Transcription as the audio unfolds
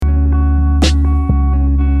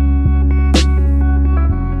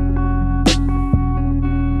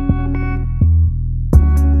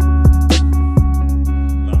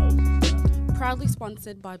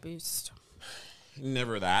sponsored by Boost.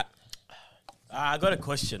 Never that. I got a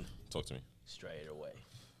question Talk to me. straight away.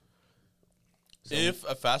 If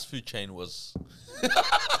a fast food chain was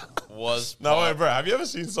No, wait, bro. Have you ever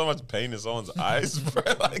seen so much pain in someone's eyes, bro?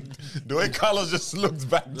 Like, the way Carlos just looks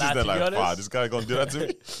back, just Like, there to like, be honest- wow, this guy gonna do that to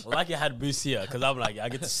me? Like you had Boost here, because I'm like, I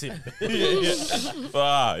get to sit. What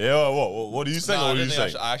do you say? No, What I do don't you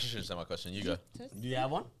think say? I actually shouldn't say my question. You go. Do you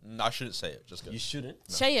have one? No, I shouldn't say it. Just go. You shouldn't.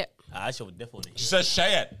 Say it. I actually would definitely. She says,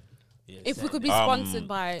 "Say it." Yeah, If we could be exactly. sponsored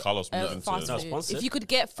by Carlos moving to- fast No, food. sponsored. If you could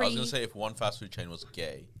get I was free. gonna say if one fast food chain was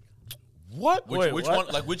gay, What? Wait, which what?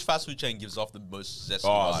 one? Like which fast food chain gives off the most zesty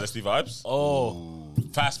Oh, vibe? zesty vibes. Oh,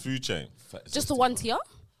 Fast food chain. Just the one tier?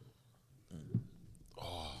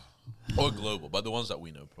 Or global, but the ones that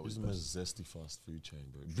we know probably. Who's the most zesty fast food chain,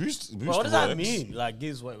 bro? Boost bro, what does that works. mean? Like,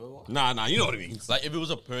 gives what? Nah, you know what it means. Like if it was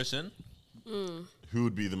a person, Who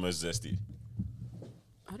would be the most zesty?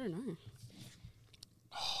 I don't know.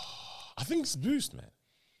 I think it's Boost, man.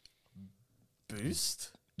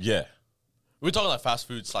 Boost? Yeah. we're talking like fast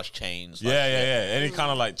food / chains. Like, Yeah. Any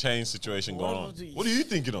kind of like chain situation going on. What do you- What are you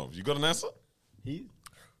thinking of? You got an answer? He?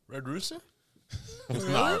 Red Rooster.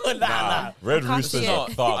 Nah. Red can't Rooster's see not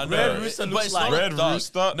it. thug. I know. Red Rooster But looks it's like- not a Red thug.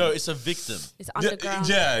 Rooster? No, it's a victim. It's Yeah, underground.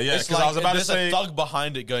 yeah. It's Because I was about to there's say a thug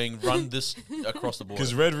behind it going run this across the board.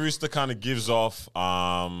 because Red Rooster kind of gives off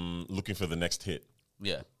looking for the next hit.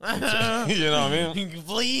 Yeah. You know what I mean?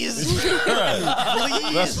 Please.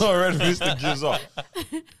 That's what Red Rooster gives off.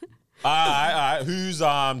 All right. Who's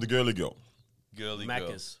the girly girl? Girly girl.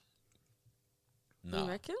 Macca's. Nah. You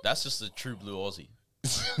reckon? That's just a true blue Aussie.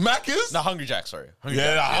 Macca's? No, Hungry Jack, sorry.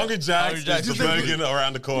 Yeah, Hungry Jacks Hungry Jack's is the Bergen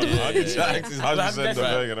around the corner. Hungry Jacks is 100% the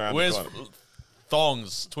Bergen around the Where's corner.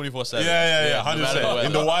 thongs 24/7? Yeah, no matter 100%.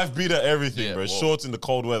 In the weather. wife beater, everything, Yeah, bro. whoa. Shorts in the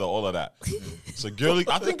cold weather, all of that. So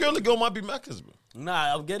I think girly girl might be Macca's, bro.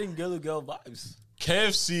 Nah, I'm getting girly girl vibes.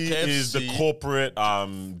 KFC is the KFC. corporate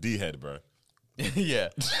D-head, bro. Yeah.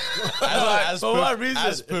 For what reason?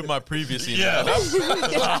 As per my previous email. Yeah, that's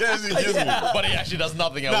what KFC gives me. But he actually does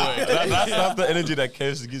nothing at work. That's the energy that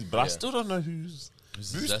KFC gives. But I Yeah. still don't know who's.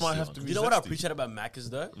 Boost zesty might have one? to be You know what I zesty. appreciate about Macca's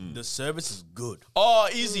though? The service is good. Oh,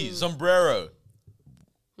 easy. Sombrero.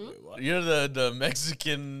 You know the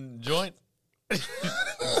Mexican joint?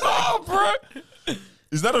 Oh, bro.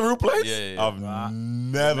 Is that a real place? Yeah. I've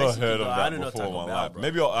never Mexican, heard of bro. I that don't know before in Taco my Bell, life. bro.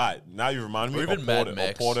 Maybe, all right, now you remind me. Or even Mad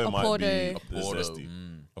Max. Porter might be Oporto. the Oporto,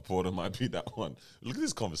 zesty. Porter might be that one. Look at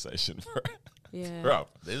this conversation, bro. Yeah. Bro.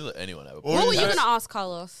 They let anyone have a What were you Yeah. going to ask,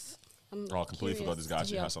 Carlos? Oh, I completely forgot this guy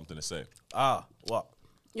actually has something to say. What?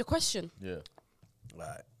 Your question. Yeah.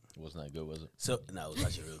 Right. Wasn't that good, was it? So no, it was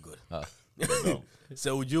actually real good. No.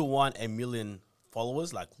 So would you want 1 million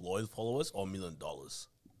followers, like loyal followers, or $1 million?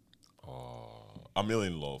 A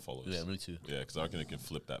million loyal followers. Yeah, me too. Yeah, because I reckon you can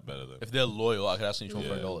flip that better than. If they're loyal, I could ask each one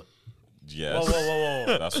for Yeah. $1. Yes.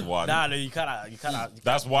 Whoa. That's one. Nah, no, you can't.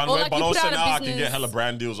 That's one Or way, like but you put also out a now I can business- get hella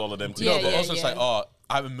brand deals, all of them Yeah, together. But also it's yeah. like, oh,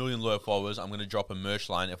 I have 1 million loyal followers. I'm going to drop a merch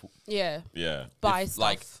line. Yeah. Yeah. Buy If, stuff.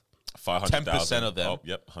 like, 500,000. 10% of them. Oh,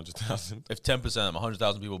 yep, 100,000. If 10% of them,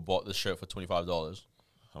 100,000 people bought this shirt for $25,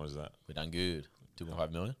 How much is that? we're done good.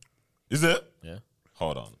 2.5 million. Is it? Yeah.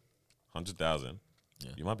 Hold on. 100,000. Yeah.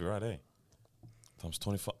 You might be right, eh? Times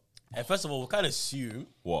 25. And first of all, we can't assume.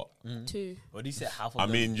 What? 2. What do you say? Half of I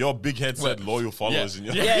them? mean, your big head said loyal followers in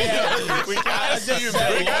your. yeah. We can't assume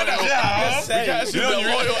they're Just saying. they're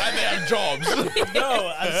loyal and they have jobs.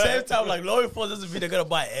 No, at the same time, like loyal followers doesn't mean they're gonna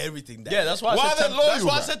buy everything. Yeah, that's why Why I are said they 10, loyal, that's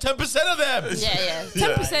why I bro? said 10% of them. Yeah.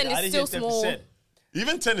 10% is still small.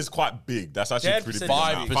 Even 10 is quite big. That's actually 10% pretty is big.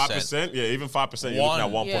 5%. 5%? Yeah, even 5%, you're looking at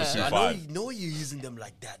One. 1.25. I know you're using them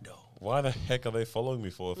like that though. Why the heck are they following me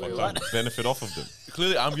for if I can't benefit off of them?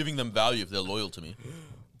 Clearly, I'm giving them value if they're loyal to me.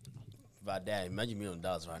 But damn, imagine $1 million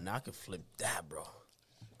right now. I could flip that, bro.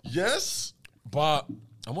 Yes, but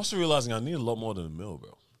I'm also realizing I need a lot more than $1 million,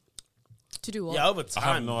 bro. To do what? Yeah, over time.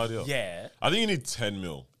 I have no idea. Yeah. I think you need 10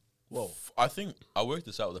 mil. Whoa. I think I worked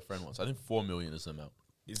this out with a friend once. I think 4 million is the amount.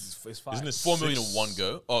 It's fine. Isn't it 4 million in 6? one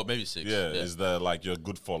go. Oh, maybe 6. Yeah, is the like you're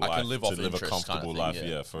good for I life can live to off live a interest kind of comfortable thing, life, yeah.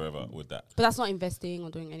 yeah, forever with that. But that's not investing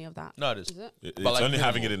or doing any of that. No, it is. Is it? It's like only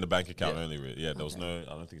having minimal. it in the bank account Yeah. only, really. Yeah, there was no.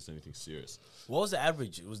 I don't think it's anything serious. What was the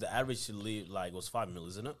average? It was the average to leave, like, it was 5 mil,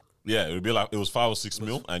 isn't it? Yeah, it would be like it was 5 or 6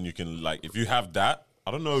 mil, and you can like if you have that.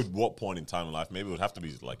 I don't know what point in time in life. Maybe it would have to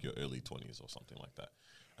be like your early 20s or something like that,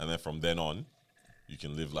 and then from then on, you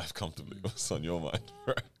can live life comfortably. What's on your mind?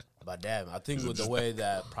 Right? But damn, I think Is it with the just way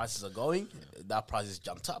that prices are going, that price has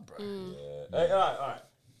jumped up, bro. Hey, all right.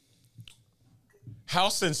 How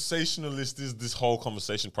sensationalist is this whole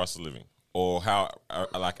conversation, price of living, or how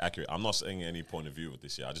like accurate? I'm not saying any point of view with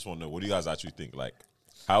this here. I just want to know what do you guys actually think? Like,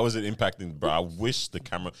 How is it impacting, bro? I wish the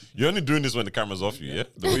camera. You're only doing this when the camera's off you, yeah?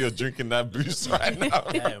 The way you're drinking that boost right now.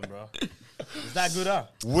 Damn, bro. Is that good, huh?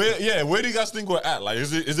 Where do you guys think we're at? Like,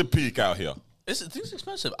 is it peak out here? Things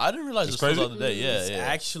expensive. I didn't realize It's this was the crazy? other day. Yeah,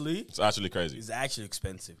 It's It's actually crazy.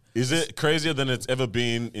 expensive. Is it crazier than it's ever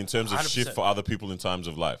been in terms of 100%. shift for other people in times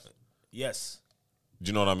of life? Yes. Do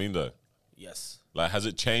you know what I mean, though? Yes. Like, has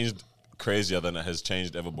it changed crazier than it has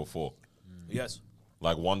changed ever before? Yes.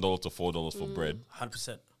 Like $1 to $4 for bread.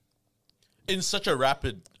 100%. In such a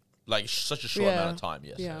rapid, such a short amount of time.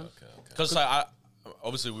 Yes. Yeah. Because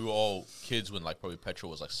obviously we were all kids when probably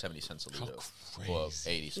petrol was 70 cents a liter or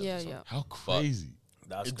 80 cents. Yeah, or something. yeah. How crazy.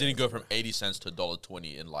 That's It didn't go from 80 cents to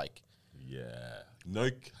 $1.20 in Yeah. No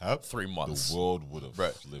cap. 3 months. The world would have Bro.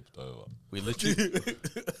 flipped over. We literally,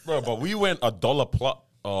 Bro, but we went $1 plus.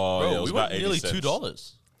 Oh, yeah, it was we about went 80 nearly cents.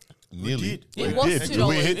 $2. Nearly. did. It was $2.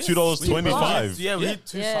 We hit $2.25. Yeah, we hit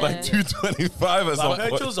two. Yeah. Like $2.25 or something.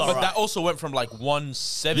 petrol's But alright. that also went from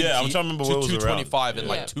 170 Yeah, I'm trying to remember to where it was 225 in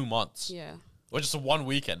Yeah. 2 months. Yeah. Or just one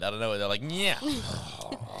weekend. I don't know. They're like, yeah.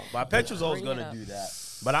 My petrol's always Bring it gonna up. do that.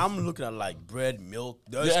 But I'm looking at bread, milk,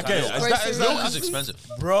 those Yeah, okay. kind of Is that- is Milk that- is expensive.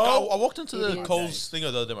 Bro. I walked into the It is. Coles thing the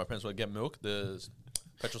other day. My parents would get milk. The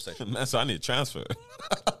petrol station. Man, so I need a transfer.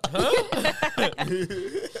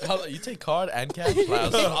 You take card and cash?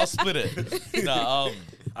 I'll split it.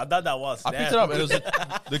 I thought that was. I picked it up and it was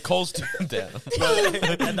the Coles down.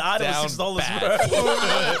 And the item Down was $6, bad.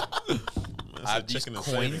 bro. I have these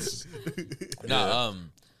coins.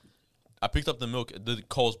 I picked up the milk, the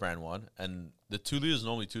Coles brand one, and the 2 liters is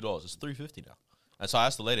normally $2. It's $3.50 now. And so I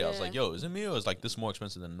asked the lady, I was like, "Yo, is it me or is this more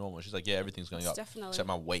expensive than normal?" She's like, "Yeah, everything's going up Definitely. except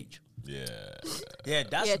my wage." Yeah. Yeah,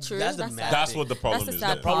 that's Yeah, true. that's the That's mad sad. That's thing. what the problem That's is. the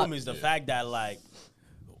sad there. problem part. is the fact that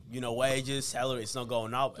wages, salary, it's not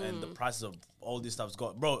going up, and the Mm. prices of all this stuff's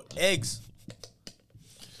going. Bro, eggs.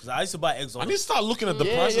 Because I used to buy eggs all I need to start looking at the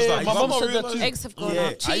Yeah, prices. yeah, Like, my my mum mom said that realized- too. Eggs have gone Yeah, up. I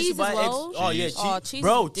used Cheese to buy as well. eggs. Oh yeah, Cheese. Oh, cheese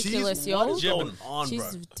bro, is ridiculous, cheese, yo. what is going on, Cheese bro?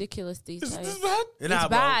 is ridiculous these Is days. this bad? Nah, It's bro,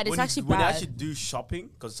 bad. It's when you- actually when I bad. actually do shopping,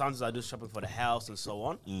 because sometimes I do shopping for the house and so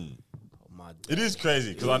on. Oh my It is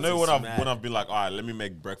crazy because It I know is when mad. I've been like, all right, let me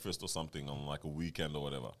make breakfast or something on a weekend or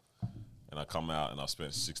whatever, and I come out and I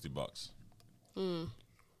spend $60.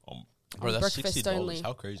 Bro, that's breakfast $60. only.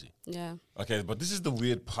 How crazy. Yeah. Okay, but this is the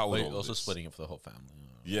weird part. with Wait, all also this. splitting it for the whole family.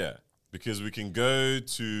 Yeah, because we can go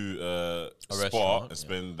to a spot restaurant, and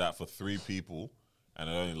spend that for 3 people, and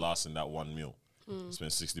it only lasts in that one meal.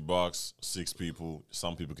 Spend $60, 6 people.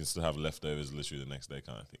 Some people can still have leftovers literally the next day,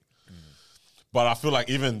 kind of thing. But I feel like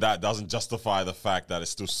even that doesn't justify the fact that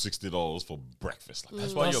it's still $60 for breakfast. Like,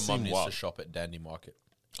 That's that why does your mum seem needs wild. to shop at Dandy Market.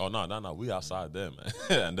 Oh no, we outside there, man.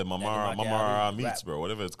 And then Mamara Market, meats, wrap. bro,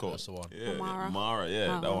 whatever it's called. That's the one. Yeah, Mamara. Mara,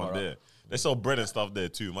 yeah, that one there. They sell bread and stuff there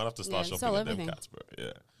too. Might have to start Yeah, they shopping sell at them everything. cats, bro.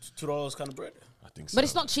 Yeah, $2 kind of bread. I think so. But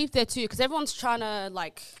it's not cheap there too, because everyone's trying to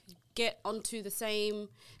get onto the same,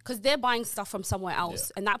 because they're buying stuff from somewhere else,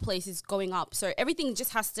 and that place is going up. So everything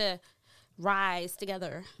just has to rise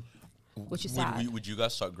together, which is sad. Would you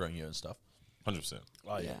guys start growing your own stuff? 100%.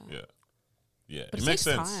 Oh yeah. Yeah. But It it makes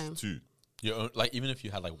takes sense time. too. Your own, even if you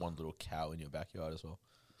had one little cow in your backyard as well.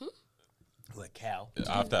 Like cow.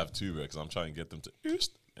 I have to have 2, bro, because I'm trying to get them to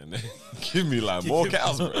and then give me more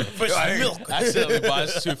cows, bro. Milk. Accidentally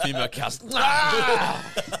buys 2 female cows.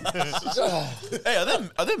 Hey,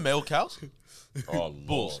 are there male cows? Oh, Bulls.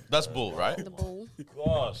 Lord. That's bull, right? The bull.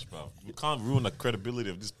 Gosh, bro. We can't ruin the credibility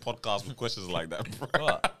of this podcast with questions like that, bro.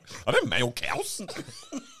 What? Are there male cows?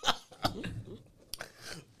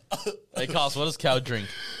 Hey, Carlos, what does cow drink?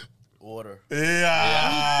 Water.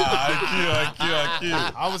 Yeah. IQ.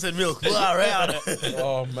 I almost said milk. Fly around.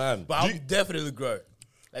 Oh, man. But I'll definitely grow.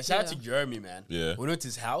 Like, shout out to Yeah. Jeremy, man. Yeah. We went to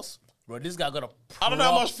his house. Bro, this guy got a I don't know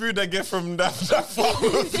how much food they get from that farm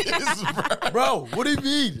of his, bro. Bro, what do you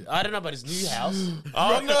mean? I don't know about his new house.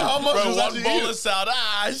 I don't know how much was one actually bowl eaten. of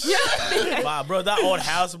salad. Wow, bro, that old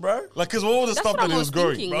house, bro. Like, because what was the That's stuff what that I he was was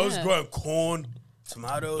growing? thinking. Bro, he's Yeah. growing corn,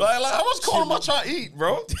 tomatoes. Like, how much corn am I trying to eat,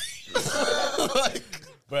 bro?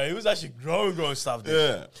 Bro, he was actually growing stuff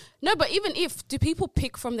there. Yeah. No, but even if, do people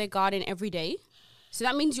pick from their garden every day? So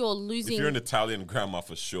that means you're losing. If you're an Italian grandma,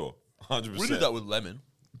 for sure. 100%. We do that with lemon.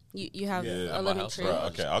 You have Yeah, a at my lemon house, tree. Bro,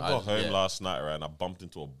 okay, I got home yeah. last night, right, and I bumped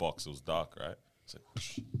into a box. It was dark, right? So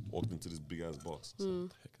walked into this big ass box. I said, what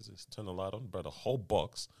the heck is this? Turn the light on, bro. The whole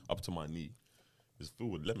box up to my knee is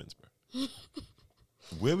filled with lemons, bro.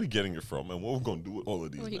 Where are we getting it from, and what we're gonna do with all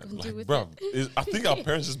of these? What are you man? gonna do with bro, it? I think our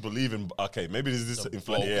parents just believe in. Okay, maybe this is The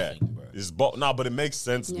inflation. bulk Yeah, thing, bro. it's no, but it makes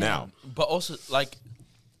sense Yeah. now. But also,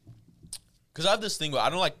 because I have this thing where I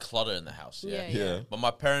don't like clutter in the house. Yeah, Yeah. But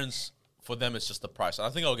my parents, for them, it's just the price. And I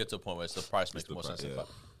think I'll get to a point where it's the price makes more sense. yeah.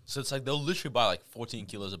 So it's like they'll literally buy like 14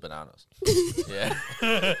 kilos of bananas. Yeah.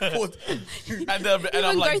 and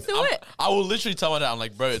I'm like, go through it? I will literally tell my dad, I'm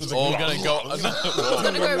like, bro, it's all gonna go. It's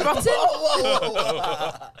gonna go rotten.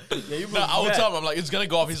 I will tell him, I'm like, it's gonna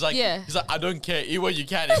go off. He's like, Yeah. I don't care. Eat what you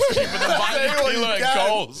can. It's cheaper than buying a kilo at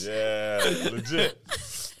Coles. Yeah, legit.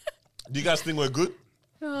 Do you guys think we're good?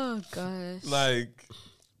 Oh gosh.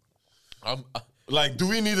 Like, do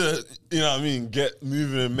we need to, you know what I mean, get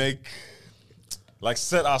moving and make, like,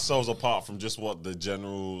 set ourselves apart from just what the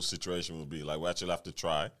general situation will be? Like, we actually have to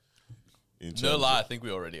try. No lie, I think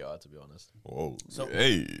we already are, to be honest. Whoa. So-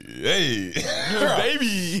 hey.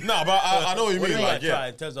 Baby. No, but I know what you What do mean. you Like, try yeah.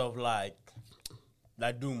 in terms of like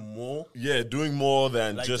doing more? Yeah, doing more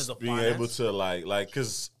than Like, just just the being finance? able to, like,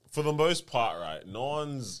 because for the most part, right, no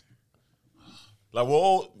one's, like,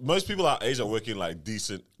 most people our age are working, like,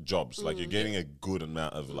 decent jobs. Like, you're getting a good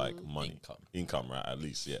amount of, like, money. Income, right, at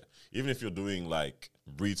least, yeah. Even if you're doing, like,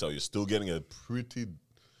 retail, you're still getting a pretty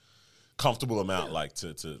comfortable amount, like,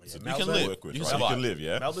 to Melbourne- work with, you can right? You survive. can live,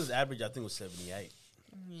 yeah? Melbourne's average, I think, was 78.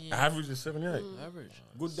 Average is 78. Average.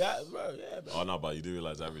 Good dad, bro. Yeah, bro. Oh, no, but you do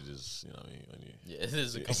realize average is, you know what I mean? When you, Yeah, it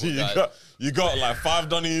is a couple so of guys. you got, like, 5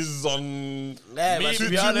 Donnies on... Yeah, Me- but to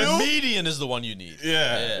be two honest, mil? median is the one you need.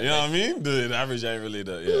 Yeah, you know what I mean? The average ain't really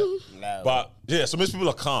Nah, But yeah, so most people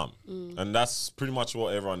are calm, and that's pretty much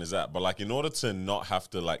what everyone is at. But like, in order to not have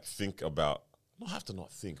to like think about, not have to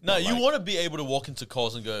not think. No, but, you like, want to be able to walk into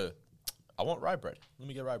Coles and go, I want rye bread. Let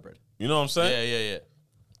me get rye bread. you know what I'm saying? Yeah.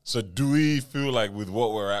 So do we feel like with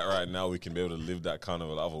what we're at right now, we can be able to live that kind of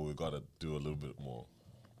a life, or we got to do a little bit more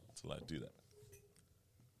to like do that?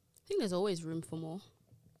 I think there's always room for more.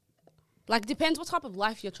 Like, depends what type of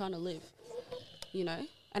life you're trying to live, you know?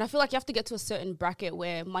 And I feel like you have to get to a certain bracket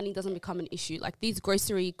where money doesn't become an issue. Like, these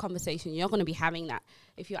grocery conversations, you're not going to be having that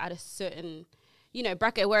if you're at a certain, you know,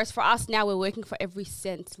 bracket. Whereas for us now, we're working for every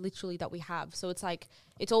cent, literally, that we have. So it's like,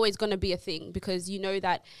 it's always going to be a thing because you know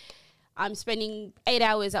that I'm spending 8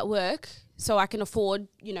 hours at work so I can afford,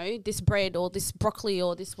 you know, this bread or this broccoli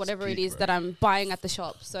or this whatever it is that I'm buying at the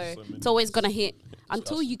shop. So it's always going to hit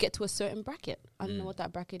until you get to a certain bracket. I don't know what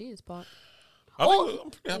that bracket is, but... I think I'm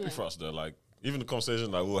pretty happy for us though. Like, even the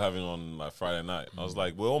conversation like we were having on like Friday night, I was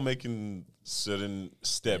like, we're all making certain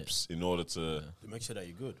steps in order to make sure that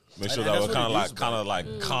you're good. make sure And that that's we're what it is, kind bro. of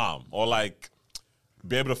like calm, or like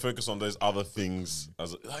be able to focus on those other things.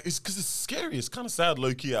 As like, it's because it's scary. It's kind of sad,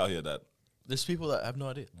 low key out here. That, There's people that have no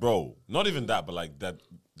idea. bro, not even that, but like that.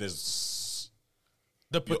 There's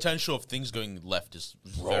The potential of things going left is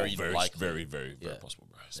very likely. very Yeah. possible,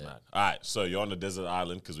 bro. It's mad. All right, so you're on a desert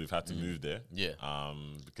island because we've had to move there. Yeah.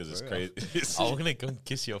 Because it's crazy. I'm going to come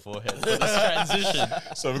kiss your forehead for this transition.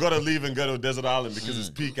 So we've got to leave and go to a desert island because it's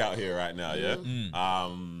peak out here right now, yeah?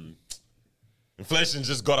 Inflation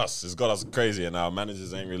just got us. It's got us crazy, and our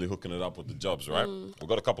managers ain't really hooking it up with the jobs, right? We've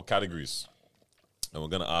got a couple categories, and we're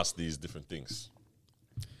going to ask these different things.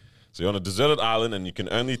 So you're on a deserted island, and you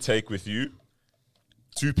can only take with you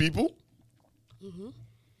 2 people,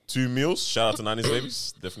 2 meals. Shout out to 90s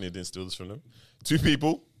Babies. Definitely didn't steal this from them. 2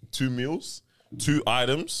 people, 2 meals, 2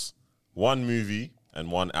 items, 1 movie,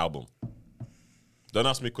 and 1 album. Don't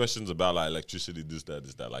ask me questions about like electricity, this,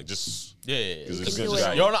 that. Like just Yeah. 'cause You it's can gonna do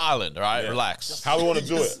just- it. You're on an island, all right? Yeah. Relax. How we want to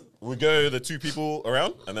do it? We go the 2 people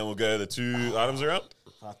around, and then we'll go the 2 items around.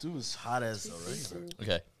 Tattoo is hot as already, bro.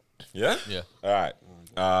 Okay. Yeah. Yeah. All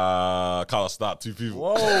right. Carlos, start 2 people.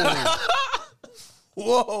 Whoa.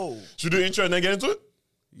 Whoa. Should we do intro and then get into it?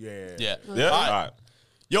 Yeah. Yeah. Yeah. All right. All right.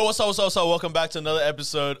 Yo, what's up? Welcome back to another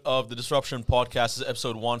episode of the Disruption Podcast. This is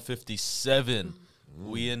episode 157.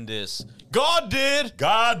 We in this. God did.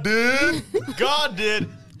 God, dude. God did.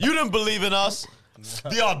 You didn't believe in us.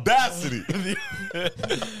 The audacity.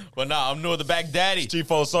 But nah, I'm Noah the Baghdaddy. Chief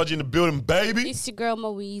Olasoji in the building, baby. It's your girl,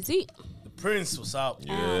 Moeezy. The Prince, what's up?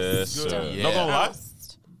 Yes, Good. sir. Yeah. Not gonna lie.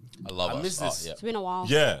 I love I us. miss this. yeah. It's been a while.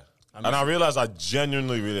 Yeah. And I realized I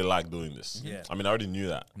genuinely really like doing this. Yeah. I mean, I already knew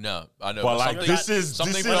that. No, I know. But like, something, this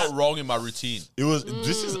something is felt wrong in my routine. It was.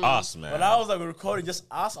 This is us, man. When I was like recording just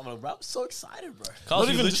us, I'm like, bro, I'm so excited, bro. Carlos,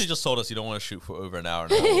 you even literally just told us you don't want to shoot for over an hour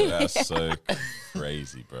now. That's so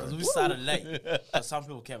crazy, bro. We started late. But some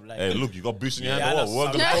people kept late. Hey, look, you got boost in your Yeah, hand. I Oh, know,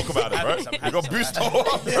 we're some- gonna talk about it, happy, bro. some You got happy, boost some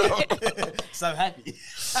on, bro. So I'm happy.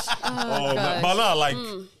 Oh, man. But no, like,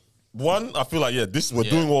 1, I feel like we're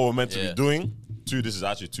doing what we're meant to be doing. 2, this is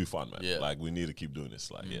actually too fun, man. Yeah. Like, we need to keep doing this.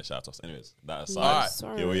 Like, shout out to us. Anyways, that aside, All right.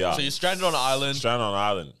 Sorry. here we are. So you're stranded on an island. stranded on an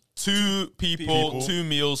island. 2 people, People. 2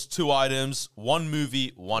 meals, 2 items, 1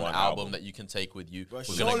 movie, 1 One album album. that you can take with you. Bro, We're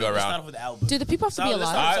surely gonna go let's start around. off with the album. Do the people have to be So let's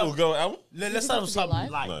All alive? right, we'll go album. Let's start with have to be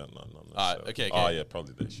something live? light. No. All right, okay. Oh, yeah,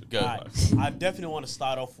 probably they should. Go. Alright, I definitely want to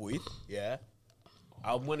start off with, yeah.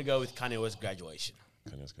 I'm gonna go with Kanye West Graduation.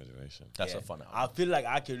 Kanye's Graduation. That's a fun album. I feel like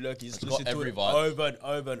I can look. Just listen to every it vibe. over and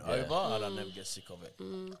over and over, and I'll never get sick of it.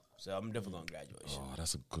 So I'm definitely going Graduation. Oh,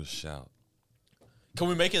 that's a good shout. Can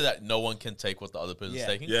we make it that no one can take what the other person's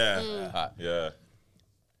taking? Yeah. Alright. Yeah.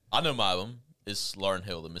 I know my album is Lauryn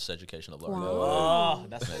Hill, The Miseducation of Lauryn Hill. Oh,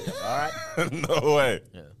 that's it. All right. No way.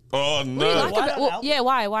 Yeah. Oh, What do you no. like Why about, that well, album? yeah,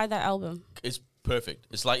 why that album? It's perfect.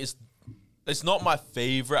 It's like it's not my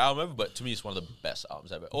favorite album ever, but to me, it's one of the best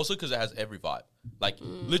albums ever. Also, because it has every vibe. Like,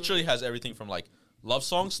 literally has everything from like love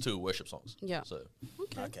songs to worship songs. Yeah. So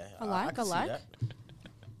Okay. I like. can see that.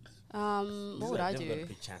 What would I do?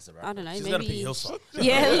 Pick Chance the I Rapper. don't know. She's maybe gonna pick Hillsong.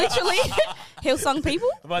 Yeah, literally Hillsong people.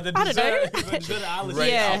 But the I don't know. dessert album.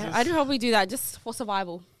 Yeah, I'd probably do that just for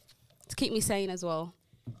survival, to keep me sane as well.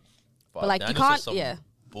 But like, you Daniel can't. said some Yeah.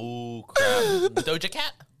 Bull crap. Doja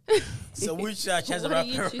Cat. So which Chance the What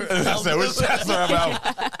do you Rapper? choose? I said, which Chance the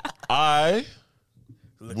Rapper? I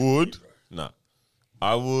would. Nah.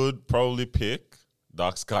 I would probably pick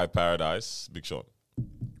Dark Sky Paradise, Big Sean.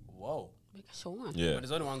 Whoa. Sure. Yeah. But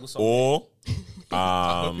there's only one good song. Or,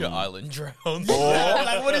 I hope your island drowns.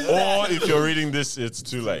 Like, what is that? or if you're reading this, it's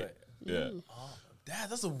too late. Yeah. Dad,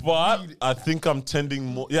 that's a But weird. I think I'm tending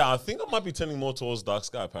more. Yeah, I think I might be tending more towards Dark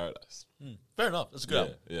Sky Paradise. Fair enough. That's a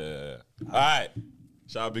good Yeah, album. yeah. All right.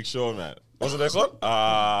 Shout out Big Sean, man. What's the next one?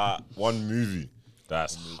 One movie.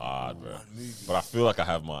 That's hard, bro. But I feel like I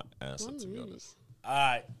have my answer, to be honest. All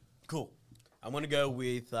right, cool. I'm gonna go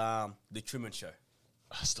with The Truman Show.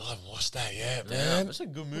 I still haven't watched that yet, Yeah, man. it's a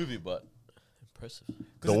good movie, but impressive.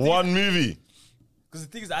 The one movie. Because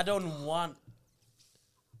the thing is, I don't want.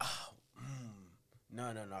 No,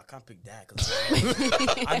 I can't pick that. Cause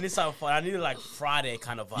I need something fun. I need like Friday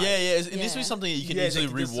kind of vibe. Yeah, it needs to be Yeah. something that you can Yeah, easily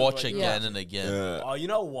like this rewatch one, again yeah. and again. Yeah. Oh, you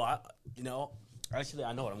know what? Actually,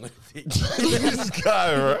 I know what I'm gonna pick. This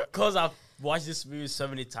guy, bro. Because I've watched this movie so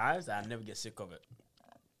many times, I never get sick of it.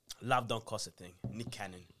 Love Don't Cost a Thing. Nick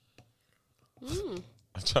Cannon.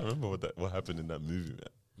 I'm trying to remember what happened in that movie, man.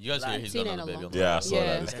 You guys hear Like, he's seen got it another a baby lot. on the Yeah, I way. saw Yeah.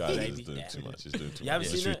 that. This guy Baby. is doing Yeah. too much. He's doing too You much. haven't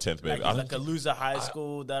Yeah, seen shoot it? 10th baby. Like, he's like a loser high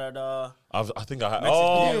school, I think I have. Mexican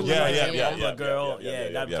Oh, dude, yeah, like, yeah, yeah, yeah, yeah. girl, yeah, yeah,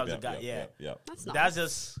 that becomes a yeah, guy, yeah. yeah. That's nice. That's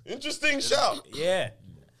just, Interesting shout. yeah.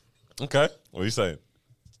 Okay. What are you saying?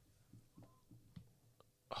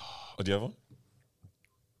 Oh, do you have one?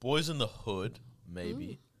 Boys in the Hood,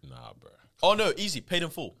 maybe. Nah, bro. Oh no, easy. Paid in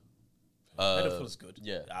Full. Paid in Full is good.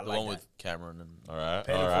 Yeah, I the like one that. with Cameron and All right.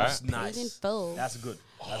 Paid in All Full right. is Paid in nice. Full. That's good.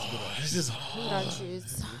 That's a good one. This is What would I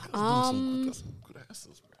choose? good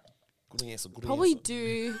answers, bro. Good answer. Good Probably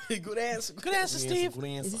do. Good answer. Good answer, Steve. Good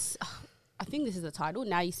Is answer. this? I think this is the title.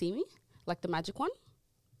 Now You See Me, like the magic one.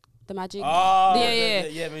 The magic. Oh,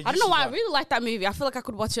 yeah. man, I don't know why I one. really like that movie. I feel like I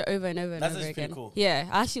could watch it over and over and That's over actually pretty again. cool. Yeah,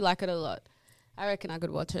 I actually like it a lot. I reckon I could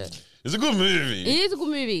watch it. It's a good movie. It is a good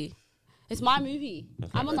movie. It's my movie.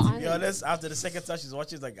 I'm on the To be island. honest, after the second time she's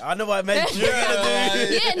watching, she's like, I know what I meant. Yeah,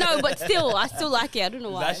 Yeah, no, but still, I still like it. I don't know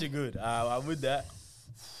it's why. actually good. I'm with that.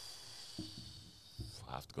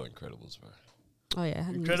 I have to go Incredibles, bro. Oh yeah,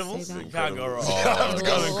 I didn't even Incredibles? say You that. can't go wrong. I have to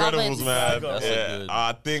go Love Incredibles, it. man. That's a Yeah, good-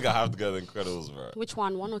 I think I have to go Incredibles, bro. Which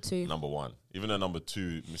one? One or two? Number one. Even though number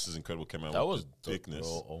two, Mrs. Incredible came out that with was the thickness.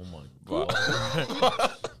 Bro, oh my But,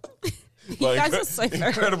 god! You but guys are so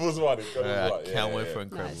fair. Incredibles one. Incredibles Yeah, one. I can't wait yeah. for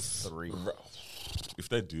Incredibles Nice. 3. Bro, if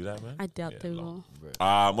they do that, man. I doubt yeah, they no.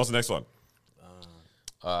 will. What's the next one?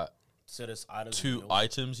 So there's items. in Two your-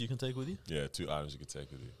 items you can take with you. Yeah, 2 items you can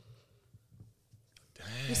take with you.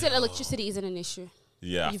 You said electricity isn't an issue.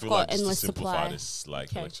 Yeah, I You've feel got like just to endless simplify supply. this, like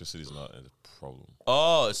Okay. electricity is not a problem.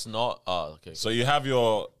 Oh, it's not. Oh, okay. So you have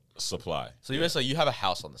your supply. So you basically you have a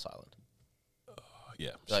house on this island. Yeah,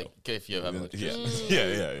 Like if you have yeah, electricity. yeah.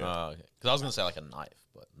 Okay. Because I was gonna say like a knife,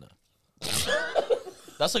 but no.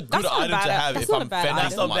 That's a good That's not item bad. to have That's if not a I'm bad fending item.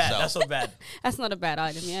 That's for not bad. myself. That's not bad. That's not a bad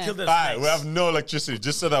item. Yeah. Kill the All right, we snakes. have no electricity,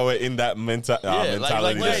 just so that we're in that mentality.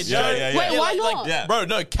 like, wait, yeah. Wait, why like, not? Yeah. Bro,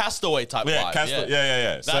 no, Castaway type Yeah, vibe. Castle,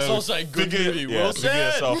 yeah. That's also a good movie, Yeah, Wilson. figure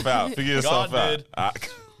yourself out. Figure yourself God, out. dude.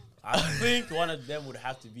 I think one of them would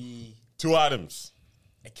have to be 2 items.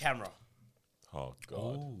 a camera. Oh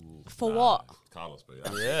God. For what? Carlos, but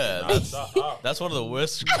Yeah, yeah. that's one of the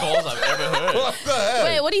worst calls I've ever heard.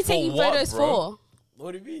 Wait, what are you taking what, photos bro? for?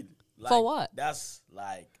 What do you mean? Like, For what? That's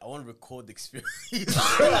like I want to record the experience.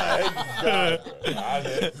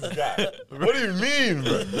 What do you mean,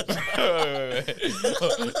 bro?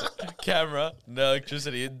 Camera, no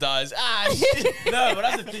electricity, it dies. Ah, shit. No, but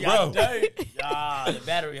that's the thing. I Bro. don't. The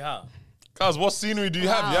battery, huh? Guys, what scenery do you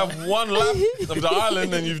have? You have one lap of the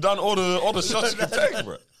island, and you've done all the shots you can take,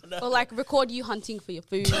 bro. Or like record you hunting for your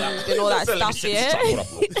food and all that Let me stuff, check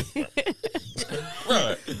this yeah? out.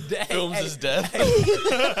 Right. Films his death.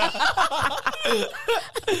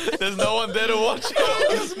 There's no one there to watch it.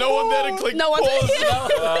 There's no one there to click No one's pause.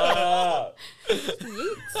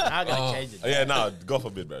 I gotta change it. Yeah, no, God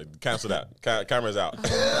forbid, bro. Cancel that. Camera's out.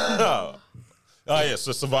 Oh yeah,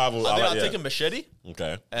 so survival. I think I'll yeah. take a machete,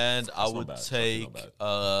 Okay. and I not would bad. That's take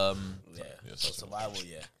Yeah, so survival.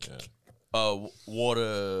 Yeah. Yeah.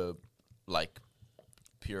 water, like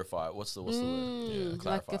purifier. What's the word?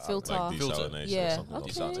 like a Clarifier. filter. Like Filter. desalination Yeah, or something.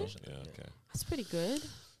 okay. Desalination. Yeah, okay. That's pretty good.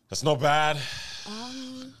 That's not bad.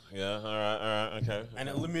 Yeah, all right, okay. And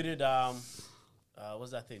a limited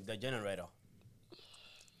what's that thing? The generator.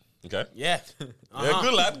 Okay. Yeah. Yeah,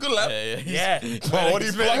 good lad. Yeah. Well, what are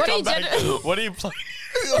you What do you plugging? What are you plugging?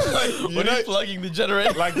 You What know, are you plugging the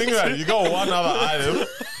generator? like, think about it. You got one other item.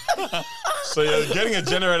 So you're getting a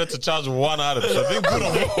generator to charge one item. So think good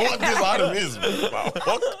of what this item is. Wow.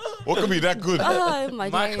 What could be that good? Oh my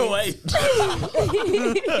god. Microwave.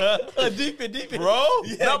 Deep it. Bro?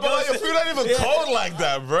 Yeah, No, but like, your food ain't even cold like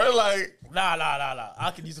that, bro. Like, Nah.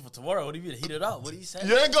 I can use it for tomorrow. What do you mean? Heat it up. What do you say?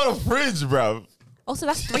 you ain't got a fridge, bro. Also,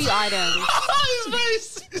 that's 3 items.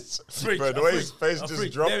 His face. Fridge. Bro, the a way fridge, his face a just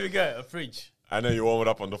fridge. dropped. There we go. A fridge. And then you warm it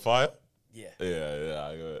up on the fire. Yeah. Yeah,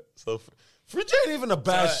 I got it. So, fridge ain't even a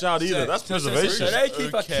bad shout either. That's So preservation. they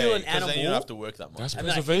keep a kill an 'cause then you don't animal. have to work that much. That's And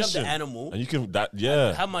then I heat up preservation. the animal. And you can,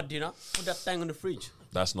 yeah, Have my dinner. Put that thing on the fridge.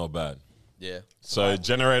 that's not bad. Yeah. So,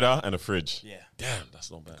 generator and a fridge. Yeah. Damn, that's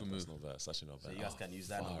not bad. That's not bad. It's actually not bad. So you guys can use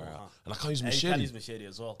that. Far no more, out. huh? And I can't use And you can machete. use machete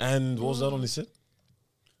as well. And what was that on his set?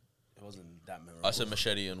 It wasn't that memorable. I said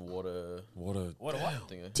machete and water. What? What?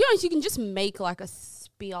 Thing. To be honest, you can just make like a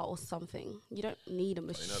spear or something. You don't need a you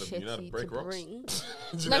machete know how to break to rocks? bring.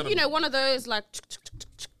 Like, you know, one of those like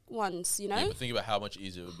ones, you know? Yeah, but think about how much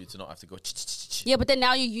easier it would be to not have to go. Yeah, but then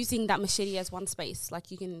now you're using that machete as one space. Like,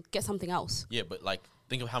 you can get something else. Yeah, but like,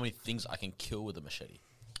 think of how many things I can kill with a machete. Yeah,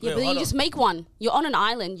 Wait, but then hold you on. just make one. You're on an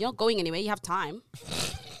island. You're not going anywhere. You have time.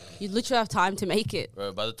 You literally have time to make it.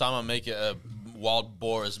 Bro, by the time I make it, a wild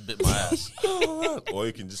boar has bit my ass. Or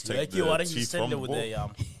you can just take Like, the why don't you teeth send from it the with ball. a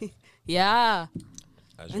Yeah.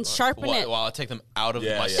 As you And like. sharpen it. Well, I take them out of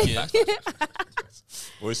Yeah, my yeah. skin.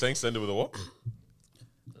 What are you saying? Send it with a what?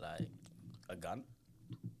 like a gun?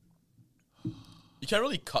 You can't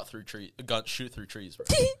really cut through trees, shoot through trees, bro.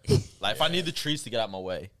 Like, if I need the trees to get out of my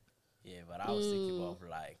way. Yeah, but I was thinking of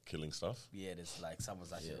like Killing stuff? there's like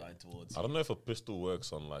someone's actually running towards. I don't know if a pistol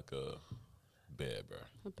works on like a bear, bro.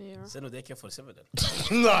 A bear. Send an AK-47 then.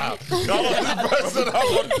 Nah, come on, person.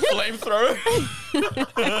 Flamethrower.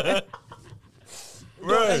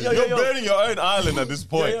 Bro, yo, you're yo. burning your own island at this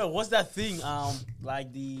point. Yeah, what's that thing?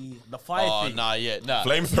 Like the fire Oh, thing. nah, yeah, nah.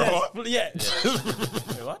 Flamethrower? Yeah.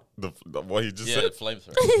 Wait, what? What he just Yeah, said?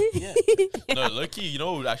 flamethrower. Yeah. No, low-key, you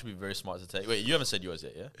know what would actually be very smart to take? Wait, you haven't said yours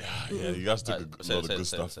yet, yeah? Yeah, you guys took Alright, a say lot it, of good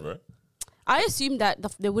say it, stuff, say it. bro. I assumed that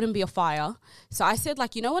there wouldn't be a fire. So I said,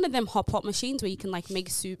 like, you know, one of them hot pot machines where you can, like, make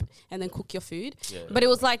soup and then cook your food? Yeah. But it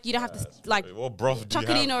was like, you don't have to, like, What broth do chuck you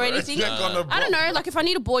it have, in or bro? anything. You ain't got no I don't broth. know. Like, if I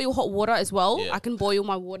need to boil hot water as well, Yeah. I can boil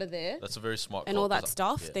my water there That's a very smart and call, all that 'cause I-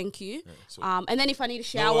 stuff. yeah. Thank you. So- And then if I need a No,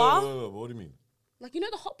 shower, wait, what do you mean? like, you know,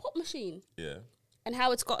 the hot pot machine Yeah. and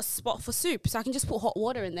how it's got a spot for soup. So I can just put hot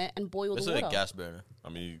water in there and boil It's the like water. a gas burner. I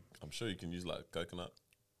mean, I'm sure you can use like coconut.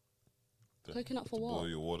 Coconut for to what? boil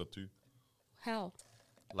your water too. How?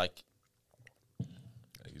 Like,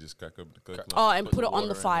 You just crack open the coconut. Oh, and put it on water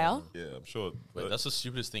the in fire. Yeah, I'm sure. wait, that's the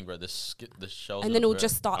stupidest thing, bro. The shells. And in then the it'll bread.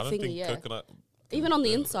 just I start don't thinking, think yeah. coconut. Even on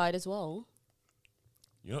the burn. inside as well.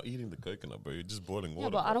 You're not eating the coconut, bro. You're just boiling water. Yeah,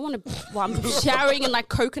 but bro. I don't want to. Well, I'm showering in like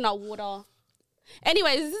coconut water.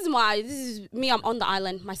 Anyways, this is me. I'm on the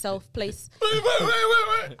island myself, place.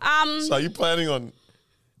 Wait. So are you planning on?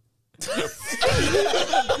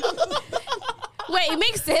 Wait, it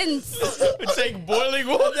makes sense. Take boiling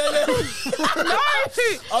water. No.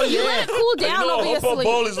 Oh You yeah. want to cool down, No, hot pot obviously.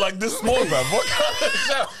 bowl is like this small, bro. What kind of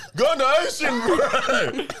shower? Go in the ocean, bro.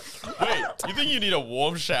 Wait, you think you need a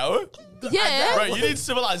warm shower? Yeah. Bro, you need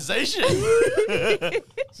civilization.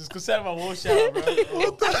 Just go sit in my warm shower, bro.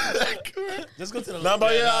 What the heck? Just go to the Nah,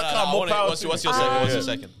 but yeah, I can't. More power What's to your you. second? What's your Yeah.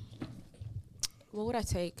 second? What would I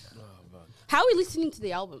take? How are we listening to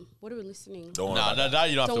the album? What are we listening? Don't worry Nah, about nah,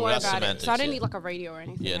 you don't have Don't to. worry That's about semantics. it. So I don't yeah. need like a radio or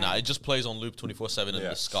anything. Yeah, right? nah, it just plays on loop 24/7 in Yeah,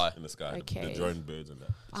 the sky. In the sky. Okay. The drone birds and that.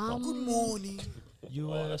 Good morning.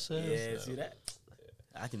 USA. Yeah, see that?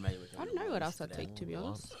 I can make it. I don't know what else I'd take, to be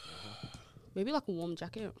honest. Maybe like a warm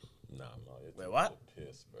jacket Nah, no. Wait, what?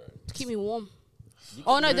 Piss, bro. to keep me warm.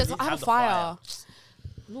 Oh no, I have a fire.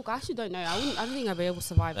 Look, I actually don't know. I don't think I'd be able to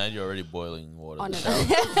survive. And you're already boiling water. On in it.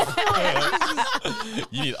 the shower.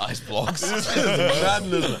 You need ice blocks.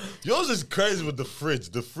 Madness, man. Yours is crazy with the fridge.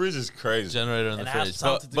 The fridge is crazy. Generator in the And it has fridge.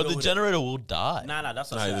 something to But go the with generator will die. Nah,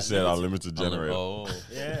 that's what Nah, I you said. said unlimited generator. Oh.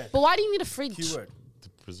 Yeah. But why do you need a fridge? Keyword. To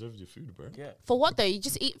preserve your food, bro. Yeah. For what though? You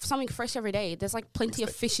just eat something fresh every day. There's like plenty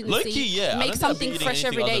of fish in the Low-key, sea. yeah. I don't Make think I'd be something eating fresh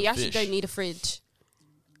every anything day. other You actually fish. don't need a fridge.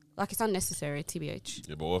 Like, it's unnecessary, TBH.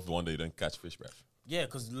 Yeah, but what if one day you don't catch fish, bro? Yeah,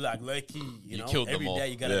 because like low-key, you know, killed them every all. day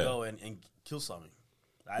you gotta Yeah. go and kill something.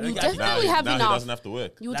 Like, You low-key, I can- definitely have now he enough. doesn't have to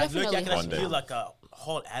work. You'll like, definitely low-key, I can have One actually day. kill like a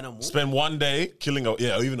whole animal. Spend one day killing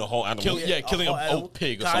even a whole animal. Killing whole a animal. old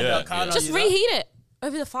pig or Kinda- something. kinda, Just you know, reheat it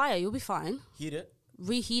over the fire. You'll be fine. Heat it.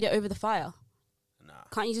 Reheat it over the fire. Nah.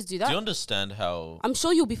 Can't you just do Do you that? understand how... I'm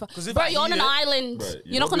sure you'll be fine. 'Cause if Bro, I you're on heat an it- island. Bro,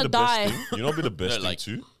 You're not going to die. You know, be the best No, thing like,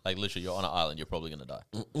 too. like literally, you're on an island. You're probably going to die.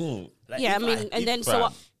 Like, Yeah, I if mean, and if- then so Fam,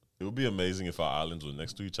 what? it would be amazing if our islands were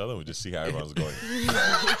next to each other. We just see how everyone's going.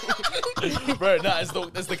 Bro, no,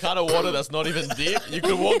 it's the kind of water that's not even deep. You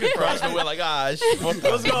could walk across and we're like, shit, what's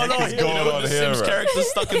going on here? going You know, on the here, Sims bro? character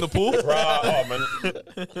stuck in the pool. Bro, oh man,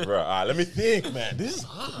 bro. All right, let me think, man. This is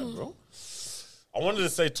hard, bro. I wanted to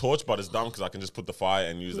say torch, but it's dumb because I can just put the fire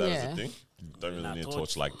and use that as Yeah. a thing. Don't really Nah, need a torch.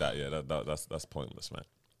 torch like that. Yeah, that's pointless, man.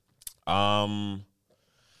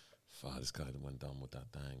 Fuck, this guy went dumb with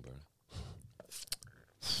that thing, bro.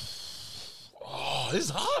 Oh, this is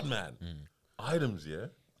hard, man. Items, yeah.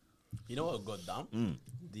 You know what got dumb?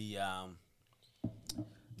 The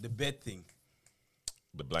bed thing.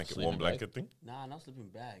 The blanket, Sleeping warm bag? blanket thing. Nah, not sleeping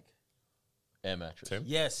bag. Air mattress. Tim?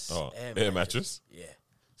 Yes. Oh, air mattress. Yeah.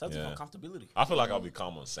 Something Yeah. for comfortability. I feel like I'll be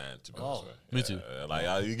calm on sand, to be honest. Oh. Right? Me too.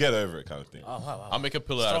 Like you get over it, kind of thing. Oh wow. I'll make a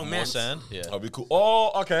pillow out Strong of more man. sand. Yeah. That'll be cool.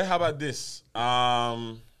 Oh, okay. How about this?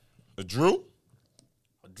 A drill.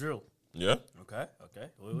 A drill. Yeah. Okay.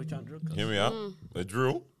 We're trying to drill. Hear me out. A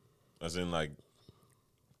drill, as in like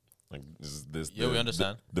there's Yeah, we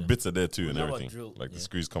understand. The bits are there too and know what everything. drill- Like the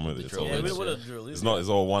screws come with it. It's drill all Yeah, there. we bits, know what yeah. a drill is. It's not. It's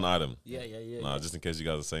all one item. Yeah. Nah, just in case you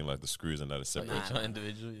guys are saying like the screws and that is separate. Each one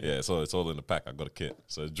individual. Yeah, so it's all in the pack. I got a kit.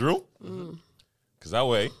 So drill, because that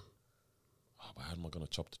way. Oh, but how am I gonna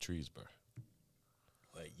chop the trees, bro?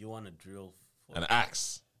 Wait, you want a drill? For An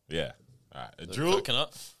axe. Yeah. All right. A The drill.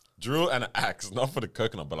 coconut. Drill and an axe, not for the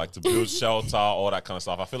coconut, but like to build shelter, all that kind of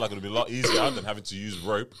stuff. I feel like it would be a lot easier than having to use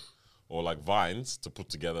rope or like vines to put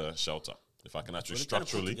together a shelter. If I can actually What are you trying to put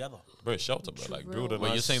structurally, together? bro, shelter, bro, like build a Wait,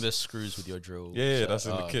 nice. you're saying there's screws with your drill? Yeah, So- that's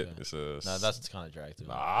in the oh, kit. okay. It's a. No, that's kind of dragged.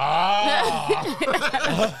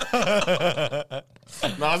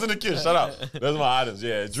 No, it's in the kit. Shut up. Those are my items.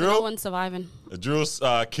 Yeah, No drill, one's surviving. a drill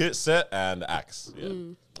kit set, and the axe. Yeah.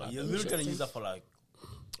 You're literally gonna use that for like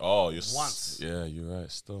Oh, you're Once. Yeah, you're right.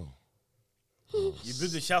 Still. you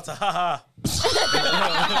build the shelter. Haha.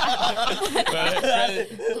 I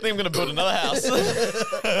think I'm gonna build another house.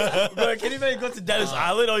 Bro, can you maybe go to Dennis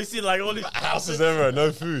Island or you see like all these Houses everywhere,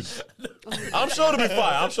 no food. I'm sure it'll be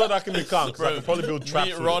fine. I'm sure that can be calm because I can probably build traps.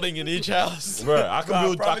 Meat with it. rotting in each house. Bro, I can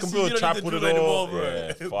build. I promise can you, build you a don't trap need with to it drill all. anymore, bro.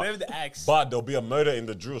 Yeah, fuck. Maybe the axe. But there'll be a motor in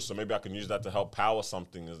the drill, so maybe I can use that to help power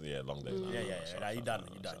something. Yeah, long days. Yeah. Nah, you done.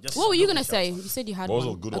 Just What were you build gonna the say? shelter. You said you had What was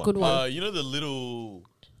one. a good a one? good one. You know the little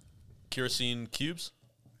kerosene cubes,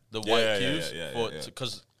 the Yeah, white yeah, cubes, yeah,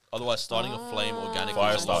 because otherwise starting a flame organically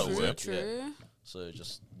Fire doesn't starter work. work. True. So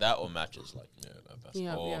just that or matches, like That's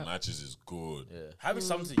Yeah, all. yeah. Matches is good. yeah. Having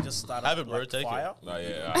something to just start Have up, it, bro, like take it. fire. Nah,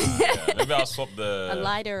 yeah. Maybe I'll swap the A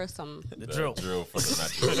lighter or some. The drill. drill for the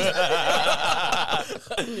matches.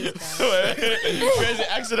 Crazy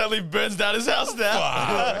accidentally burns down his house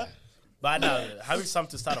now. But no, having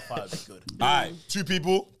something to start a fire would be good. All right, 2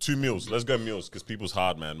 people, 2 meals. Let's go meals because people's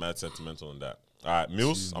hard, man. Mad sentimental on that. All right,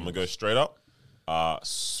 meals. I'm gonna go straight up.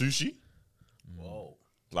 Sushi. Whoa.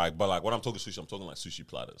 But when I'm talking sushi, I'm talking like sushi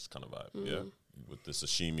platters kind of vibe. Yeah, with the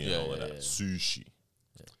sashimi and all of that. Sushi.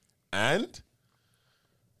 And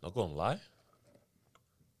not gonna lie,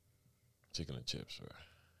 chicken and chips, bro.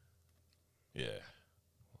 Yeah.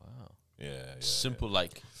 Wow. Yeah. Simple,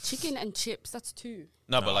 like Chicken and chips. That's 2.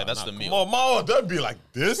 no, but like that's the Come meal. on, Mama, don't be like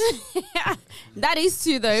this. That is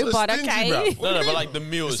 2 though, So but stingy, okay. bruv. No, but like the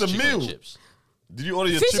meal It's is a chicken and meal. chips. Did you order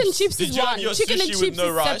your Fish chips? and chips Did is you have one. your Chicken and sushi with chips no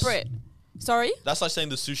is rice? separate. Sorry? That's like saying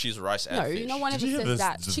the sushi is rice and No, fish. no one Did ever you hear says the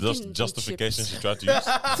that. Chicken and justification chips. she tried to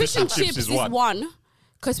use? Fish and chips is what? one.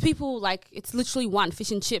 Because people, like, it's literally one,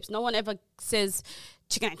 fish and chips. No one ever says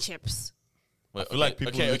chicken and chips. Wait, I feel like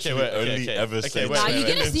people literally only ever say Nah, you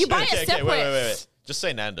get it- you buy it separate. Wait. Just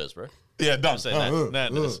say Nando's, bro. Yeah, done. Say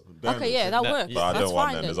Nando's. Okay, yeah, that Nah, works. But I That's don't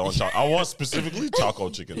want fine Nando's. then. I want specifically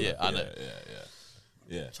charcoal chicken. Yeah, I know.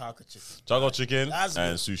 Yeah. Chocolate chicken. Charcoal chicken That's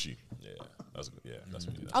and good. sushi. Yeah. That's good. Yeah, that's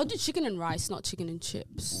me. I'll do chicken and rice, not chicken and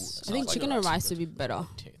chips. I think like chicken a and rice rice would be better.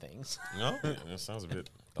 Two things. No, that sounds a bit.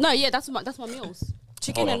 No, yeah, that's my meals.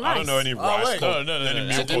 Chicken Hold and on, rice. I don't know any rice. wait. called- No. Any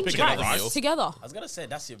meal Didn't called pick chicken and another rice. meal. Together. I was gonna say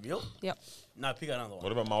that's your meal. Yep. No, pick another one.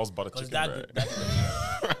 What about Miles butter Because chicken?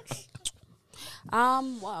 that, Bro?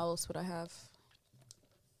 What else would I have?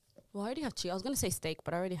 Well, I already have cheese. I was gonna say steak,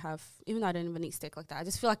 but I already have. Even though I don't even eat steak like that, I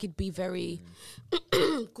just feel like it'd be very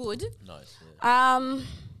good. Nice. Yeah.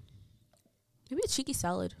 Maybe a cheeky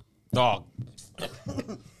salad Dog.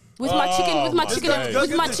 with my chicken. With my my chicken. days.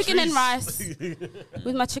 With my Go get the chicken and trees. rice.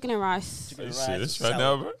 With my chicken and rice. Are you serious right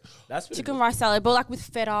now, bro? That's pretty Chicken good. rice salad, but like with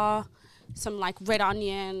feta, some like red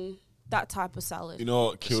onion, that type of salad. You know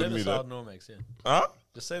what Just say killed the me salad though? Normex, yeah. Huh?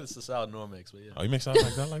 Just say this is salad Normex, but yeah. Oh, you make salad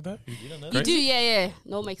like that? You don't know You that? do, yeah.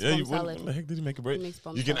 No makes Yeah, bomb you when salad. the heck did you make a break? He makes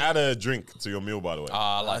bomb You can salad. add a drink to your meal, by the way.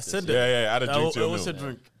 I like I this. said yeah. yeah, add a drink to your What's meal. a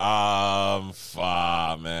drink?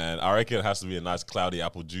 Man, I reckon it has to be a nice cloudy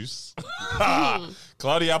apple juice.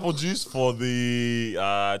 Cloudy apple juice for the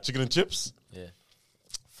chicken and chips. Yeah.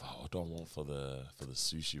 What do I want for the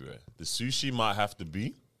sushi, bro? The sushi might have to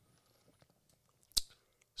be.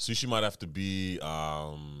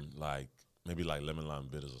 Like maybe like lemon lime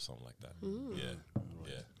bitters or something like that. Yeah.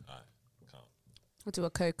 Alright, calm. I'll do a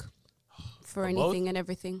Coke for both? anything and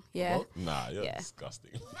everything. Yeah. Nah, you're Yeah.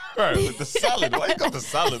 disgusting. Bro, with the salad, why you got the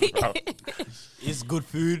salad, bro? It's good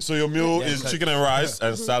food. So your meal Yeah, is Coke. chicken and rice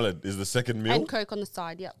and salad is the second meal. And Coke on the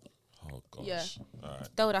side, yep. Oh gosh. Yeah. All right.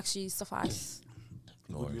 That would actually suffice.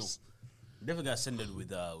 No Good meal. worries. Definitely gotta send it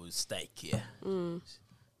with steak. Yeah.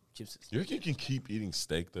 Chips. You reckon you can keep eating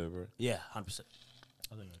steak though, bro? Yeah, 100%.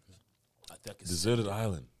 I think I could. I think it's Deserted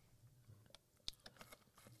island.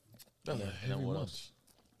 And then what else?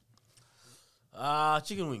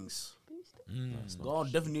 chicken wings. God,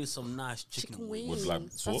 definitely need some nice chicken wings. Wings. like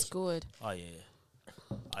That's sauce? good. Oh yeah.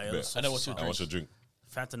 I Bet. also And then what's your And what's your drink?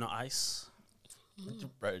 Fanta no ice.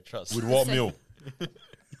 Bro, trust. With what meal?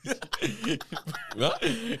 What?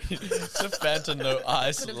 It's a Fanta no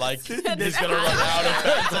ice, like he's gonna run out of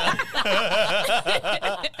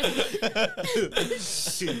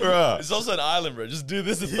Bruh. It's also an island, bro. Just do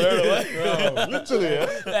this and throw it away. Literally, yeah.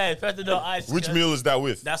 Hey, Fanta no ice. Which yeah. meal is that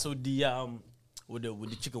with? That's with the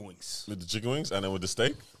chicken wings. With the chicken wings and then with the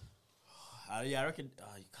steak? Yeah, I reckon you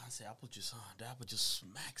can't say apple juice. The apple juice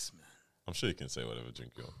smacks, man. I'm sure you can say whatever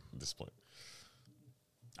drink you're at this point.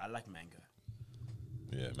 I like mango.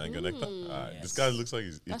 Yeah, mango nectar. All right. Yes. This guy looks like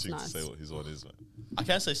he's That's itching nice. to say what his order is, man. I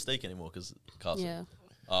can't say steak anymore because Yeah.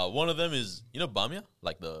 one of them is bamia,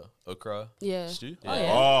 like the okra Yeah. stew. Oh,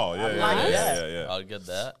 yeah. Oh, yeah, Nice. yeah. I'll get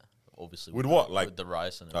that. Obviously, With what? Like- with the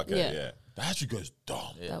rice and Okay, Yeah. yeah. That actually goes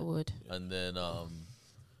dumb. Yeah. That would. And then I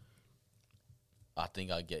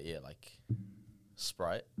think I get like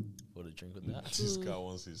Sprite for the drink with that. This guy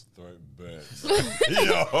wants his throat burnt.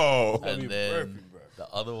 Yo! And then perfect, bro. the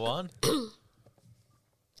other one,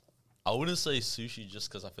 I wouldn't say sushi just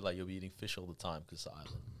because I feel like you'll be eating fish all the time because it's an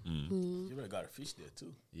island. You better got a fish there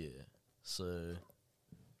too. Yeah. So,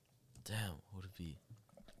 damn, what would it be?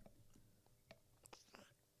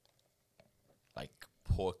 Like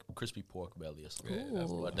crispy pork belly or something. Yeah,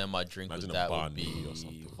 that's Ooh. But then my drink Imagine with a that banh would be mi or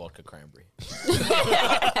something. vodka cranberry.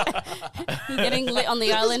 You're getting lit on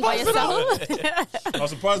the island by yourself. I'm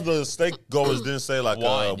surprised the steak goers didn't say like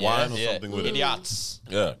wine or something with it. Idiots.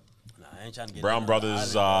 Yeah. Nah, I ain't trying to get Brown lit on the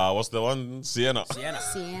Brothers, island, what's the one? Sienna. bro. Sienna.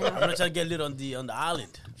 Sienna. I'm not trying to get lit on the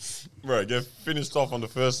island. Bro, get finished off on the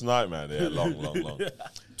first night, man. Yeah, long.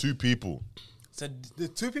 2 people. So the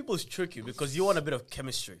two people is tricky because you want a bit of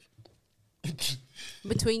chemistry.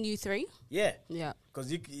 Between you three? Yeah, Yeah.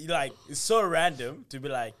 because you like it's so random to be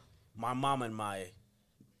like my mom and my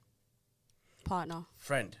Partner.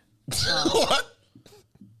 friend. What?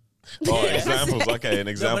 Oh, examples. Okay, an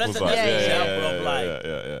example's that's like, an example of, like-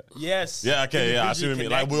 yeah. Yes. Yeah, okay, yeah, I see what you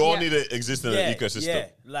mean. Like, we all Yeah. need to exist in an ecosystem. Yeah,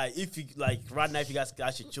 like if you like right now, if you guys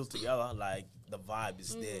should chill together, like the vibe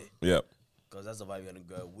is there Yeah. because that's the vibe you're gonna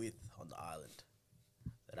go with on the island.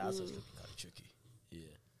 So that's just kind of tricky. Yeah.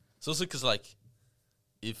 It's also because, like,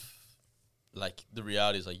 if, like, the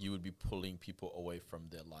reality is, like, you would be pulling people away from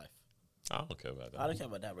their life. I don't care about I that. don't care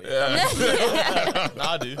about that, bro. Yeah.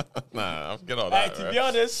 Nah, I do. Nah, forget all Hey, that. to right? be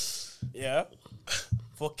honest, yeah,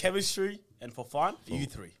 for chemistry and for fun, you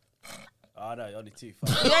three. Oh no, only 2.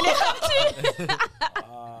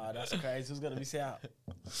 That's crazy. Who's gonna miss out?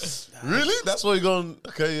 Really? That's what you're going.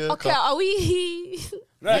 Okay, yeah. Okay, are we?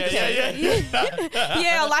 Right,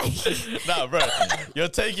 Yeah, like, Nah, bro. You're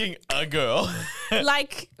taking a girl.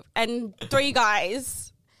 like, and 3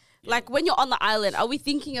 guys. Like when you're on the island, are we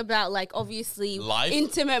thinking about like obviously Life?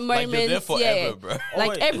 intimate Like, moments? you're there forever, bro. Like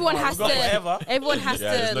wait, everyone well, has we got forever. to. Everyone has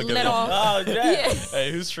Yeah, there's to no let getting off. Oh, yeah. Yeah.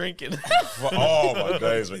 Hey, who's shrinking? Oh my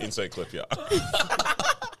days, an insert clip, yeah.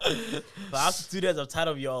 But after 2 days, I'm tired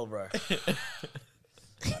of y'all, bro.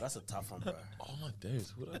 Wow, that's a tough one, bro. Oh my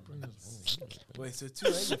days, who did I bring this home? Wait, so 2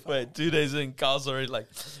 days? Wait, 2 days in, Carl's already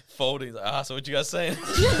like folding. He's like, so what you guys saying?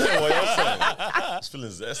 Yeah, what y'all saying? It's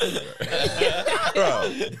feeling zesty,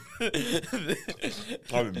 bro.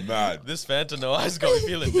 I'm mad. This Fanta no ice got me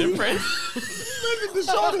feeling different.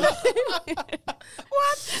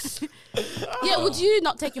 Yeah, would you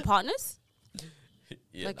not take your partners?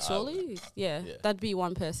 Yeah, Like nah, surely, yeah, Yeah. that'd be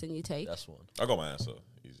one person you take. That's one. I got my answer.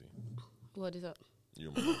 Easy. What is it?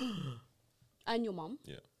 Your mom. And your mom.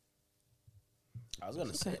 Yeah. I was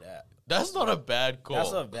gonna say that. That's not a bad call.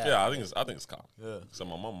 That's not bad. Yeah, I think it's calm. Yeah. So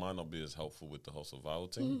my mom might not be as helpful with the whole survival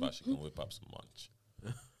thing, but she can whip up some lunch.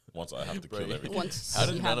 Once I have to kill everything. Once How you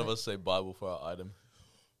did have none of it. us say Bible for our item?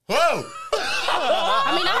 Whoa!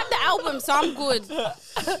 I mean, I have the album, so I'm good.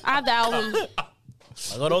 I have the album.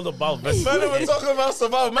 I got all the Bible verses. Man, we're talking about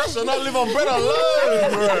survival. Man should not live on bread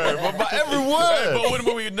alone, bro. But by every word. But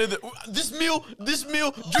when we know that this meal,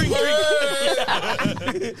 drink.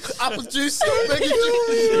 Apple juice.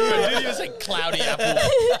 Didn't even say cloudy apple.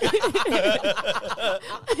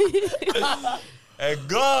 Hey,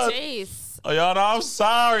 God. Jeez. Oh, y'all know, I'm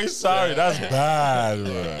sorry. That's bad,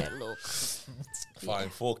 bro. Yeah, look. Fine,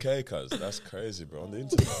 4K, cuz. That's crazy, bro. On the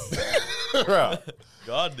internet. Bro.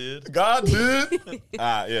 God did. God, dude.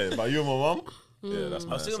 Yeah, but you and my mom? Yeah, that's I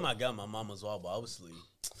my was thinking answer. my girl, my mom as well, but obviously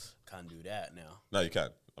can't do that now. No, you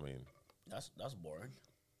can't. I mean, That's boring.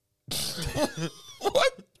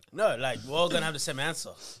 what? No, like we're all gonna have the same answer.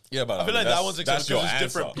 Yeah, but I feel like that one's that's acceptable your 'cause it's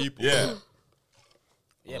answer. different people. Yeah.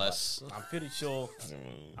 Yeah, Unless- but I'm pretty sure.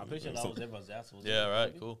 I'm pretty sure that was everyone's answer. Was Yeah, it?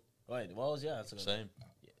 right, cool. Wait, what was your answer? Same.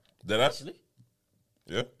 Did that? Actually,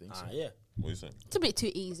 Yeah. yeah. What are you saying? It's a bit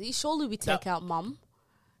too easy. Surely we take out mum.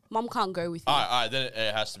 Mum can't go with you. All right, then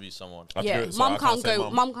it has to be someone. I Yeah, feel- so mum I can't say go.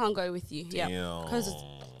 mum. Mum can't go with you. Yeah, Damn. because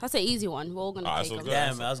that's an easy one. We're all gonna Alright, take so them. good.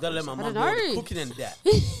 Damn, man, I was gonna let my mom don't do all the know. cooking and that.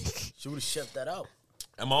 She would have chefed that out.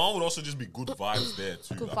 And my mom would also just be good vibes there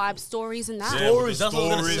too. Good I vibe feel. stories and that. Yeah, Stories, with the that's what I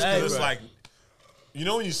was gonna stories, say, 'cause it's bro. like, you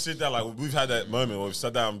know, when you sit there, like we've had that moment where we've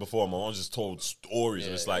sat down before, my mom just told stories,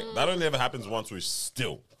 and it's like that only ever happens once we're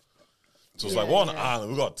still. So it's like, we're on an island,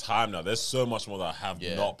 we got time now. There's so much more that I have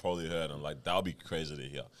not probably heard, and like that would be crazy to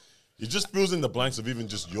hear. It just fills in the blanks of even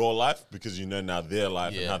just your life because you know now their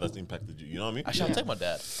life and how that's impacted you. You know what I mean? Actually, I'll take my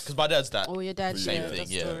dad because my dad's that. Oh, your dad Same shared thing,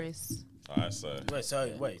 the yeah. stories. All right, so So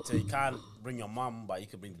you can't bring your mom, but you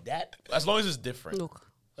can bring the dad. As long as it's different. Look,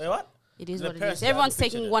 Wait, what? it is The what it parents is. out of Everyone's the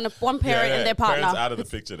picture taking then. one parent and their partner. Parents out of the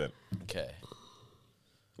picture then. Okay.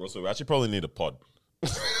 Also, we actually probably need a pod.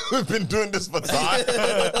 We've been doing this for time.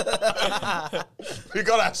 We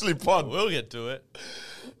got to actually pod. We'll get to it.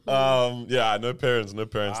 Yeah, no parents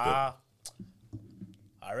there.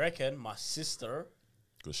 I reckon my sister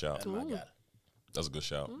Good shout. and my dad. That's a good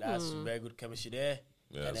shout. That's very good chemistry there.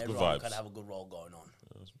 Yeah, and it's good everyone vibes. can have a good role going on.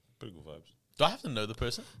 That's pretty good vibes. Do I have to know the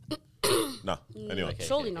person? Nah, anyway. Okay,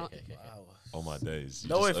 Surely okay, not. okay, okay. Wow. Oh my days. You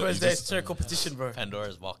No way, just- you first day just- is chair competition, bro.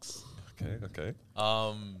 Pandora's box. Okay.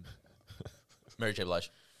 Mary J.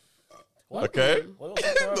 Blige. Okay. What was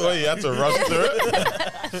that? The way you had to rush through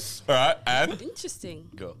it. All right, and Interesting.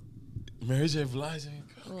 Go. Mary J. Blige.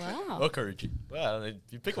 Wow. Or Karuchi. Well,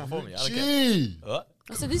 you pick one for me. I don't care. Gee. What?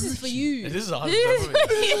 So this is for you. This is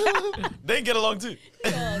 100% for me. They get along too.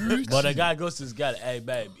 But the guy goes to his guy, hey,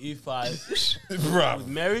 babe, if I Bro.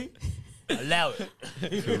 marry, allow it.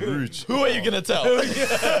 Who are you going to tell? All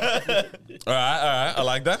right. I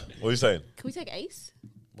like that. What are you saying? Can we take Ace?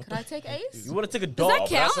 Can I take Ace? You want to take a Does dog?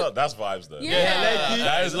 that count? That's vibes though. Yeah.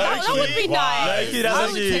 That is That would be nice. Like, that's I would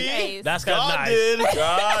actually- take Ace. That's kind of God nice. did.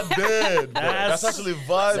 God did. Bro. That's actually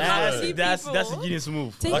vibes. See bro. That's a people. genius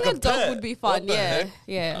move. Taking Like a a dog pet. would be What fun. the Yeah. heck?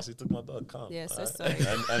 Yeah. Actually took my dog. Calm. Yeah, so All right. sorry.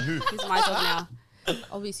 And who? He's my dog now.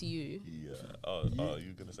 Obviously you. Yeah. Oh,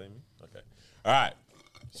 you gonna say me? Okay. All right.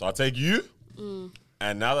 So I'll take you.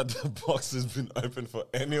 And now that the box has been open for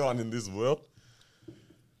anyone in this world,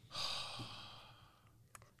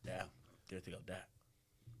 Yeah, didn't think of that.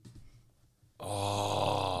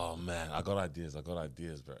 oh man, I got ideas,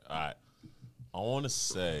 bro. All right. I want to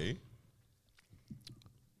say,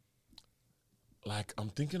 like, I'm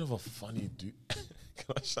thinking of a funny dude.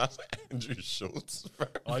 Can I shout out Andrew Schultz, bro?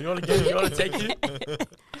 Oh, you want to take it?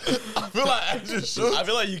 I feel like Andrew Schultz. I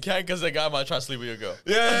feel like you can because the guy might try to sleep with your girl.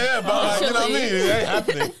 Yeah, but like, you know what I mean? It ain't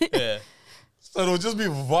happening. Yeah. So it'll just be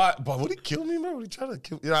vibe. But would he kill me, man? Would he try to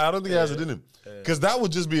kill me? Yeah, I don't think he has it in him. Because that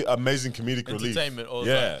would just be amazing comedic relief. Entertainment all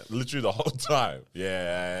the Yeah, literally the whole time.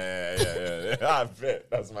 Yeah. I bet.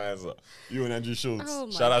 That's my answer. You and Andrew Schultz. Oh,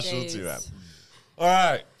 my Shout out days. Schultzy, man. All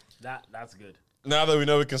right. That's good. Now that we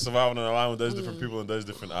know we can survive on an island with those different people and those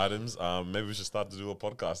different items, maybe we should start to do a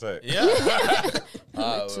podcast, eh? Yeah.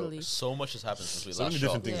 Literally. So much has happened since we So last many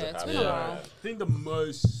different shot. things Yeah, have it's happened. been a while. I think the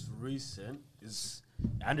most recent is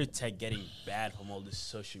Andrew Tate getting banned from all the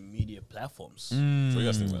social media platforms. So you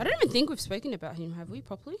guys think I about don't even think we've spoken about him, have we,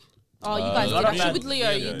 properly? Oh, you guys a did. lot of Actually, bad- with Leo,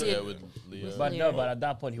 you Yeah, did. with Leo. But Yeah. but at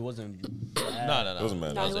that point he wasn't. No. It wasn't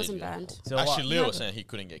bad. No, he was wasn't Adrian. banned. So Actually, what? Leo was saying he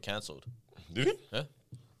couldn't get cancelled. Did he? Yeah.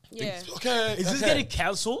 Yeah. Okay. Is this okay. getting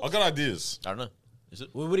cancelled? I got ideas. I don't know. Is it?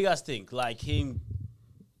 What do you guys think? Like him,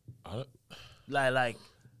 I don't, like,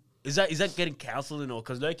 is that getting cancelled? You know,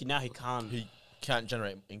 because Loki now he can't Can't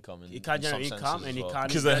generate income. he can't generate some income senses and he as well. can't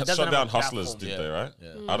because he they doesn't shut have a down hustlers, platform. did they? Right?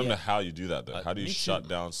 Yeah. I don't know how you do that though. How do you me shut too.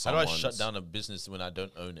 down How do someone's? I shut down a business when I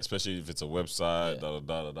don't own it? Especially if it's a website,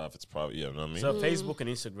 Yeah. da. If it's private, yeah, you know what I mean? So Facebook and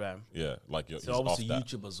Instagram. Yeah, like you're So he's obviously off that.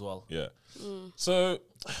 YouTube as well. Yeah. So,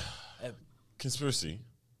 conspiracy.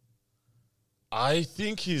 I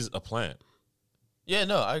think he's a plan Yeah,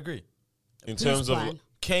 no, I agree. in terms of, plan?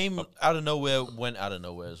 Came out of nowhere, went out of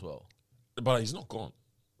nowhere as well. but he's not gone.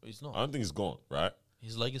 He's I not. don't think he's gone, right?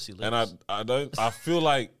 His legacy lives. And I don't. I feel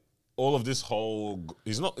like all of this whole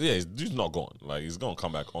he's not. Yeah, he's not gone. Like he's gonna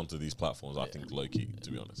come back onto these platforms. I think low key, to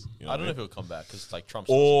be honest. You know I don't what know if he'll come back because like Trump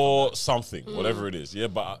or something, whatever it is. Yeah,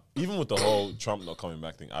 but even with the whole Trump not coming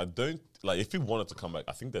back thing, I don't like if he wanted to come back.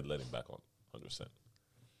 I think they'd let him back on 100%.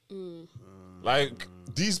 Like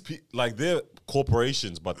these, like they're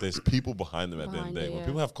corporations, but there's people behind them at the end of the day. Behind it, When yeah.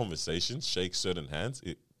 people have conversations, shake certain hands,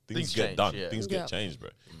 things Things get change, done. yeah. Things Yeah. get changed, bro.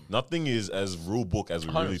 Nothing is as rule book as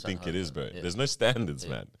we really 100%, think it is, bro. 100%, yeah. There's no standards,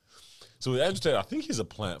 man. So with Andrew Tate, I think he's a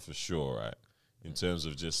plant for sure, right? In terms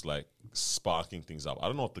of just like sparking things up. I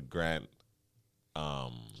don't know what the grand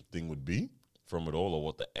thing would be from it all, or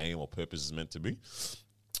what the aim or purpose is meant to be.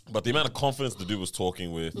 But the amount of confidence the dude was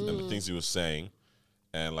talking with and the things he was saying,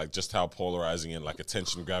 and like just how polarizing and like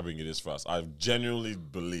attention grabbing it is for us, I genuinely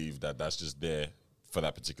believe that that's just there for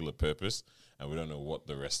that particular purpose, and we don't know what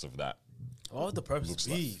the rest of that What would the purpose Looks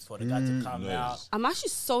be like- for the guy to come knows. out? I'm actually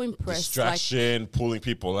so impressed. Like, distraction, pulling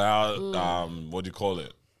people out. What do you call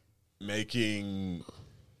it? Making.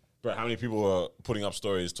 But how many people are putting up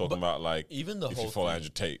stories talking about like even the if whole you follow thing, Andrew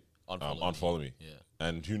Tate, unfollow unfollow me. Yeah.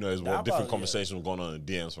 And who knows How what different about- conversations were going on in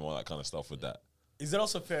DMs from all that kind of stuff with that. Is it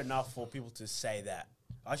also fair enough for people to say that?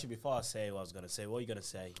 Actually, before I say what I was gonna say, what are you gonna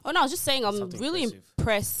say? oh no, I was just saying I'm Something really impressive.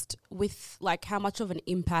 impressed with like how much of an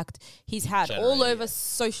impact he's had all Generated, over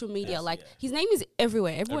social media. Yes, like yeah. his name is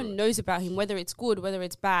everywhere. Everyone knows about him, whether it's good, whether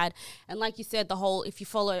it's bad. And like you said, the whole if you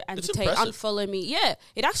follow Andrew Tate, impressive. unfollow me. Yeah,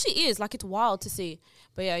 it actually is. Like it's wild to see.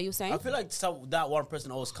 But yeah, you were saying? I feel like that one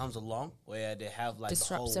person always comes along where they have like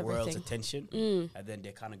Disrupts the whole world's everything. attention, and then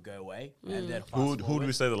they kind of go away. And then Who fast do we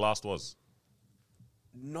forward, say the last was?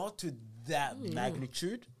 not to that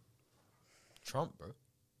magnitude. Trump, bro.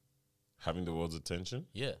 Having the world's attention?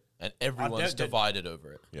 Yeah, and everyone's that- divided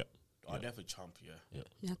over it. Yeah. I definitely Trump. Yeah,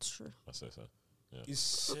 That's true. I say so.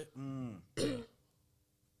 it's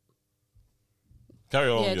Carry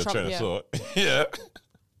on Yeah, with your Trump, train of yeah. thought. Yeah.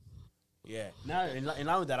 yeah. Now in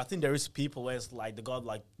line with that, I think there is people where it's like they got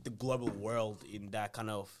like the global world in that kind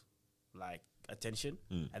of like attention,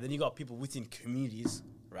 and then you got people within communities,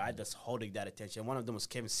 right? That's holding that attention. One of them was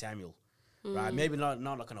Kevin Samuel. Right, maybe not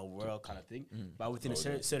like on a world kind of thing, but within a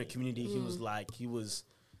certain community, he was,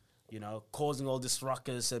 you know, causing all this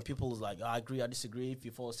ruckus, and people was like, I agree, I disagree. If you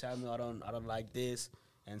follow Samuel, I don't like this,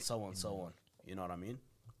 and so on, so on. You know what I mean?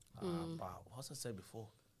 But what was I saying before?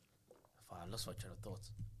 I lost my train of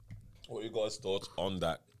thoughts. What are you guys' thoughts on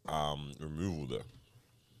that removal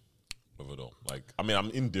though? Of it all. Like, I mean, I'm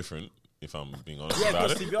indifferent if I'm being honest Yeah, about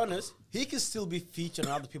because it. to be honest, he can still be featured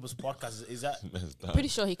on other people's podcasts. Is that? Pretty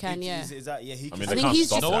sure he can. Yeah. Is that? Yeah, he can. mean, I they think can't he's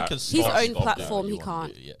stop just No one that. can his stop own that platform. if He you want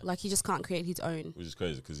can't. to, yeah. Like he just can't create his own. Which is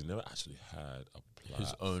crazy because he never actually had a platform.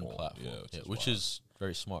 His own platform, which wild. is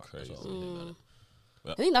very smart. Crazy. As well.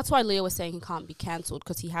 I think that's why Leo was saying he can't be cancelled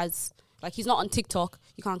because he has like he's not on TikTok.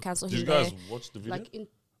 You can't cancel Did him you guys there. watch the video? Like in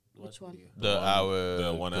which one? The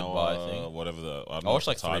 1 goodbye hour, thing. whatever the. I, don't I know watched what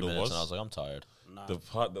like the 3 title minutes and I was like, I'm tired. the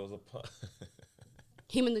part there was a part.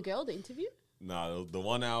 Him and the girl, the interview. Nah, the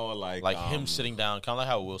 1 hour like Him sitting down, kind of like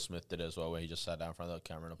how Will Smith did as well, where he just sat down in front of the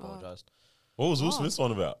camera and apologized. What was Will Smith's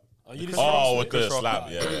one about? Oh, you didn't Oh, see with Chris the Rock? slap.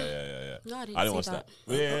 Yeah. No, I didn't watch see that.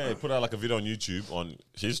 that. Yeah, he put out like a video on YouTube on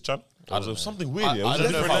his channel. It was something weird. I Yeah, it was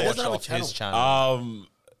don't know if different. I It watched doesn't have a off his channel. channel.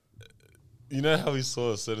 You know how we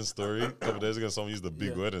saw a certain story a couple days ago? Someone used the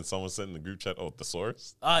big word, and someone sent in the group chat, "Oh,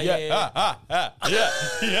 thesaurus." Yeah.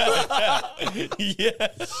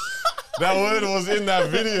 That word was in that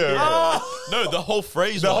video. No, the whole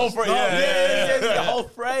phrase. The whole phrase. The whole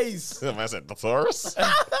phrase. The man said thesaurus.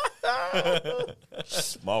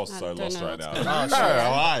 Miles so don't lost know right what's now. going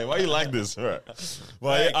on. Why you like this? Right.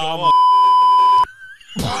 But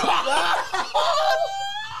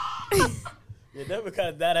Hey, Yeah, definitely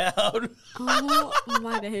cut that out. Oh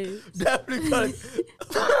my days. Definitely cut it.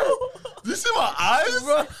 Do you see my eyes?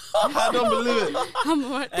 I don't believe it. I'm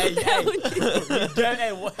what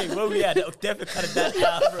Hey, where we at? Definitely cut that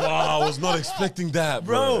out, bro. Wow, I was not expecting that,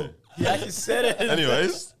 bro. He actually said it.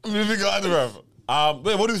 Anyways, moving on, bro.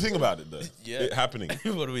 Wait, what do you think about it, though? Yeah. It happening.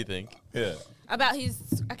 What do we think? Yeah. About his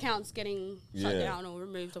accounts getting shut Yeah. down or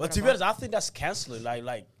removed. Or But to be honest, I think that's canceling.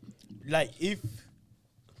 Like if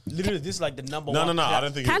literally this is like the number one. No. I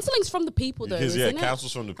don't think Cancelling's from the people, though. Because, isn't it?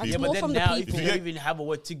 cancels from the That's people. But more then from now, the if you people. don't even have a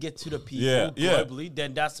way to get to the people Yeah. globally,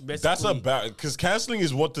 then that's basically That's about because canceling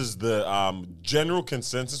is what is the general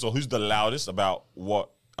consensus or who's the loudest about what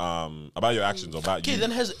about your actions or about Okay, you.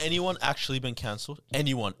 then has anyone actually been cancelled?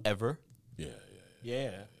 Anyone ever? yeah.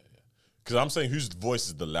 Because I'm saying whose voice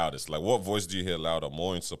is the loudest. Like, what voice do you hear louder?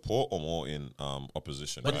 More in support or more in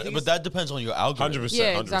opposition? But, right? but that depends on your algorithm. 100%.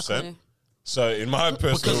 Yeah, 100%. exactly. So in my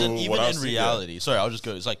personal, Because what even I in see, reality, sorry, I'll just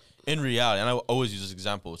go. It's like in reality, and I always use this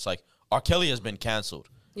example. It's like R. Kelly has been cancelled.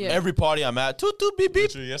 Yeah. Every party I'm at, toot toot beep beep,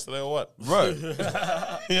 literally yesterday or what? bro. You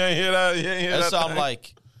ain't hear that? You ain't hear And that? so I'm thing?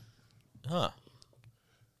 like,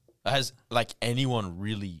 has like anyone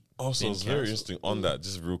really? Also, been it's very cancelled? interesting on that.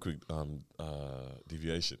 Just real quick,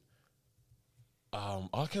 deviation.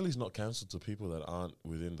 R. Kelly's not cancelled to people that aren't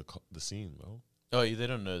within the scene, bro. Oh, they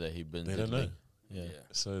don't know that he's been. They don't know. Yeah.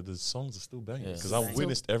 So the songs are still banging Yeah. because I've Still-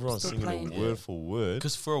 witnessed everyone still singing playing. it word for word.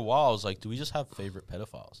 Because for a while I was like, do we just have favorite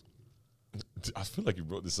pedophiles? I feel like you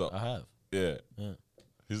brought this up. I have. Yeah. Yeah.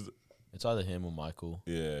 Who's the, It's either him or Michael,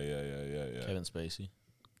 yeah. Kevin Spacey.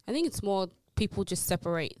 I think it's more people just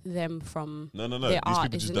separate them from No. their These art, people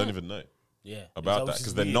just isn't don't it? even know Yeah. about Which that is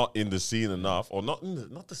because they're weird. not in the scene enough, or not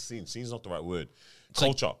in not the scene. Scene's not the right word. It's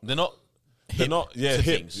like, Culture. they're not. They're hip not, to hip.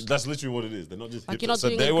 things. That's literally what it is. They're not just Like hip. you're not So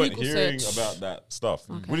doing they a weren't Google hearing search. about that stuff.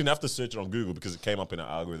 Okay. We didn't have to search it on Google because it came up in our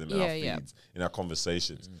algorithm, in our Yeah, feeds, yeah. in our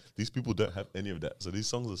conversations. These people don't have any of that. So these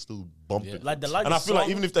songs are still bumping. Like they like and the I feel like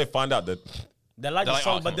song- even if they find out that, They like the They're like,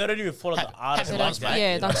 song, oh, but they don't even follow the artist They like don't- that.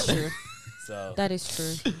 yeah, you know? that's true. So That is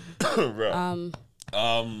true. bro.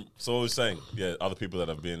 So what I was saying, yeah, other people that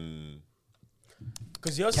have been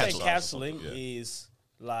because you're saying Cancelled. canceling Yeah. is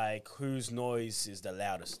like whose noise is the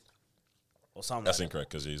loudest, or something. that's like incorrect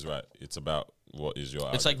because he's right. It's about what is your.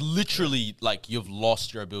 It's like literally like you've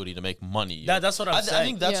lost your ability to make money. that. That's what I'm I saying.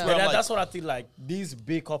 think that's Yeah. where I'm like, that's what I think. Like these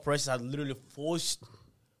big corporations have literally forced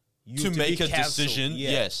you to make be a cancelled. decision. Yeah.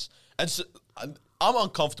 Yes, and so I'm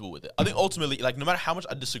uncomfortable with it. I think ultimately, like no matter how much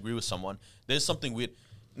I disagree with someone, there's something weird.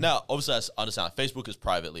 Now, obviously, I understand like, Facebook is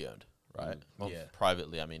privately owned, right? Well, Yeah.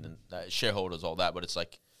 privately, I mean, and, shareholders, all that, but it's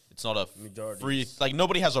like it's not a Majorities. free. Like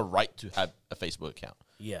nobody has a right to have a Facebook account.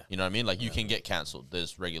 Yeah. You know what I mean? Like you can get cancelled.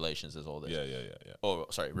 There's regulations. There's all this. yeah. Or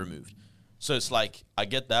sorry, removed. So it's like I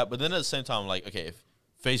get that, but then at the same time, I'm like, okay, if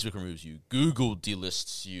Facebook removes you, Google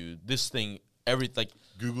delists you, this thing, everything, like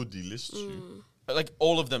Google delists you. like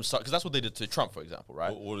all of them start because that's what they did to Trump, for example,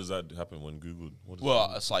 right? What does that happen when Google? What does Well,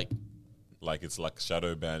 that it's like mean? Like it's like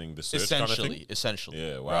shadow banning the search kind of thing. essentially,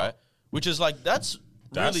 Yeah, wow. right? Which is like that's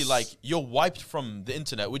really That's- like you're wiped from the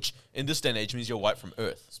internet, which in this day and age means you're wiped from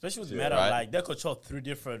Earth. Especially with Yeah. Meta, Right. like they control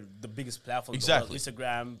the biggest platforms. Exactly.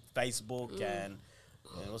 Instagram, Facebook, and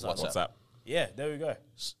what's that? WhatsApp. WhatsApp. Yeah, there we go.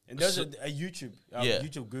 And there's So- a YouTube, Yeah.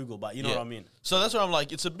 YouTube, Google, but you know Yeah. what I mean. So that's where I'm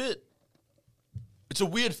like, it's a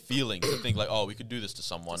weird feeling to think like, oh, we could do this to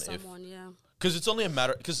someone, Someone, yeah. because it's only a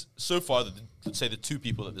matter because so far, let's say the two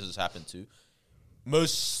people that this has happened to,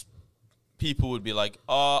 most people would be like,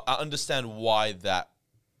 oh, I understand why that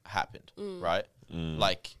happened, right?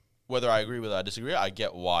 Like whether I agree with it or I disagree, I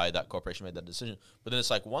get why that corporation made that decision. But then it's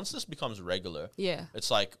like once this becomes regular, Yeah. it's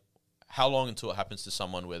like how long until it happens to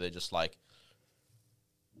someone where they're just like,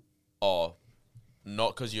 oh,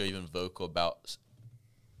 not because you're even vocal about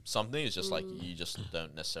something, it's just like you just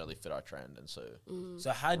don't necessarily fit our trend, and so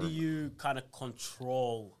So how do you kind of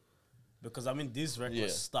control? Because I mean, this reckless Yeah.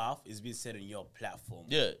 stuff is being said on your platform.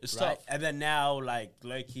 Yeah, it's right? tough. And then now, like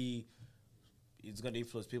Loki, it's going to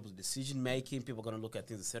influence people's decision making. People are going to look at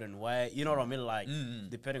things a certain way. You know what I mean? Like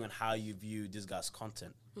depending on how you view this guy's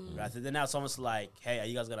content, right? So then now someone's like, "Hey, are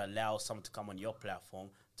you guys going to allow someone to come on your platform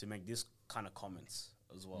to make this kind of comments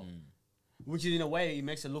as well?" which in a way it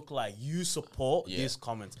makes it look like you support these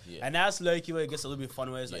comments. Yeah. And that's low-key where it gets a little bit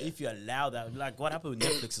funny, where it's like, if you allow that, like what happened with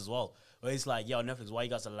Netflix as well, where it's like, yo, Netflix, why you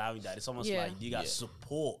guys allowing that? It's almost like you guys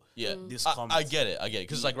support this comment. I get it.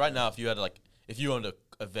 Because like right now, if you owned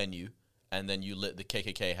a venue and then you let the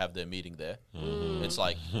KKK have their meeting there, it's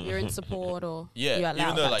like You're in support or Yeah, you even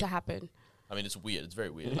allow though, that like, to happen. I mean, it's weird. It's very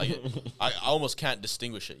weird. Like, I almost can't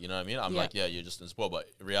distinguish it. You know what I mean? I'm like, you're just in support, but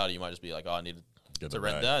in reality, you might just be like, oh, I need to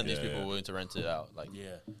rent that, and these people are willing to rent it out. Like,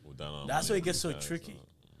 that's where it gets so tricky.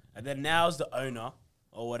 And then now as the owner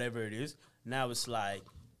or whatever it is, now it's like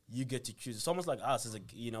you get to choose. It's almost like us as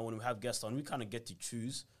when we have guests on, we kind of get to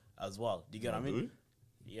choose as well. Do you get what I mean?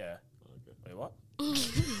 Yeah. Okay. Wait, what?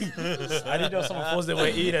 I didn't know someone forced their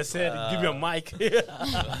way in and said, give me a mic.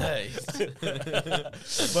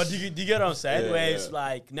 But do you get what I'm saying? Where it's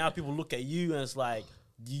like, now people look at you and it's like,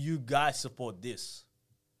 do you guys support this?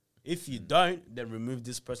 If you don't, then remove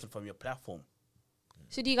this person from your platform.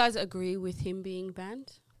 So do you guys agree with him being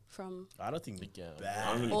banned from I don't think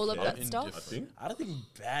banned. all of that stuff? I don't think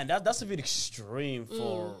banned. That's a bit extreme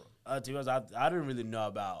for... to be honest, I don't really know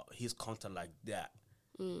about his content like that.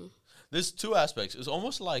 There's two aspects. It's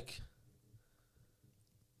almost like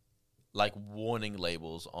warning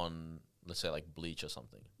labels on, let's say, like bleach or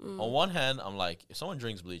something. On one hand, I'm like, if someone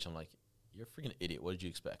drinks bleach, I'm like, you're a freaking idiot. What did you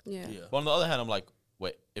expect? Yeah. But on the other hand, I'm like,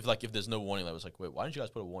 wait, if there's no warning label, it's like, wait, why didn't you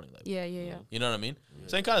guys put a warning label? Yeah. You know what I mean?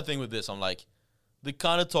 Same kind of thing with this. I'm like, the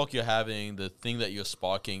kind of talk you're having, the thing that you're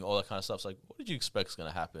sparking, all that kind of stuff. It's like, what did you expect is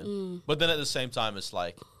going to happen? But then at the same time, it's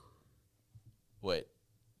like, wait,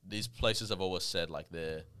 these places have always said like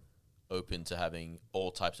they're open to having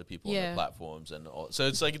all types of people on their platforms and all. So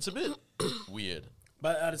it's like, it's a bit weird.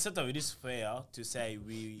 But at the same time, it is fair to say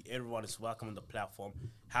everyone is welcome on the platform.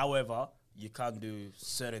 However, you can't do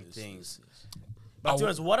certain things. But to be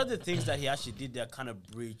honest, what are the things that he actually did that kind of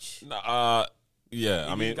breach? I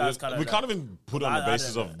mean, we can't of even put on the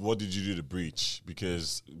basis of what did you do to breach,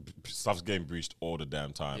 because stuff's getting breached all the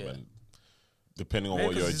damn time, and depending on Maybe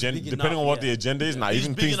what your 'cause it's agenda, big depending on enough, what the agenda is, He's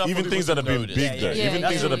even big enough for things people that have to been notice. big, though, Yeah, even yeah,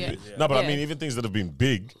 things that have yeah. been no, but I Yeah. mean, even things that have been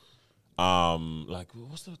big, like there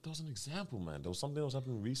was an example, man. There was something that was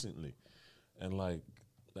happening recently, and like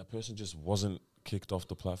that person just wasn't kicked off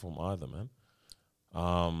the platform either, man.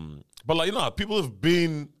 But like people have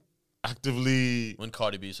been actively. When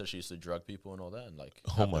Cardi B said she used to drug people and all that, and like,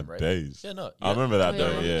 Oh have my them, right? days! Yeah, no, I remember that Oh,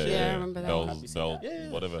 though. yeah. Yeah, I remember that. Bell, Yeah.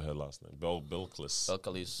 whatever her last name, Belcalis.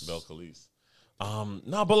 Belcalis. Belcalis.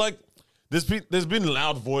 No, but like, there's been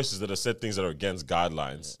loud voices that have said things that are against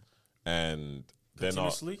guidelines, and they're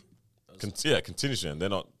Continuously? continuously, and they're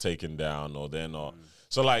not taken down, or they're not.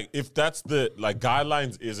 So like, if that's the like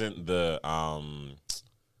guidelines, isn't the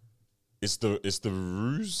it's the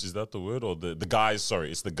ruse, is that the word, or the guise? Sorry,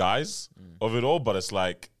 it's the guise of it all, but it's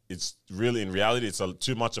like it's really in reality it's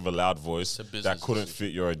too much of a loud voice that couldn't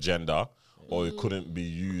fit your agenda. Or it couldn't be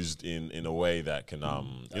used in a way that can you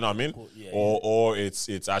know what I mean? Or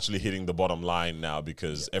it's actually hitting the bottom line now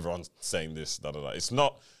because everyone's saying this, da da da. It's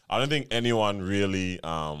not. I don't think anyone really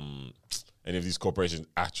any of these corporations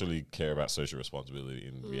actually care about social responsibility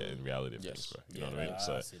in reality of things, bro. You know what I mean?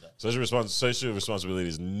 So social responsibility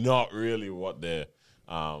is not really what their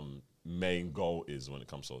main goal is when it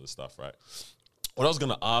comes to all this stuff, right? What I was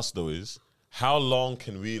gonna ask though is how long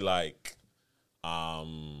can we like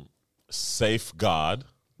safeguard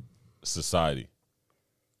society,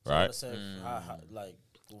 right?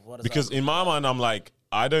 Because in my mind, I'm like,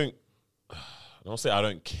 I don't say I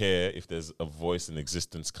don't care if there's a voice in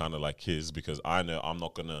existence kind of like his, because I know I'm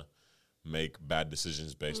not gonna make bad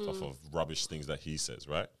decisions based off of rubbish things that he says,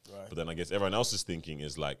 right? But then I guess everyone else's thinking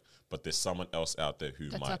is like, but there's someone else out there who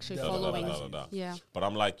That's might actually following. Yeah. But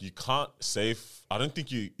I'm like, you can't I don't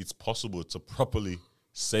think it's possible to properly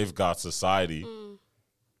safeguard society.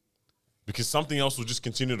 Because something else will just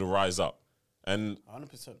continue to rise up. And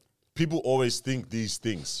 100%. people always think these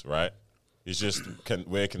things, right? It's just,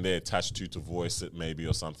 where can they attach to voice it maybe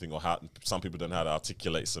or something, or how some people don't know how to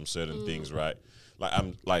articulate some certain things, right?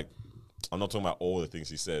 I'm not talking about all the things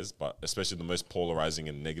he says, but especially the most polarizing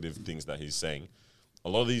and negative things that he's saying. A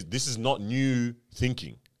lot of this is not new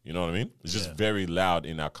thinking, you know what I mean? It's just very loud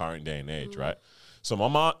in our current day and age, right? So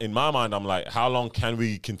in my mind, I'm like, how long can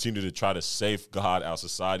we continue to try to safeguard our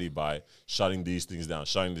society by shutting these things down,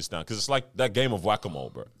 shutting this down? Because it's like that game of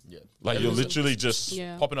whack-a-mole, bro. Yeah. Like you're literally just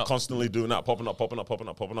popping up, constantly doing that, popping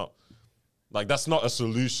up. Like that's not a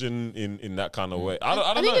solution in that kind of way. I don't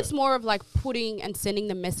know. I think it's more of like putting and sending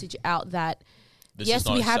the message out that This yes, is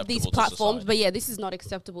not we have these acceptable to platforms, society. but yeah, this is not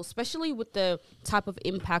acceptable, especially with the type of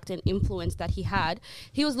impact and influence that he had.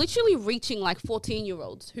 He was literally reaching like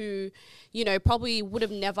 14-year-olds who, you know, probably would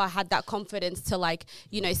have never had that confidence to like,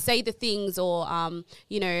 you know, say the things or,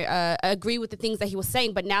 agree with the things that he was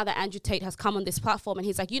saying. But now that Andrew Tate has come on this platform and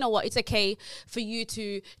he's like, you know what, it's okay for you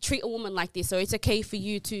to treat a woman like this, or it's okay for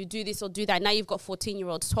you to do this or do that. Now you've got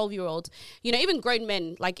 14-year-olds, 12-year-olds, you know, even grown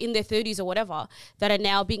men like in their 30s or whatever that are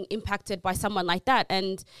now being impacted by someone like that.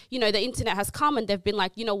 And, you know, the internet has come and they've been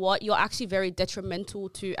like, you know what, you're actually very detrimental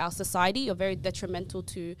to our society. You're very detrimental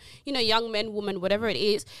to, you know, young men, women, whatever it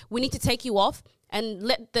is. We need to take you off and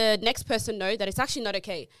let the next person know that it's actually not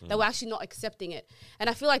okay, that we're actually not accepting it. And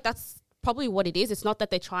I feel like that's probably what it is. It's not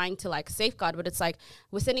that they're trying to like safeguard, but it's like,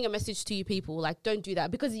 we're sending a message to you people, like, don't do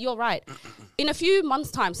that. Because you're right. In a few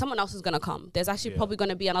months' time, someone else is going to come. There's actually probably going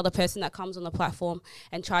to be another person that comes on the platform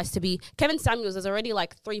and tries to be Kevin Samuels. There's already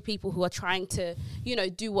like 3 people who are trying to, you know,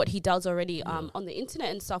 do what he does already on the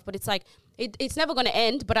internet and stuff. But it's like, it's never going to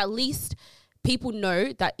end, but at least people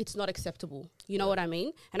know that it's not acceptable. You know what I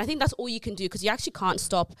mean? And I think that's all you can do, because you actually can't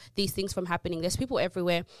stop these things from happening. There's people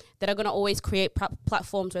everywhere that are going to always create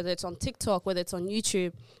platforms, whether it's on TikTok, whether it's on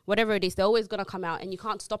YouTube, whatever it is, they're always going to come out, and you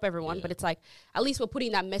can't stop everyone. But it's like, at least we're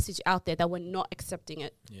putting that message out there that we're not accepting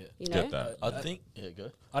it. Yeah. You know? Get that. I think,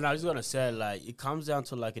 go. And I was going to say, like, it comes down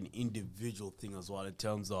to like an individual thing as well in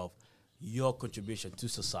terms of your contribution to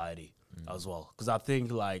society as well. Because I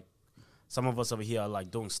think like, some of us over here are like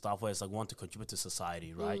doing stuff where it's like want to contribute to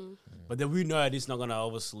society, right? But then we know that it's not gonna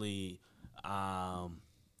obviously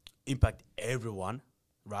impact everyone,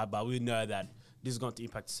 right? But we know that this is going to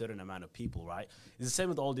impact a certain amount of people, right? It's the same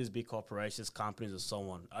with all these big corporations, companies, and so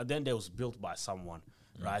on. Then they was built by someone,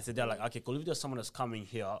 right? So they're like, okay, cool. If there's someone that's coming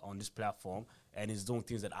here on this platform and is doing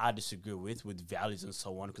things that I disagree with values and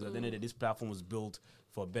so on, because at the end of the day, this platform was built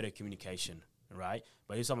for better communication, right?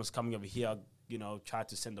 But if someone's coming over here, you know, try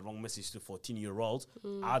to send the wrong message to 14-year-olds,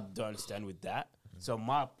 I don't understand with that. So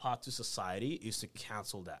my part to society is to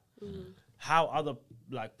cancel that. How other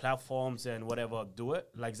like platforms and whatever do it,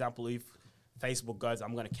 like example, if Facebook goes,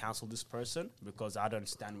 I'm going to cancel this person because I don't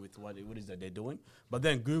understand with what it is that they're doing. But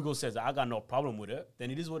then Google says, I got no problem with it, then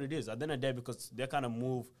it is what it is. At the end of the day, because they kind of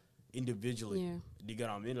move individually. Yeah. You get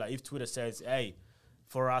what I mean? Like if Twitter says, hey,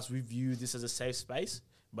 for us, we view this as a safe space,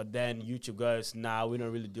 but then YouTube goes, nah, we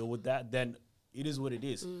don't really deal with that, then it is what it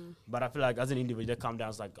is. But I feel like as an individual, come down,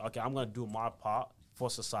 it's like, okay, I'm going to do my part for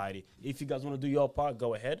society. If you guys want to do your part,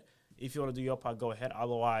 go ahead. If you want to do your part, go ahead.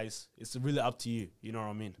 Otherwise, it's really up to you. You know what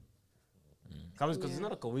I mean? Because it's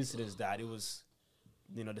not a coincidence that it was,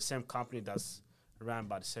 you know, the same company that's ran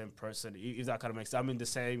by the same person. If that kind of makes sense. I mean, the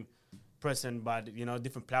same person, but, you know,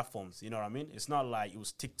 different platforms. You know what I mean? It's not like it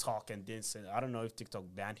was TikTok and this. And I don't know if TikTok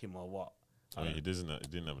banned him or what. I mean, he didn't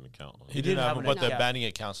have an account. He didn't have, an but they're account. banning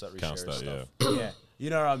accounts that Counts reshare that, stuff. Yeah, you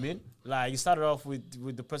know what I mean? Like, you started off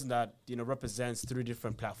with the person that, you know, represents 3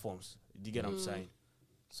 different platforms. Do you get what I'm saying?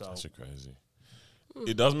 So That's crazy.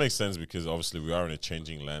 It does make sense because obviously we are in a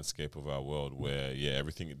changing landscape of our world where,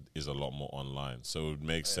 everything is a lot more online. So it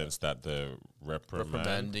makes sense that the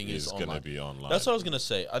reprimanding is going to be online. That's what I was going to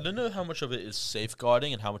say. I don't know how much of it is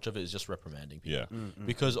safeguarding and how much of it is just reprimanding people. Yeah.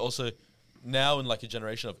 Because also now in like a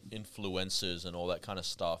generation of influencers and all that kind of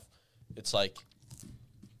stuff, it's like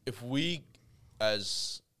if we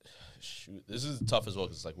as this is tough as well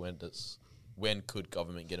because it's like when could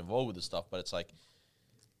government get involved with this stuff? But it's like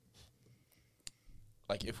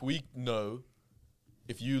if we know,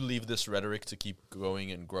 if you leave this rhetoric to keep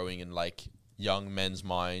going and growing in like young men's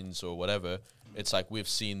minds or whatever, it's like we've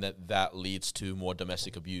seen that leads to more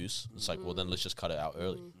domestic abuse. It's like, well, then let's just cut it out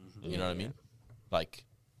early. You know what I mean? Like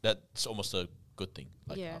that's almost a good thing.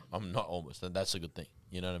 Like I'm not almost, that's a good thing.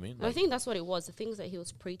 You know what I mean? I think that's what it was. The things that he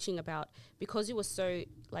was preaching about, because it was so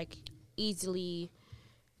like easily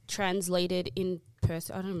translated in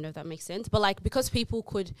person. I don't even know if that makes sense, but like because people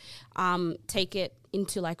could take it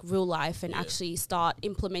into like real life and actually start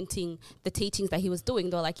implementing the teachings that he was doing,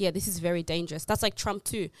 they're like, this is very dangerous. That's like Trump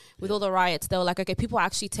too, with all the riots. They were like, okay, people are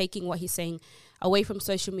actually taking what he's saying away from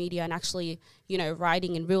social media and actually, you know,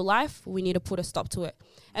 rioting in real life. We need to put a stop to it.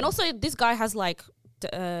 And also this guy has like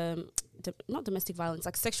not domestic violence,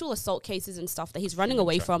 like sexual assault cases and stuff that he's running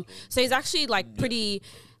away from. So he's actually like pretty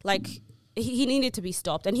like he needed to be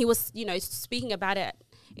stopped. And he was, you know, speaking about it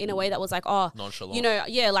in a way that was like, oh, Nonchalant. you know,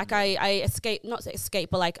 yeah, like I escaped, not escape,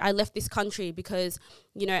 but like I left this country because,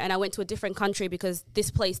 you know, and I went to a different country because this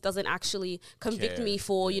place doesn't actually convict me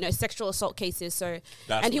for, you know, sexual assault cases. So,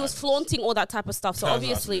 That's and he was madness. flaunting all that type of stuff. So That's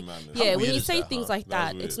obviously, absolute madness. yeah, How when weird you is say that, things huh? like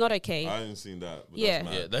That's that, it's weird. not okay. I didn't seen that. But Yeah. that's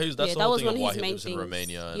mad. Yeah, that's Yeah, the that whole was thing one of of why his he main lives in things.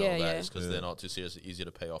 Romania and Yeah, all that yeah. is because they're not too serious. It's easier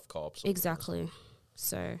to pay off cops. Exactly.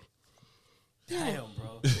 So, Damn,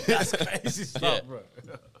 bro. That's crazy stuff, Yeah. bro.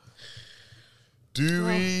 Do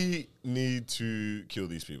we need to kill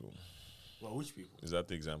these people? Well, which people? Is that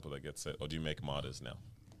the example that gets set? Or do you make martyrs now?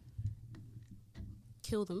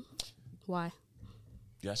 kill them. Why?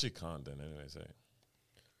 You actually can't then anyway, say.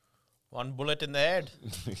 One bullet in the head.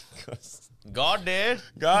 Because God did.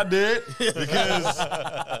 God did. Because,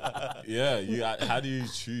 how do you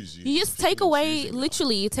choose? You just take people away, choosing now.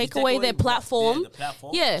 literally, you take take away away their what? platform. Yeah, the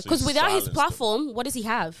platform? Yeah, So because you without his silence them. platform, what does he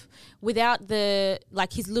have? Without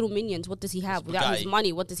his little minions, what does he have? Without his Bugatti.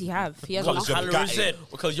 money, what does he have? He has Colours nothing. your Bugatti.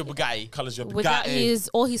 Because you're Bugatti. Colours your Without Bugatti.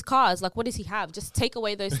 all his cars, like what does he have? Just take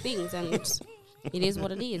away those things, and it is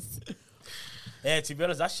what it is. Yeah, to be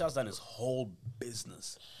honest, that shuts down his whole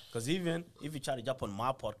business. Because even if you try to jump on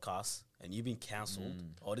my podcast and you've been cancelled,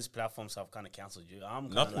 or these platforms have kind of cancelled you, I'm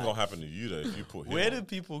kind Nothing of gonna happen to you though if you put him Where on. do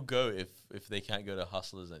people go if they can't go to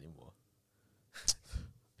Hustlers anymore?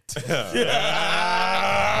 You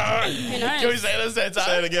Can we know, say it at the same time?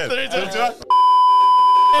 Say it again.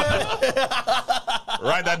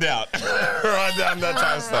 Write that down. Write down that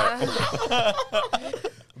timestamp.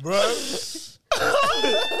 bro.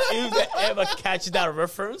 If they ever catch that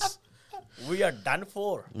reference, we are done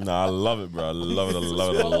for. Nah, I love it, bro. I love it. I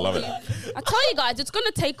love it. I love it. I tell you guys, it's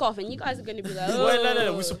gonna take off, and you guys are gonna be like, oh. Wait,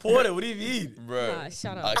 no, we support it. What do you mean? Bro, Nah,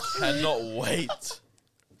 shut up. I cannot wait.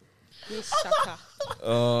 You shut up. What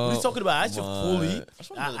are you talking about? Actually, wanna know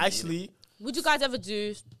the actually, Would you guys ever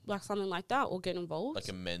do like something like that or get involved? Like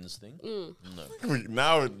a men's thing? No.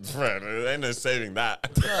 Now, friend, ain't no saving that.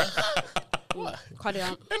 Cut it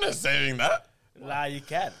out. Ain't no saving that. nah, you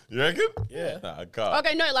can. You reckon? Yeah. Nah, I can't.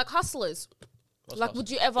 Okay, no, like hustlers. Like, would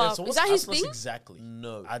you ever? Yeah, so is what's that his Hustlers thing? exactly?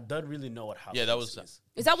 No. I don't really know what Hustlers Yeah, that was- is.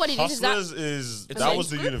 Is that what it is? Is that Hustlers a that was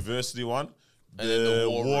the men's group? university one. And then the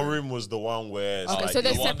War War Room Room was the one where. It's Okay, like so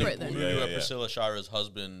they're the one- separate then. Movie Yeah, where yeah. Priscilla Shira's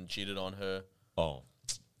husband cheated on her. Oh,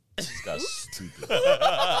 this guy's stupid.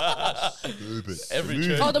 Stupid. Every Movie.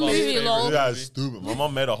 church Oh, the mom's movie, favorite lol. This guy's stupid. My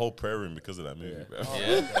mom made a whole prayer room because of that movie, bro.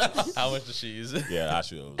 Yeah. How much does she use it? Yeah,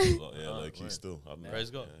 actually, it was a lot. Yeah, like he's still. I don't know. Praise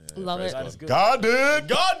God. Love it. That is good. God did.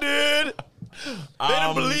 God did. They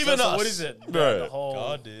didn't believe in So us. what is it? Bro. The whole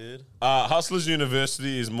God did. Hustlers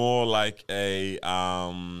University is more like a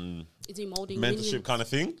Is he molding mentorship minions? kind of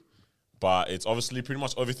thing. But it's obviously pretty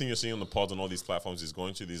much everything you're seeing on the pods and all these platforms is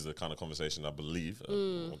going to. These are the kind of conversations I believe,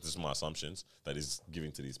 this is my assumptions, that he's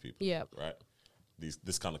giving to these people. Yeah. Right?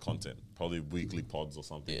 This kind of content. Probably weekly pods or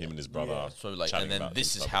something. Him and his brother. So like, chatting and then about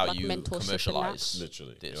this these is stuff. how Like you mentorship and that. commercialize.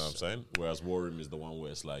 Literally, this. you know what I'm saying? Whereas War Room is the one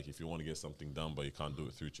where it's like, if you want to get something done, but you can't do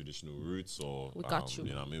it through traditional routes, or We got you.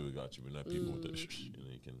 You know what I mean? We got you. We know people that you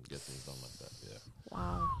can get things done like that. Yeah,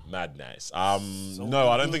 Wow. mad nice. No,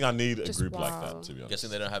 I don't think I need a Just group like wow. that. To be honest,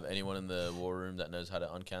 Guessing they don't have anyone in the war room that knows how to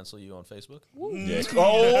uncancel you on Facebook. yeah.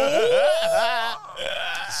 Oh,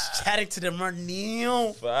 chatting to them right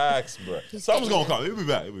now. facts, bro. Someone's gonna come. He'll be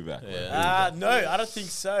back. He'll be back. Yeah. No, I don't think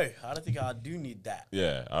so. I don't think I do need that.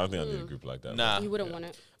 Yeah, I don't think I need a group like that. Nah. You wouldn't want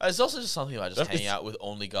it. It's also just something about just That's- hanging out with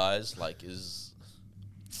only guys. Like, is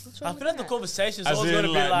What's I wrong feel with like the that? conversation is As always in,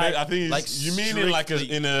 going to be like, I think like you mean in like a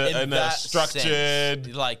strictly in a that structured sense.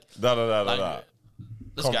 Like, da da da da like, da.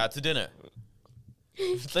 let's go out to dinner.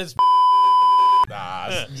 Let's Nah,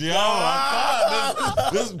 yo, I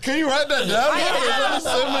can't. Can you write that down? There's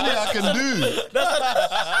so many I can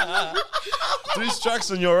do. 3 strikes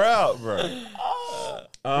and you're out, bro.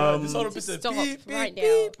 this whole bit Stop beep, right beep,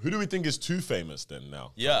 now. Who do we think is too famous then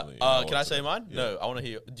now? yeah. currently? You know, Can I what's say it? mine? Yeah. No, I want to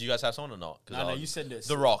hear. Do you guys have someone or not? 'Cause No, I'll- you said this.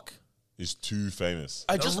 The Rock. He's too famous.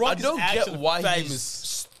 I Rock is don't get actually why famous.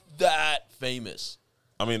 he's that famous.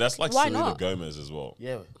 I mean, that's like Why Selena not? Gomez as well.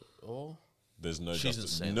 Yeah. Oh. There's no She's the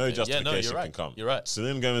same no thing. Yeah, justification no, you're can right. come. You're right.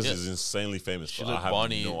 Selena Gomez Yeah. is insanely famous, She but I let have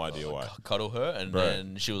Barney no idea why. cuddle her, and Bro.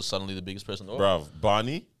 then she was suddenly the biggest person in the world. Bruv,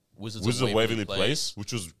 Barney, Wizards Wizards of of Waverly Place,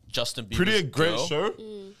 which was Justin Bieber's pretty a great girl. show.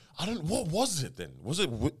 I don't. What was it then? Was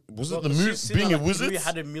it the movie being in Wizards? We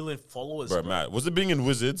had 1 million followers. Bro, Bro. Matt, was it being in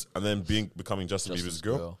Wizards and then becoming Justin Justin's Bieber's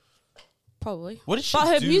girl? Probably. What did she But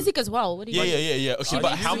her do? music as well. What do you Yeah. Okay, Oh, but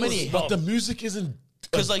the how music many? But the music isn't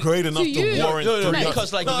 'Cause, like, great enough to to you- warrant. No, 300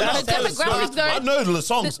 because, like, no, that's no, the demographic, though. I know the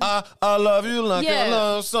songs. I love you like Yeah. a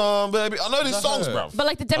love song, baby. I know these songs, her? bro. But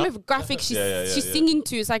like the demographic she's Yeah, she's yeah. singing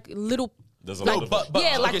to is like little. There's a Like, lot of But Yeah,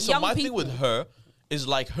 okay, like so young my thing people. with her is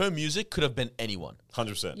like her music could have been anyone.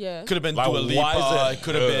 100%. Yeah. Could have been Like, Dua why is Lipa. it It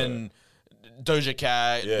could have her? been Doja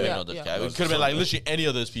Cat. Yeah. Maybe Yeah. not Doja Yeah. Cat. It could have been like literally any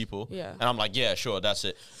of those people. Yeah. And I'm like, yeah, sure, that's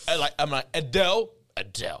it. And like I'm like Adele.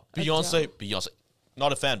 Beyonce.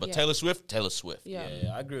 Not a fan, but Yeah. Taylor Swift. Yeah.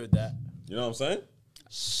 Yeah, I agree with that. You know what I'm saying?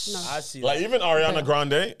 No. I see Like that. even Ariana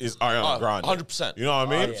Grande is Ariana Grande. 100%. You know what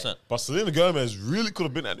I mean? 100%. But Selena Gomez really could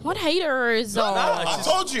have been anyone. What haters? I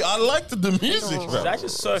told you I liked the music, She's bro. actually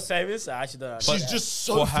so famous. I actually don't. She's just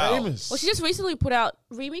so For how? famous. Well, she just recently put out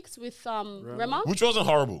remix with Rema. Which wasn't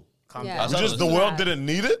horrible. Yeah. Which is the world didn't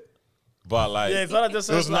need it, but like Yeah, it's not just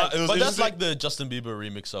it was like, not. It was But that's interesting. like the Justin Bieber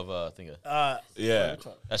remix of thingy. Yeah,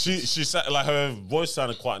 she said like her voice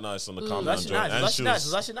sounded quite nice on the Calm Down That's joint, nice. and That's she nice.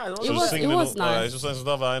 was That's actually nice. It she was- was singing. nice. She was saying some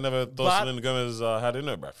stuff I never thought But- Selena Gomez had in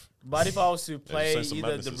her, bruv. But if I was to play say some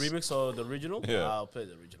either the madnesses. remix or the original, Yeah. I'll play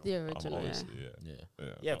the original. The original. Obviously, Yeah.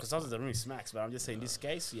 Yeah, because sometimes the remix smacks. But I'm just saying, in this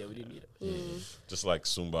case, yeah, we didn't need it. just like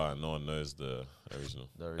Sumba, no one knows the original.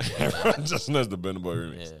 The original. Everyone just knows the Burna Boy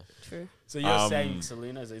remix. Yeah. True. So you're saying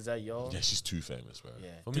Selena? Is that your? Yeah, she's too famous, bro. Yeah.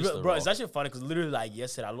 For me, it's The Bro, Rock. it's actually funny because literally like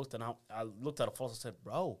yesterday, I looked at the photos and said,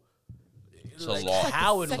 bro, It's like, a lot.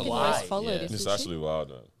 how and Second why? most followed, Yeah. isn't It's she? actually wild,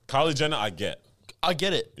 man. Kylie Jenner, I get. I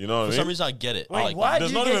get it. You know what I For mean? some reason, I get it. Wait, I like why?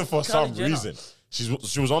 There's do you not get even for Kylie some Jenner? reason.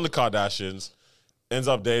 She was on the Kardashians, ends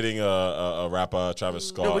up dating a rapper, Travis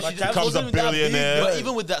Scott, No, but she becomes wasn't a that big, billionaire. But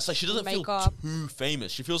even with that, so she doesn't Makeup. feel too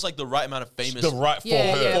famous. She feels like the right amount of famous the right for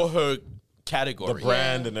Yeah, her, yeah. for her the category.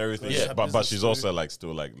 brand and everything. Yeah. But she's also like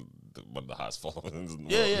still like one of the highest followers. In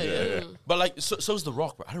the Yeah. world. But like, so is The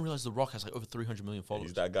Rock, bro. I didn't realize The Rock has like over 300 million followers.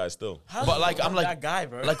 He's that guy still. How's But, like, I'm like- that guy,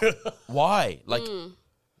 bro. Like, why?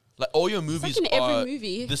 Like all your movies in every are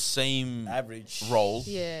movie. the same average role.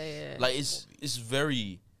 Yeah. Like it's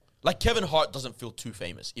very like Kevin Hart doesn't feel too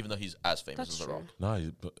famous, even though he's as famous That's as The true. Rock. Nah,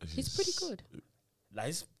 He's pretty good.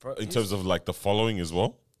 Like, in terms of like the following as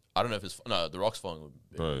well. I don't know if it's no The Rock's following.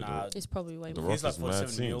 Bro, Nah, He's probably way The more. Rock he's like is mad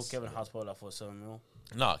 47 mil. scenes. Kevin Hart's probably like 47 mil.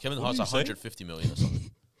 Nah, Kevin What Hart's are you saying? 150 million or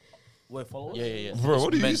something. Wait, followers? Yeah. Bro, It's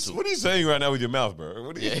what mental. are you saying right now with your mouth, bro?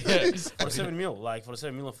 What are you? Yeah. 47 mil, like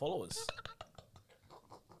 47 million followers.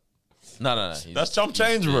 No. That's chump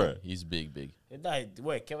change, bro. He's big.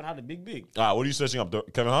 Wait, Kevin Hart a big. All right, what are you searching up?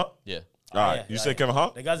 Kevin Hart? Yeah. All right, yeah, you yeah, said yeah. Kevin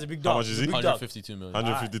Hart? The guy's a big How dog. much is he? Big dog. 152 million.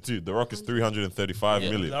 152. The Rock is 335 The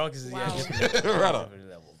million. Rock is Wow. Right on.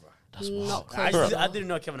 Not I close. didn't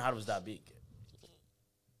know Kevin Hart was that big.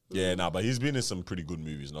 Yeah, nah, but he's been in some pretty good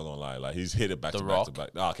movies, not gonna lie. Like, he's hit it back The to Rock? back to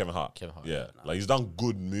back. Nah, Kevin Hart. Kevin Hart, Yeah. Like, he's done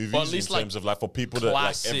good movies But at least, in like, terms of, like, for people that, like,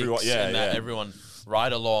 Classics everyone, and that everyone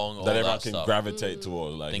ride along. All that everyone that can stuff. gravitate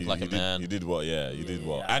towards. Like, Think he, Like he a did, Man. He did well, yeah, he did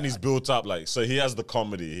well. Yeah. And he's built up, like, so he has the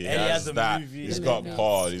comedy, he And he has has the that, movies. he's The got movies.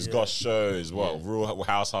 pod, he's Yeah. got shows, Real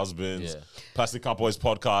House Husbands, Yeah. Plastic Cowboys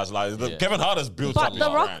podcast. Like, Yeah. Kevin Hart has built up But his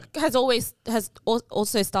The Rock brand. has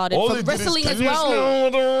also started All from he did is, wrestling "Can as you well.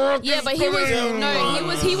 smell The Rock Yeah, is but he was coming?" no.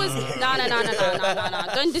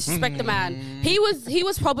 Don't disrespect the man. He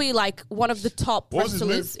was probably like one of the top What was his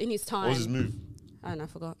wrestlers move? in his time. What was his move? I don't know, I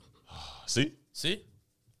forgot. See?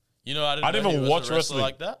 You know, I I didn't know he even was watch a wrestler wrestling.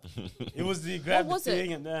 like that. It was the grab was the it?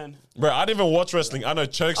 thing and then Bro, I didn't even watch wrestling. I know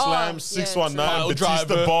Choke Slam, yeah, 619, true. Batista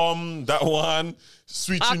Driver. Bomb, that one,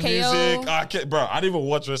 Sweet Chin RKO. Music. Bro, I didn't even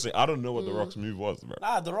watch wrestling. I don't know what The Rock's move was,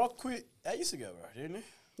 bro. The Rock quit ages ago, bro, didn't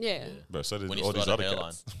he? Yeah. Bro, so did When he all these still had other a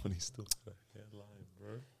hairline. cats. When he still had a hairline, bro.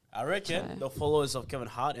 I reckon the followers of Kevin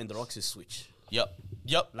Hart and The Rock's is switch.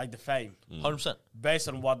 Yep. Like the fame. 100%. Based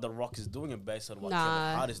on what The Rock is doing and based on what Nah.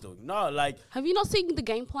 Kevin Hart is doing. No, like Have you not seen The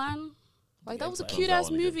Game Plan? Like that was a Game Plan. cute That ass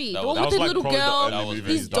one again. movie. That The was- one that with the was, like, little probably the girl, only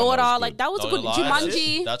movie his he's done that was daughter. good. Like that was a Not good gonna lie,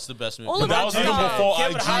 Jumanji. That's the best movie. All But of that that was even stuff. before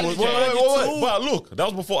Kevin IG Hart was. did Wait. But look, that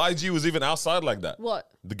was before IG was even outside like that. What?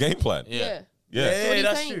 The Game Plan. Yeah. Yeah. What are you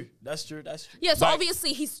that's saying? true. That's true. That's true. Yeah, so Like-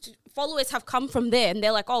 obviously his followers have come from there, and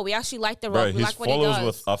they're like, "Oh, we actually like the Bro, Rock. We his like what he followers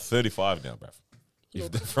does." are 35 now, bro.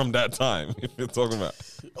 From that time, if you're talking about.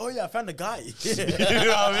 Oh yeah, I found the guy. You know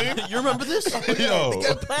what I mean? You remember this? Yo.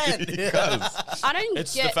 Plan. I don't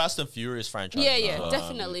It's the get. Fast and Furious franchise. Yeah,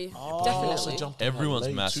 definitely, definitely. Everyone's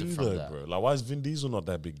Late massive too, from though, that. bro. Like, why is Vin Diesel not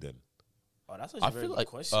that big then? Oh, that's I actually a very feel good like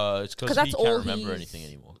question. it's 'Cause because that's he can't all remember he's- anything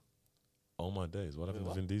anymore. Oh my days, what happened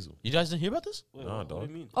to Vin Diesel? You guys didn't hear about this? Wait, nah, what do dog.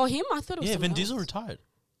 you mean? Oh, him? I thought it was. Yeah, Vin someone Diesel else. retired.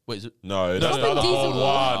 Wait, is it? No, that's Vin not the whole Diesel.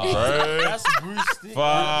 one, bro. That's Bruce.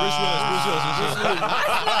 Fuck.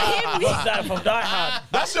 From Die Hard.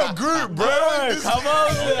 That's your group, bro. Come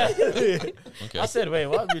on, man. Okay. I said, wait,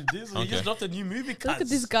 what? Vin Diesel? He Okay. just dropped a new movie. Look at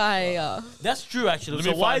this guy. That's true, actually. Let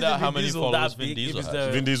So me why find is out how Vin many Diesel followers that Vin big? Diesel If it's has.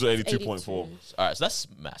 the, Vin Diesel 82.4. 82. All right, so that's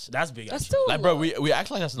massive. that's big. That's Actually. still Like, bro, we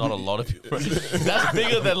act like that's not a lot of people. That's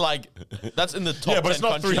bigger than like that's in the top. Yeah, but it's 10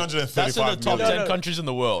 not countries. 335 That's in the top million. 10 countries in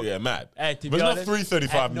the world. Yeah, mad. Hey, to But be it's not honest,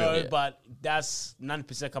 335 no, million. but that's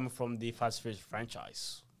 90% coming from the Fast and Furious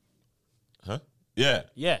franchise. Huh? Yeah.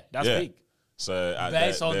 Yeah, that's Yeah. big. So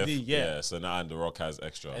Based on so now The Rock has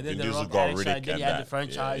extra. And Vin then The Diesel Rock got extra, Riddick and then and you had that. the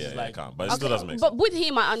franchise, yeah, like- can't. But it still doesn't make But sense. with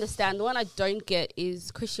him, I understand. The one I don't get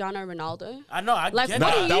is Cristiano Ronaldo. I know. I Like, get what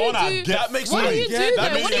that. do that you one I do? get. That makes What do sense. you do? Yeah, though? that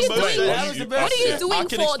What makes are you sense. doing? That was the best. What are you Yeah. doing I can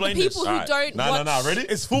for the explain people this. who Alright. don't No, watch? ready?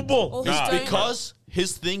 It's football. Or who Nah. don't- Because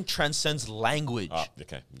his thing transcends language.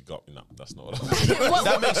 Okay, you got no. That's not what I What-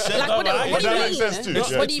 That makes sense. Like, what, No, what do that you makes mean? sense too.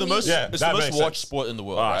 What Yeah. do you the mean? most, Yeah, it's that the most makes watched sense. sport in the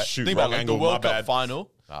world, Ah, right? shoot, Think about wrong like angle, the my World Cup bad.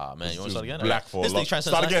 final. Ah man, you want to start again? Black for This a thing lot.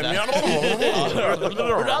 transcends Start again. language.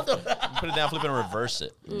 Put it down, flip it, and reverse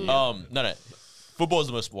it. No. Football is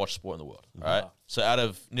the most watched sport in the world, right? So out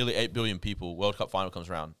of nearly 8 billion people, World Cup final comes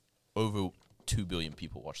around, over 2 billion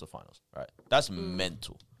people watch the finals, right? That's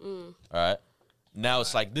mental, all right? Now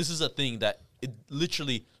it's like, this is a thing that it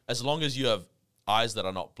literally, as long as you have eyes that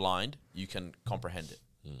are not blind, you can comprehend it,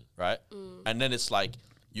 right? And then it's like,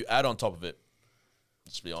 you add on top of it,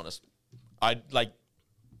 let's be honest, I like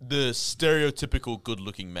the stereotypical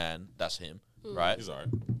good-looking man, that's him, right? He's alright.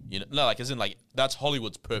 You know, no, like as in like that's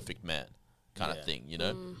Hollywood's perfect man kind Yeah. of thing, you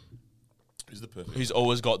know? He's the perfect. He's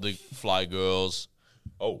always got the fly girls,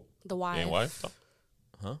 Oh, The he wife. ain't wife?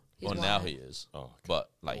 huh? His Well, now wife. he is. Oh, okay. But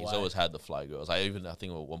like he's Why? always had the fly girls. I think at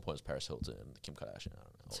one point it was Paris Hilton and Kim Kardashian. I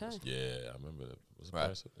don't know. Sure. Yeah, I remember that. Was it Right.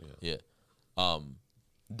 Paris? Yeah. Yeah.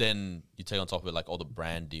 Then you take on top of it like all the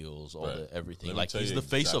brand deals, all Right. the everything. Let me Like tell he's you the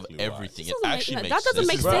face exactly of why. everything. This It doesn't make- actually no, makes that doesn't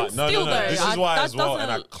sense. make Bruh, sense still, though. This is why That as well,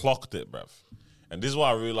 and I doesn't- clocked it, bruv. And this is why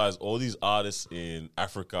I realized all these artists in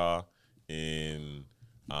Africa, in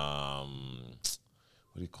what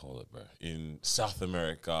do you call it, bruh? In South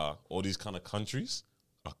America, all these kind of countries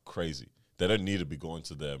are crazy. They don't need to be going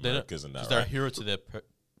to the They don't- Americas and that, 'cause they're a right? hero to their.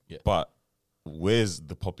 But where's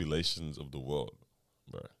the populations of the world,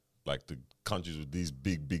 bro? Like the countries with these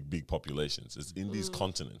big populations. It's in these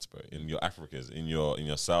continents, bro. In your Africas, in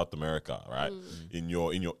your South America, right? In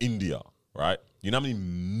your India, right? You know how many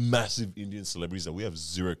massive Indian celebrities that we have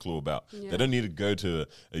zero clue about? Yeah. They don't need to go to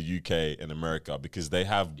a UK and America because they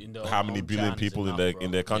have In their how many own billion chance people in enough, their bro.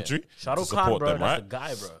 in their country Shah to Rukh Khan, support bro, them, that's right? the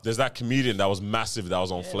guy, bro. There's that comedian that was massive that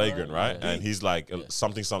was on Flagrant, bro. right? And he's like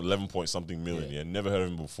something 11 point something million. Yeah, never heard of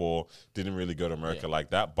him before. Didn't really go to America like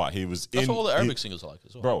that, but he was That's in what all the he- Arabic singers are like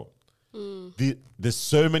as well. bro. There's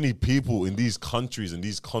so many people in these countries and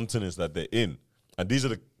these continents that they're in, and these are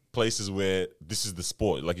the places where this is the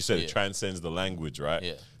sport. Like you said, it Yeah. transcends the language, right?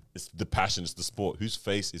 Yeah. It's the passion, it's the sport. Whose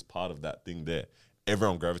face is part of that thing there?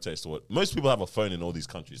 Everyone gravitates to it. Most people have a phone in all these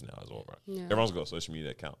countries now as well, right? Yeah. Everyone's got a social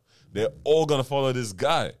media account. They're all gonna follow this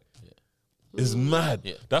guy. It's mad.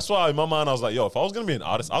 Yeah. That's why in my mind I was like, yo, if I was gonna be an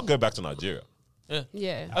artist, I'll go back to Nigeria. Yeah.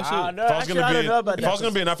 Yeah. Absolutely. No, If I was actually, gonna I be, don't know about if I was that,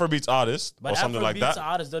 gonna be an Afrobeats artist But or something like Afrobeats that,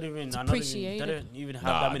 artists don't even, they appreciated. don't even have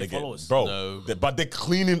that many they get- followers. bro. No. But they're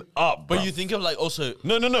cleaning up. But bruv. you think of like also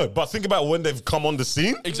No. But think about when they've come on the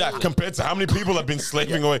scene. Exactly. Compared to how many people have been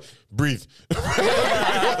slaving away. Breathe.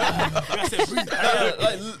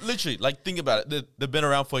 like, literally, like think about it. They've been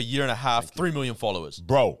around for a year and a half, 3 million followers.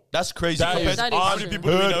 Bro. That's crazy. That Compared is to That is how many true.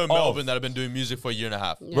 people do we know in Heard Melbourne of. that have been doing music for a year and a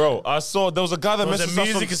half? Bro, I saw there was a guy that Bro, the messaged us.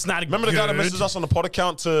 music is not remember the guy that good. messaged us on the pod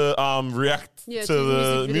account to react Yeah, to to the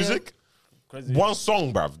the music music? Crazy. One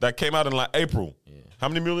song, bruv, that came out in like April. How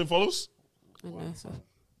many million followers? I don't know. So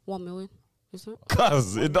 1 million. Is it?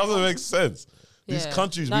 Cuz it doesn't make sense. These Yeah,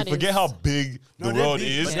 countries, we that forget is- how big No, the they're world big,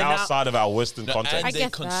 is but they're not- outside of our Western No, context. I and they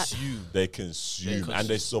get that. consume. They consume They and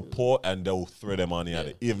they consume. support and they'll throw their money at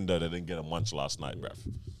it, even though they didn't get a munch last night, bruv.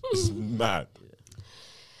 It's mad.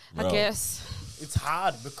 I Bro. guess. It's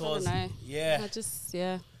hard I because, don't know. yeah, I just,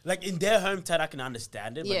 yeah. like in their hometown, I can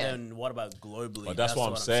understand it, but Yeah. then what about globally? But that's what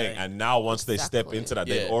I'm saying. And now once they step Exactly. into that,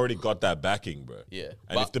 Yeah. they've already got that backing, bro. Yeah.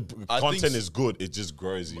 And But if the I think content s- is good, it just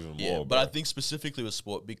grows even Yeah, more. but bro. I think specifically with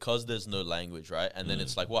sport, because there's no language, right? And then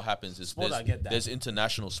it's like what happens is Sport, I get that. there's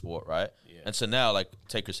international sport, right? Yeah. And so now, like,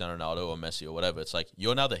 take Cristiano Ronaldo or Messi or whatever, it's like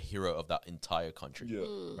you're now the hero of that entire country,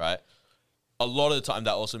 right? A lot of the time,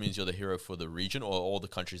 that also means you're the hero for the region or all the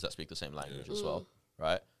countries that speak the same language as well,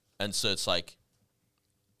 right? And so it's like,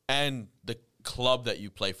 and the club that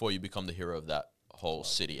you play for, you become the hero of that whole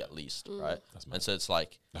city at least, right? And so it's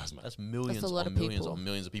like That's mad. that's millions That's a lot on of millions people. on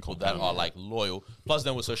millions of people that are like loyal. Plus,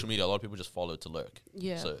 then with social media, a lot of people just follow to lurk.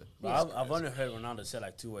 Yeah. So But I've only heard Ronaldo say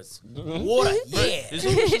like 2 words. Water,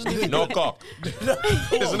 yeah. No cock. Isn't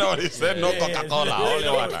that what he said? No Coca-Cola, only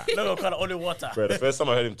water. No, kind of only water. Bro, the first time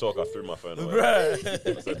I heard him talk, I threw my phone away.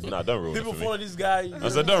 Bruh. I said, nah, don't ruin People it for follow me. this guy. I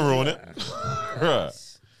said, don't ruin it. Bruh.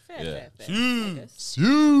 Fair, Yeah. fair, I guess.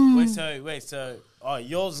 Wait, so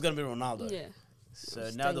yours is gonna be Ronaldo. Yeah. So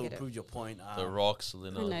Just now don't that we get it. proved your point, the Rocks,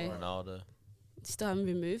 Lino, I know. Ronaldo. Still haven't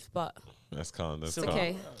been moved, but That's calm. That's so, calm.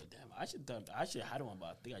 okay. Oh, damn, I should have had one, but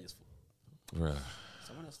I think I just Bruh.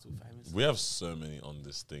 someone else too famous. We have so many on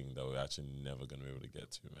this thing that we're actually never going to be able to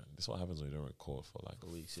get to, man. This is what happens when you don't record for like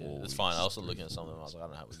Weeks, 4 yeah. weeks. It's fine. I was also looking at some of them. I was like, I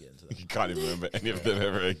don't know how we get into that. You can't even remember any of them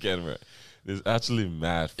ever again, bro. It's actually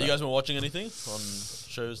mad. You guys been watching anything on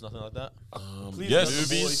shows, nothing like that? Please yes.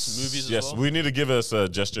 don't Movies as Yes, well? we need to give a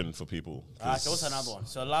suggestion for people. Okay, what's another one?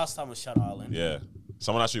 So last time was Shutter Island. Yeah.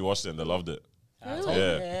 Someone actually watched it and they loved it. Really?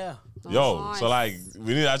 Yeah. Yeah. Yo, Nice. so like,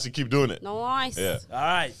 we need to actually keep doing it. Nice. Yeah. All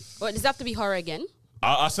right. Wait, does that have to be horror again?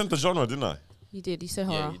 I sent the genre, didn't I? You did. You said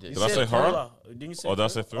Yeah, horror. you did. You Did I said say horror? Didn't you say Or did I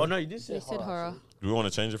thriller? say thriller? Oh no, you did say You said horror. Do we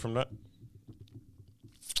want to change it from that?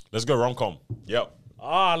 Let's go rom-com. Yep. Oh,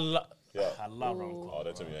 I love Ooh. rom-com. Oh,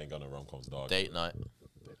 they tell me you ain't got no rom-coms, dog. Date Night.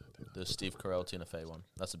 The Steve Carell, Tina Fey one.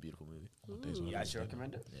 That's a beautiful movie. You actually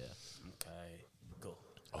recommend it? Yeah. Okay, cool.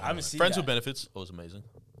 I haven't seen Friends that. with Benefits. Always amazing.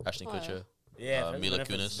 Ashton Oh, yeah. Kutcher. Yeah, Friends Mila with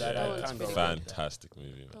Benefits, Kunis. that Yeah, I it's can't go wrong. fantastic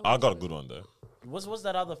movie. Man. I got a good one, though. What's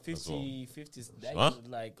that other 50 days, Huh?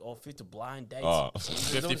 like, or 50 blind dates? Oh.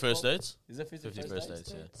 50 First Dates. Is it 50, 50 first First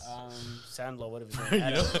dates? Dates, yeah. Sandler, whatever his name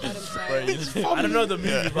Adam Sandler. I don't know the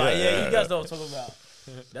movie, but Yeah. you guys know what I'm talking about.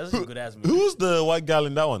 That's a good ass movie. Who's the white gal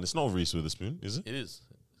in that one? It's not Reese Witherspoon, is it? It is.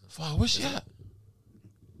 Fuck, where's she at?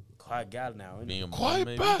 Quite gal now, isn't Being it? a mom, Quite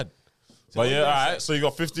maybe. bad. So But what yeah, you all gonna right. say? So you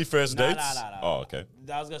got 50 First Nah, Dates? nah. Oh, okay.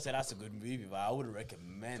 I was gonna say that's a good movie, but I wouldn't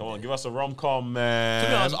recommend Come on, it. give us a rom-com, To be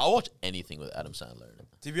man. honest, I'll watch anything with Adam Sandler in it.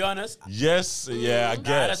 To be honest, Yes, yeah, I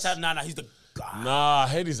guess. nah, he's the guy. Nah, I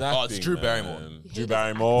hate his acting. Oh, it's Drew man. Barrymore. Drew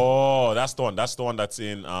Barrymore. That's the one. That's the one that's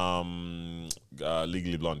in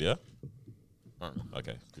Legally Blonde, yeah? I don't know.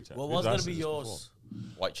 Okay. Good chat. Well, Who's what's gonna asked be this yours?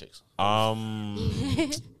 White chicks. before?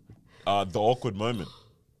 The Awkward Moment.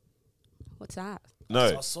 What's that?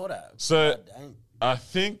 No. I saw that. So- God dang. I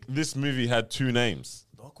think this movie had 2 names.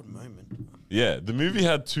 The awkward moment. Yeah, the movie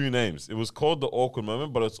had 2 names. It was called The Awkward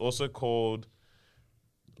Moment, but it's also called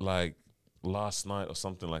like Last Night or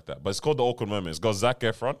something like that. But it's called The Awkward Moment. It's got Zac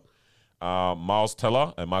Efron, Miles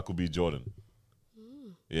Teller, and Michael B. Jordan.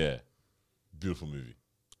 Yeah. Beautiful movie.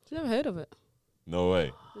 Never heard of it. No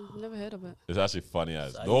way. Never heard of it. It's actually funny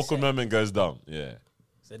as. So The you Awkward say- Moment goes down. Yeah.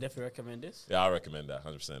 So definitely recommend this. Yeah, I recommend that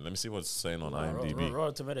 100%. Let me see what's saying on IMDb.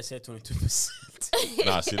 Rotten Tomatoes said 22%.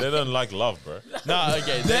 Nah, see, they don't like love, bro. Nah,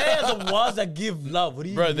 okay. They're the ones that give love. What do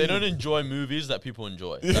you Bro, mean? they don't enjoy movies that people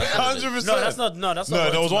enjoy. 100%. No, that's not. No, that's not. No,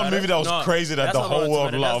 Rotten there was one Tomatoes. movie that was crazy that that's the not whole Rotten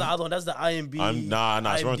world Tomatoes. That's loved. the other one. That's the IMB.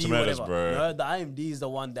 Nah, it's Rotten IMD, Tomatoes, whatever. bro. No, the IMD is the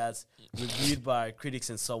one that's reviewed by critics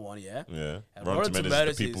and so on. Yeah. Yeah. And Rotten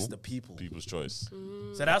Tomatoes is is the people. People's choice.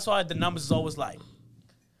 So that's why the numbers is always like.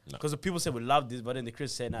 No. Because the people say we love this, but then the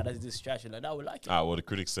critics say, nah, that's distraction. Like, nah, we like it. Well, the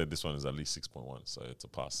critics said this one is at least 6.1, so it's a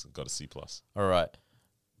pass. Got a C+. All right.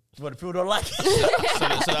 But the people don't like it.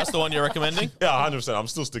 So that's the one you're recommending? Yeah, 100%. I'm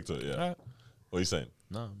still stick to it, yeah. Alright. What are you saying?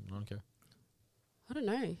 No, I don't care. I don't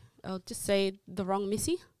know. I'll just say The Wrong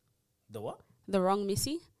Missy. The what? The Wrong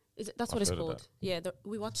Missy. That's what I've it's heard of called. that. Yeah,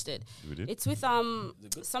 we watched it. We did? It's with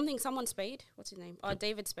someone Spade. What's his name?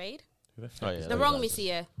 David Spade. Who the fuck Oh, is yeah. The that? Wrong Missy.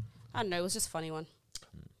 Yeah. I don't know. It was just a funny one.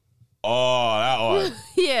 Oh, that one.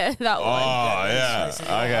 Yeah, that Oh, one. yeah.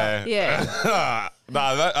 Okay. Yeah.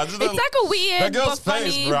 Nah, I just It's don't- like a weird that girl's but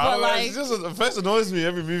face, funny, bro. but like It's just, the face annoys me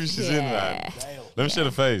every movie she's in, man. yeah. Let me show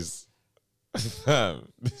the face. Fam,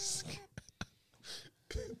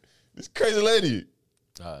 this crazy lady.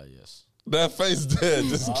 Yes. That face there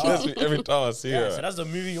just gets me every time I see Yeah, her. so that's the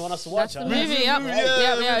movie you want us to watch. That's the huh? movie. Yep.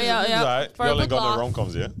 Yeah. Right. For a Y'all ain't good got no laugh.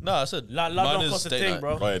 rom-coms, yeah? No, I said Love mine don't is cost a date thing, night.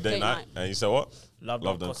 bro. Oh, yeah, date Date night. night. And you said what? Love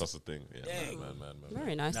Love don't don't cost cost a thing. Yeah, Dang. man.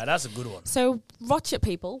 Very nice. Nah, that's a good one. So watch it,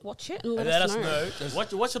 people. Watch it and let us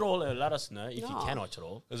know. Watch it all and let us know if you Yeah. can watch it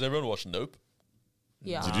all. Has everyone watched Nope?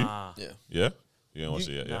 Yeah. Did you? Ah. Yeah. Yeah? You ain't watched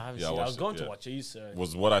You- it yet? nah, I Yeah, haven't yeah. seen it. I was watched going it, to yeah. watch it. You said.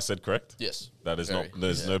 Was what I said correct? Yes. That is Very.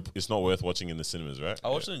 there's Yeah. it's not worth watching in the cinemas, right? I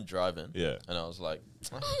watched it in drive-in. Yeah. And I was like,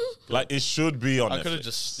 Like, it should be on I Netflix. could have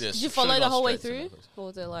just. Yeah, Did you follow the whole way through, or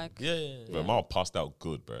was it like? Yeah. But Mal passed out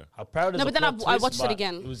good, bro. I'm proud of No, the but then plot I twist, watched it but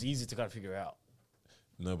again. It was easy to kind of figure out.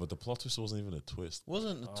 No, but the plot twist wasn't even a twist.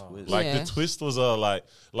 Wasn't a twist. Like, Yeah. the twist was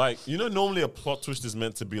like, you know, normally a plot twist is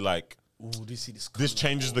meant to be like, Ooh, this this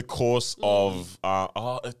changes the course of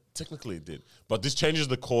technically it did, but this changes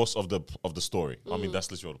the course of the story. I mean,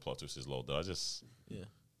 that's literally what the plot twist is, Lord. I just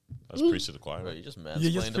preached to the choir. Bro, you just You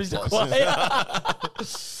mansplained just the preached plot.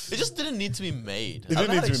 the It just didn't need to be made. It I don't didn't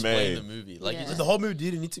know how need to be explain made. The movie, like, Yeah. it just, The whole movie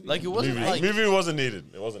didn't need to be. like it wasn't like, Movie wasn't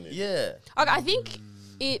needed. It wasn't needed. yeah. Okay, I think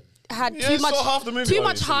it had Yeah, too I saw much half the movie. too Oh,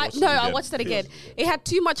 much you should hype. watch it No, I again. watched it again. It had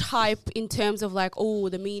too much hype in terms of like, oh,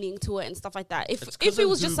 the meaning to it and stuff like that. It's If 'cause it of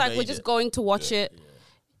was who just like we're made just it. going to watch it,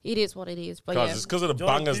 it is what it is. But Guys, yeah, it's because of the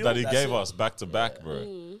Jordan bangers Peele, that he that's gave it. us back to back, bro.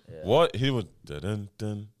 Yeah. What he would dun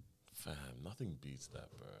dun, fam. Nothing beats that,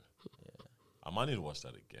 bro. I might need to watch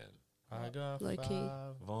that again. I got Low key.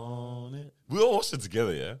 On it. We all watched it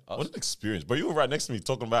together, yeah. What an experience! But you were right next to me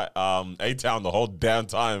talking about A-Town the whole damn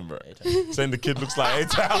time, bro. Saying the kid looks like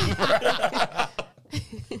A-Town, bro.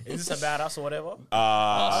 Is this about us or whatever?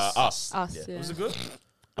 Us. us. Yeah. Yeah. Was it good?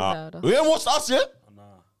 About us. We haven't watched Us yet. Oh, nah.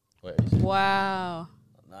 Wait, Wow.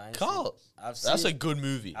 Nice. Carl, I've that's a seen, good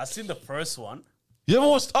movie. I've seen the first one. You haven't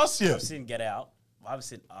watched Us I've yet, seen Get Out. I haven't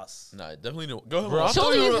seen Us. No, definitely no. Go ahead, Bro. watch it. thought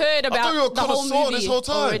Surely you you've were- heard I thought you were a about the whole connoisseur movie this whole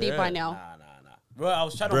time. already Yeah. by now. Nah. Bro, I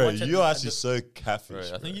was trying to bro. watch it. You're at actually the- so Bro, catfish.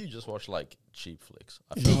 I think bro. you just watch like cheap flicks.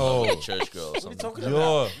 I feel Yo. like a church girl or What are you something. talking Yo.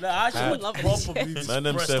 about? No, I actually love watch proper movies. Man,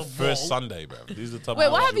 them first said of first all. Sunday, bro. These are the type Wait,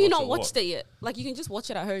 of why movies have you not watch watched it yet? Like you can just watch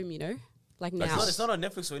it at home, you know, like Like now. It's not on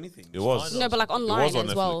Netflix or anything. It was. No, but like It online was on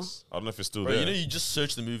as Netflix. well. I don't know if it's still Bro, there. you know, you just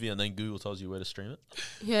search the movie and then Google tells you where to stream it.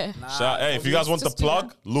 Yeah. Nah, Shout, hey, if you guys want the Just do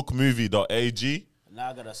plug, lookmovie.ag Now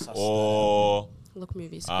I gotta suss or Look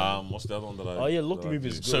movies. what's the other one that I? Oh, yeah, Look that I Movie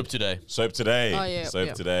is do? good. Soap Today. Soap Today. Oh, yeah, Soap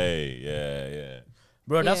yeah. Today. Yeah.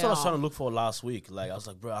 Bro, that's what I was Yeah. trying to look for last week. Like, I was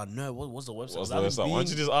like, bro, I know. What's the website? What's I've the been website? Why don't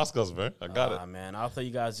you being- just ask us, bro? I got it. Man, I thought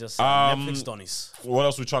you guys just Um, Netflix Donnies. What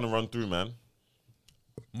else we trying to run through, man?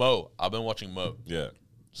 Mo. I've been watching Mo. Yeah.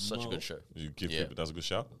 Such a good show. You give Yeah. people, that's a good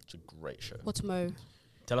shout. It's a great show. What's Mo?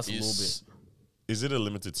 Tell us a It's- little bit. Is it a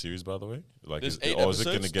limited series, by the way? Like, There's is, 8 or is episodes, it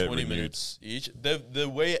going to get 20 renewed? minutes each. The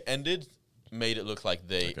way it ended made it look like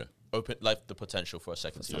they Okay. opened like the potential for a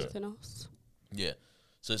second season. Something else. Yeah.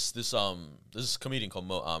 So it's this comedian called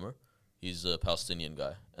Mo Amer. He's a Palestinian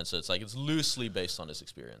guy, and so it's like it's loosely based on his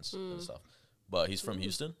experience and stuff. But he's from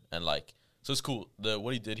Houston, and like so it's cool.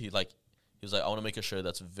 What he did, he was like, I want to make a show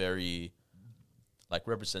that's very like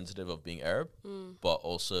representative of being Arab, but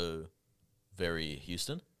also very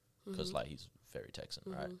Houston, because like he's very Texan,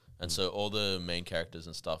 right? And so all the main characters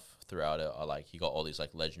and stuff throughout it are like he got all these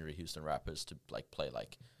like legendary Houston rappers to like play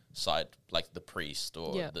like side like the priest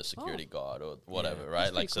or Yeah. the security guard or whatever, Yeah. right?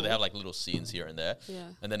 That's Like pretty so they cool. have like little scenes here and there. Yeah.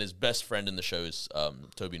 And then his best friend in the show is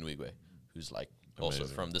Toby Nwigwe, who's like also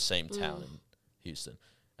Amazing. from the same town in Houston.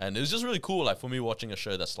 And it was just really cool, like for me watching a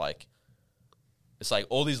show that's like it's like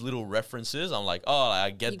all these little references. I'm like, oh, like, I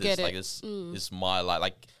get You this. get Like it. it's my life.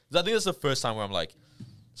 Like 'cause I think it's the first time where I'm like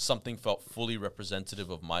something felt fully representative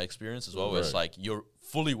of my experience as well. Where it's Right. like you're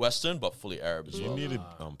fully Western but fully Arab as You well. need to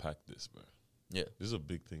unpack this, bro. Yeah. This is a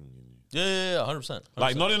big thing in you. Yeah, 100%.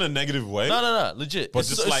 Like, not in a negative way, No, legit. but It's,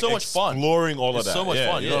 just it's like so much fun. exploring all of It's that. so much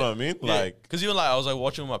Yeah, fun. You yeah. know what I mean? Like, because even like I was like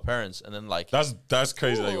watching with my parents, and then like that's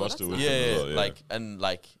crazy that you Ooh, watched it that's with nice. them as yeah, well, like and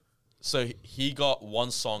like so he got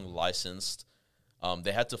one song licensed.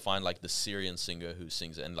 They had to find like the Syrian singer who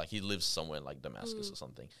sings it, and like he lives somewhere in like Damascus or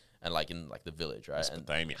something, and like in like the village, right? And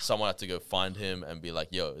Mesopotamia. someone had to go find him and be like,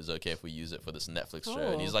 "Yo, is it okay if we use it for this Netflix show?"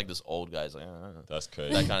 And he's Oh. like this old guy, he's like, That's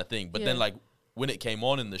crazy. that kind of thing. But then Yeah. like when it came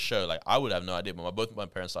on in the show, like I would have no idea, but both my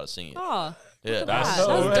parents started singing it. Oh, Yeah, at That's that. so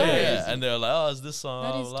That's dope. dope. yeah, and they're like, "Oh, is this song?"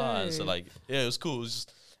 That blah, is blah, blah. And so dope. like, yeah, it was cool. It was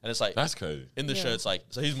just, and it's like That's crazy. in the show, Yeah. it's like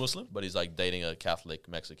so he's Muslim, but he's like dating a Catholic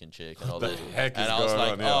Mexican chick and all The that. heck And is I was going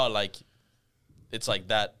like, on here? oh, like it's like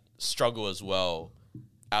that struggle as well,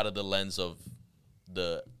 out of the lens of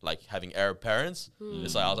the like having Arab parents.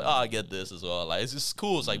 It's like I was like, oh, I get this as well. Like it's just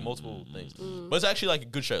cool. It's like multiple things, but it's actually like a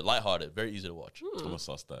good show, lighthearted, very easy to watch. I'm gonna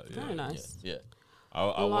suss that. Yeah. Very Yeah, nice. yeah. I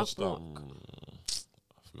Lock, watched lock.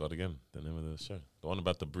 I forgot again the name of the show. The one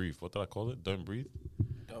about the breathe. What did I call it? Don't breathe.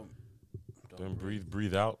 Don't breathe.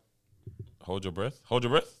 Breathe out. Hold your breath. Hold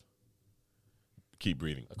your breath. Keep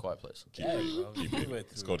breathing. A Quiet Place. Keep Yeah, breathing. bro. Keep We breathing. went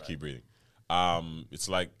It's through called that. Keep Breathing. It's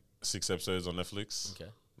like 6 episodes on Netflix. Okay.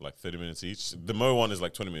 Like 30 minutes each. The Mo one is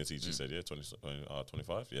like 20 minutes each. You said, yeah,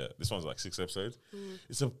 25. Yeah, this one's like 6 episodes.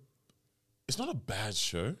 It's not a bad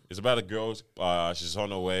show. It's about a girl. She's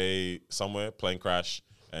on her way somewhere, plane crash,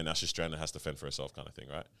 and now she's stranded, has to fend for herself, kind of thing,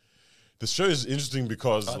 right? The show is interesting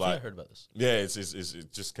because I think I heard about this. yeah,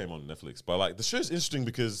 it just came on Netflix. But like the show is interesting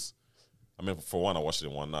because, I mean, for one, I watched it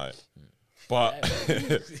in one night. But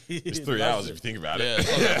it's 3 hours if you think about Yeah, it.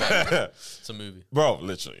 it's, not that bad. It's a movie. Bro,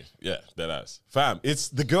 literally. Yeah, dead ass. Fam, it's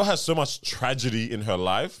the girl has so much tragedy in her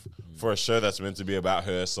life for a show that's meant to be about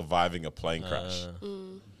her surviving a plane crash.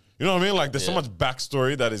 You know what I mean? Like, there's so much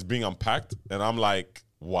backstory that is being unpacked, and I'm like,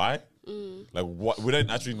 why? Like, what? We don't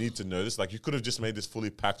actually need to know this. Like, you could have just made this fully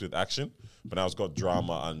packed with action, but now it's got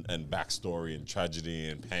drama and backstory and tragedy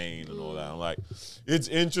and pain and all that. I'm like, it's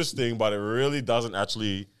interesting, but it really doesn't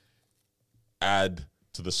actually add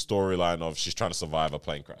to the storyline of she's trying to survive a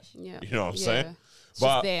plane crash. Yeah. You know what I'm Yeah. saying? It's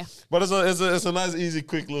just there. But it's a nice, easy,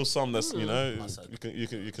 quick little song that's, you know, you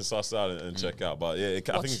can suss out and check out. But yeah, I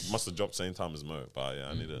think it must have dropped same time as Mo. But yeah,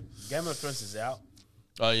 I need to. Game of Thrones is out.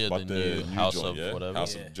 Oh yeah, But the new House joint, of whatever.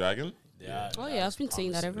 House Yeah. of Dragon. Yeah. Oh yeah, I've been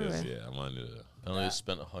seeing that everywhere. Yeah, I might need to. I know they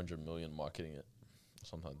spent 100 million marketing it,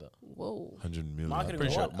 something like that. Whoa. 100 million. Marketing,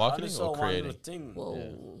 pretty sure what? marketing I only saw or one creating? little thing.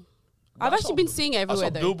 Whoa. I've actually been seeing it I everywhere saw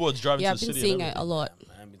though. billboards driving Yeah, to I've the been city. seeing and it a everything. lot.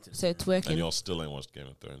 I haven't been to the So it's And working. y'all still ain't watched Game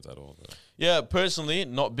of Thrones at all. Though. Yeah, personally,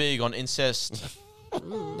 not big on incest.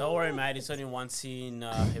 Don't worry, mate. It's only one scene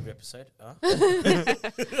every episode. Huh?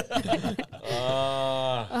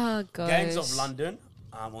 Oh god. Gangs of London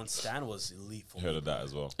on Stan was elite for Heard me. of that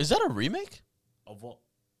as well. Is that a remake? Of what?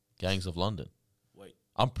 Gangs of London. Wait,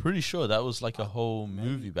 I'm pretty sure that was like a whole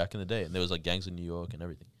movie back in the day, and there was like gangs in New York and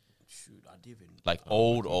everything. shoot, I didn't even. Like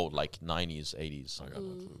old, like 90s, 80s. I got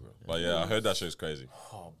no clue, bro. But yeah, I heard that show's crazy.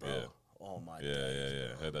 Oh, bro. Yeah. Oh my.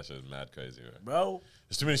 Yeah. Heard that show's mad crazy, bro. Bro,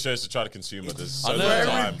 There's too many shows to try to consume, but there's so I much know.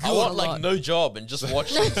 time. I want a like lot. no job and just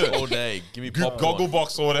watch things all day. Give me popcorn.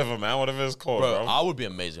 Gogglebox or whatever, man. Whatever it's called, Bro, bro. I would be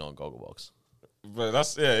amazing on Gogglebox. But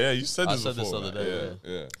that's you said I this said this before. the other man. day,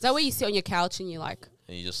 Yeah. Is that where you sit on your couch and you like,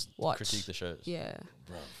 And you just Watch. critique the shows. yeah,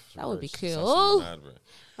 Bro, that would be it's cool. absolutely mad, bro.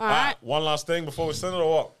 All right. One last thing before we send it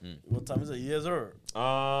or what time is it? Yes, sir.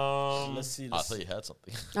 what? Let's see. I Let's thought see. you had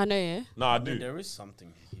something. I know, yeah. No, I I mean, do. there is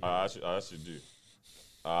something. Here. I actually do.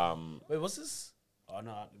 Wait, what's this? Oh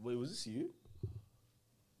no! Wait, was this you?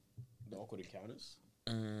 The awkward encounters.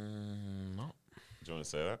 No. Do you want to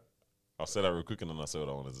say that? I'll say that real quick and then I'll say what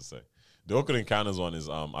I wanted to say. The awkward encounters one is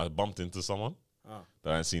I bumped into someone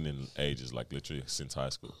that I ain't seen in ages, like literally since high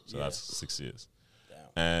school. So that's 6 years.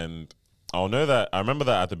 Damn. And I'll know that I remember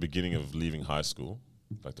that at the beginning of leaving high school,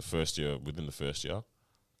 like the first year, within the first year,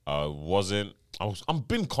 I'm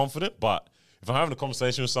been confident, but if I'm having a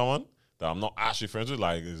conversation with someone that I'm not actually friends with,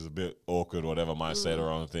 like it's a bit awkward, whatever, might say the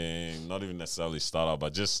wrong thing, not even necessarily start up,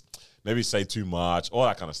 but just maybe say too much, all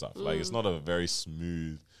that kind of stuff. Like it's not a very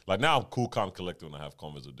smooth, like now I'm cool, calm, collected when I have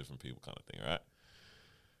convos with different people kind of thing, right?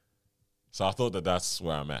 So I thought that that's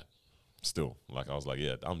where I'm at still. Like I was like,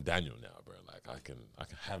 yeah, I'm Daniel now, bro. Like I can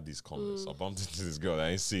have these convos. I bumped into this girl that I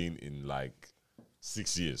ain't seen in like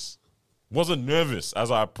 6 years. Wasn't nervous as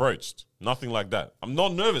I approached. Nothing like that. I'm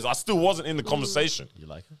not nervous. I still wasn't in the conversation. You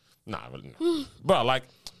like it? Nah, but like,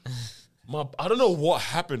 I don't know what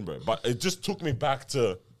happened, bro. But it just took me back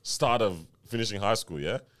to start of finishing high school.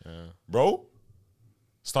 Yeah, bro.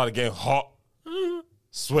 Started getting hot,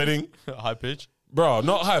 sweating, High pitch? bro.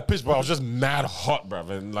 Not high pitch, bro. I was just mad hot, bro,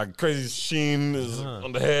 and like crazy sheen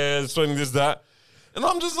on the hair, sweating this that. And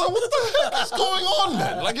I'm just like, what the heck is going on,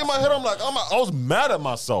 man? Like in my head, I'm like, I was mad at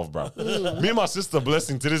myself, bro. Me and my sister,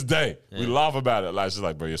 blessing to this day, we laugh about it. Like she's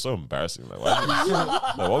like, bro, you're so embarrassing. Like,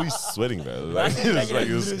 why are you sweating, bro? Like,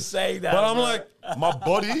 Saying that, but I'm bro. like, my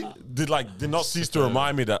body did not cease to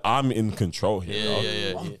remind me that I'm in control here. dog.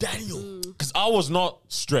 Yeah. Daniel. Because I was not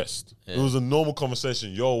stressed. It was a normal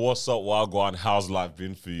conversation. Yo, what's up, Wagwan? How's life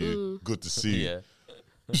been for you? Good to see you.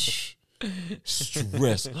 Yeah.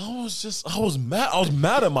 Stress. And I was mad. I was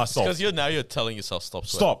mad at myself. Because you're telling yourself stop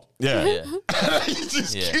sweating. Stop. Yeah. Yeah. You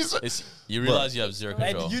just Yeah. keep You realize you have zero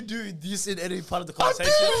Hey, control. did you do this in any part of the I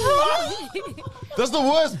conversation? did, bro. That's the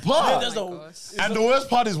worst part. That's Oh the- my gosh. And the worst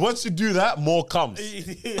part is once you do that, more comes.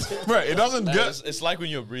 Bro, it doesn't Nah, get. it's like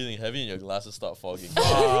when you're breathing heavy and your glasses start fogging.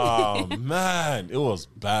 Oh, man. It was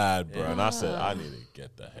bad, bro. And I said, I need to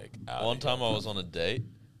get the heck out. One time I was on a date,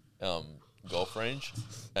 golf range,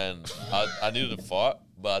 and I needed to fart,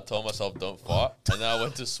 but I told myself don't fart, and then I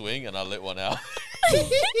went to swing and I lit one out.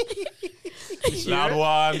 Loud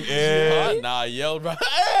one. Yeah. Nah, I yelled, bro.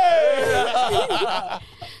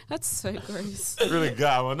 That's so gross. Really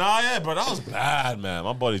got one. Nah, yeah, but that was bad, man.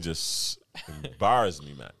 My body just embarrassed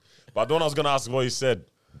me, man. But the one I was going to ask what you said,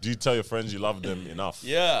 do you tell your friends you love them enough?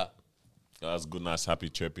 Yeah. That's a good, nice, happy,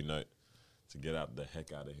 chirpy note to get out the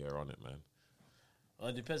heck out of here on it, man. Well,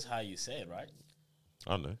 it depends how you say it, right?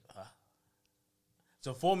 I don't know.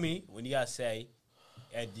 So for me, when you guys say,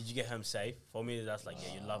 hey, did you get home safe? For me, that's like,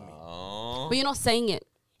 yeah, you love me. Oh. But you're not saying it.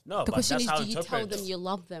 No, The but question that's is, how do I you interpret tell them it. you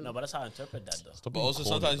love them? No, but that's how I interpret that though. Stop But being also corny,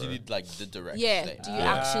 sometimes bro. you need like the direct. Yeah. statement. Do you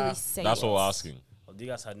actually say That's it? what we're asking. Well, you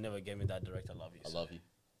guys had never gave me that direct. I love you. I love you.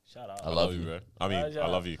 Shout out. I love you. bro. I mean, I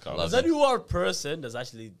love you, Carl. There's only one person that's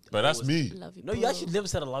actually. But that's always- me. Love you. No, you bro. actually never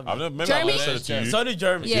said I love you. I've never, maybe Jeremy? I've never said it to It's you. only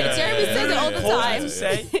Jeremy. Yeah, Jeremy says it all the time.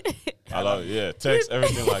 Say, I love it. Yeah, text,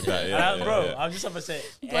 everything like that. Yeah, yeah, bro, yeah. I'm just about to say,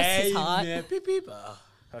 Bless his heart. man, beep beep.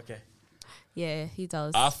 Okay, Yeah, he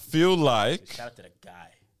does. I feel like shout out to the guy.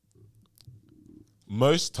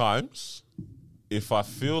 most times, if I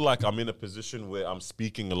feel like I'm in a position where I'm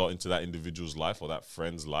speaking a lot into that individual's life or that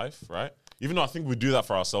friend's life, right? Even though I think we do that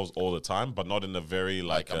for ourselves all the time, but not in a very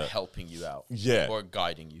Like I'm helping you out. yeah. Or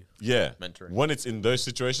guiding you. yeah. mentoring. When it's in those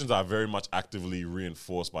situations, I very much actively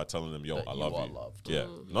reinforce by telling them, yo, That I you love are you. loved. Yeah.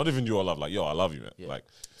 Not even you are loved. Like, yo, I love you, man. Yeah. Like,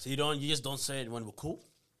 So you just don't say it when we're cool.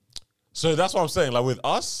 so that's what I'm saying. Like with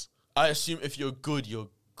us, I assume if you're good, you're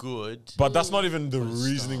good. but that's not even the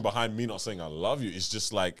reasoning behind me not saying I love you. It's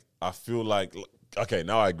just like, I feel like, okay,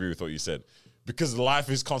 now I agree with what you said. Because life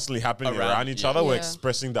is constantly happening around each yeah. other. We're Yeah.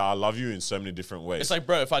 expressing that I love you in so many different ways. It's like,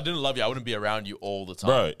 bro, if I didn't love you, I wouldn't be around you all the time.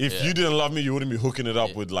 Bro, if Yeah. you didn't love me, you wouldn't be hooking it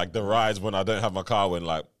up with like the rides when I don't have my car. When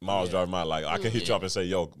like Miles driving mine, like I can hit you up and say,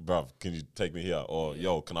 "Yo, bruv, can you take me here?" Or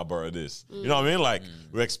 "Yo, can I borrow this?" You know what I mean? Like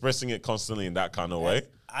we're expressing it constantly in that kind of way.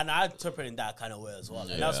 And I interpret in that kind of way as well.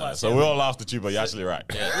 And that's why I So say, we all laughed at you, but you're actually right.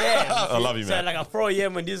 yeah, I love you, so man. like a 4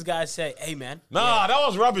 a.m. when these guys say, "Hey, man." Nah, that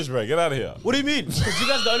was rubbish, bro. Get out of here. What do you mean? Because you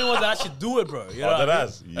guys are the only ones that actually do it, bro. You know Oh, what I that mean?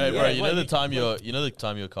 ass. Hey, bro, Yeah. you know the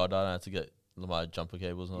time your car died and I had to get my jumper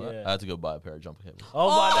cables and all that? Yeah. I had to go buy a pair of jumper cables. Oh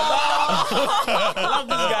my god! I love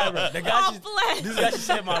this guy, bro. The guy Oh, just, bless. this guy should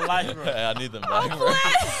save my life, bro. Hey, I need them back, bro.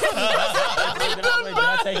 Did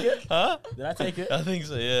I take it? Huh? Did I take it? I think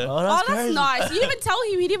so, yeah. Oh, Oh, that's nice. You didn't even tell him.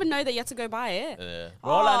 He didn't even know that you had to go buy it. Yeah.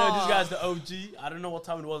 Bro, all I know, this guy's the OG. I don't know what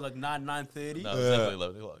time it was, like 9:30. No, it was definitely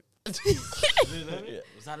 11 o'clock.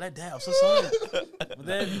 Was I like that? I'm so sorry. But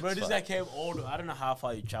then, bro, this guy came all the, I don't know how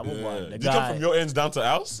far you traveled, Yeah. but the Did guy. you come from your ends down to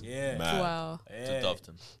ours? Yeah. Man. Wow. To Yeah.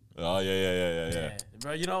 Doveton. Oh, yeah. Yeah.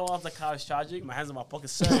 Bro, you know what the car is charging? My hands in my pocket.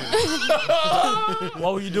 Sir.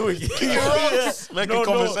 What were you doing? Making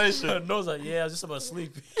conversation. No, I was like, yeah, I was just about to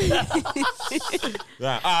sleep. Yeah.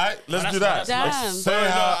 All right, let's do that. Damn. Let's So, say no,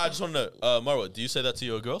 how. I just want to know, Marwa, do you say that to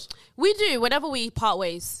your girls? We do whenever we part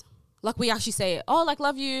ways. Like we actually say it. Oh, like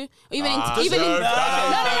love you. Or even Ah, even in, so- no,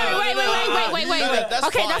 wait. That's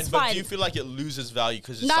Okay, fine, that's but fine. do you feel like it loses value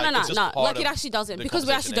because it's No, like, no. it's just part Like of it actually doesn't the because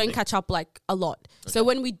we actually conversation don't catch up like a lot. So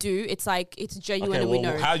when we do, it's like it's genuine Okay, and we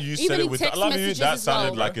well, know. how you said Even it in with text I love you, messages that as well.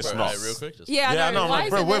 sounded like it's Bro, not. hey, real quick. Just Yeah, Yeah, I know. no, I'm Why like,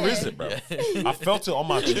 bro, where there? is it, bro? I felt it on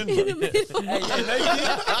my chin, bro.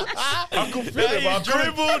 I could feel it, but I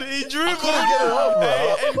couldn't. He dribbled. Get it off,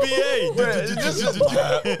 bro. NBA.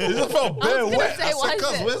 It just felt bare gonna wet. say, I why said, is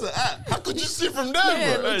cuz, it? where's it at? How could you see from there,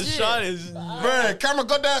 Yeah, bro? legit. Shining. Bro, camera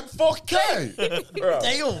got that 4K. Bro,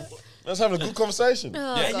 Damn. let's have a good conversation.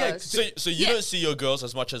 Oh, Yeah. gosh. So you don't see your girls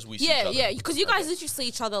as much as we see each Yeah, other. yeah, because you guys literally see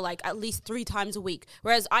each other like at least 3 times a week,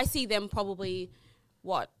 whereas I see them probably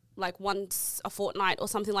like once a fortnight or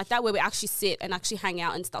something like that, where we actually sit and actually hang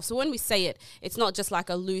out and stuff. So when we say it, it's not just like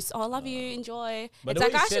a loose, "Oh, I love you, enjoy." But It's the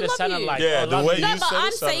way like I you said actually it love sounded you. like, Yeah, oh, the love way you. No, you but said I'm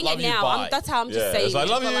it sounded saying like it you now. bye. That's how I'm just Yeah, saying it's like,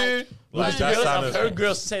 it. love But, you. like, Like, To that be honest, I've sounded heard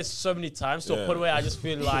girls say it so many times to Yeah. a point where I just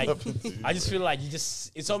feel like you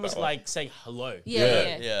just it's almost like saying hello.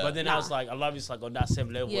 yeah. Yeah. But then I was like, I love you. It's like on that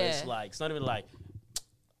same level. Where it's Yeah. like it's not even like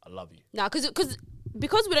I love you. No, because we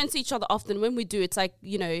don't see each other often. When we do, it's like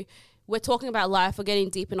we're talking about life, we're getting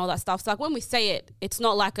deep and all that stuff. So like when we say it, it's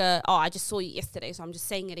not like I just saw you yesterday, so I'm just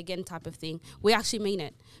saying it again type of thing. We actually mean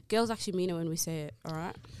it. Girls actually mean it when we say it. All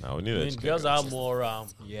right. No, we need I to mean, girls are more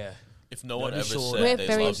yeah. If no one Very ever sure. said We're they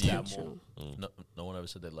very love you, intentional. no one ever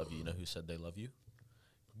said they love you. You know who said they love you?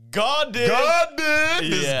 God did. God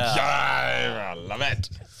did. This Yeah. guy, I love it.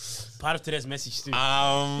 Part of today's message too.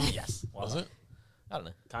 Yes. Was it? I don't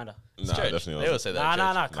know. Kinda. Nah, Church. definitely They wasn't. will say that. Nah, at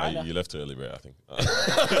nah, church. nah. Nah, Kinda. you left early, bro, I think.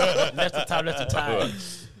 Left to time.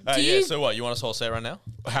 Do Yeah. you- So what? You want us all say it right now?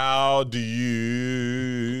 How do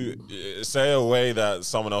you say a way that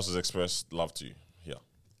someone else has expressed love to you? Yeah.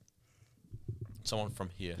 Someone from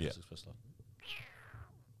here Yeah. has expressed love.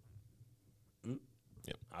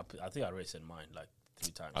 I think I already said mine like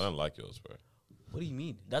 3 times. I don't like yours, bro. What do you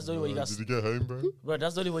mean? That's the only way you guys. Did you get home, bro? Bro,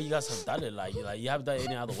 that's the only way you guys have done it. Like you haven't done it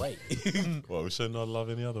any other way. Well, we should not love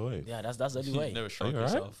any other way. Yeah, that's the only way. Never shrunk you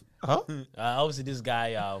alright? yourself. Huh? Obviously, this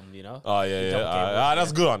guy, Oh, yeah, he yeah. told me,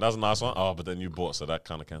 That's a good one. That's a nice one. Oh, but then you bought, so that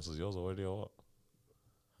kind of cancels yours already, or what?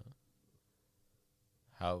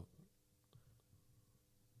 How?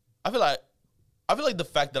 I feel like I feel like the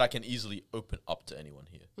fact that I can easily open up to anyone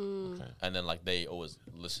here, Okay. and then like they always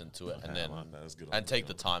listen to it, and then man, that's good and take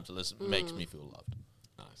the time to listen, makes me feel loved.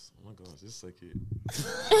 Nice. Oh my gosh, this is so cute.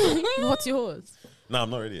 What's yours? No, I'm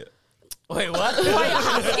not ready yet. Wait, what? Why are you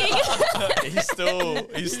asking?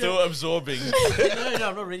 He's still absorbing. no,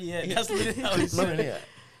 I'm not ready yet. That's literally how it's Not ready yet.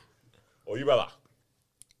 Oh, you better.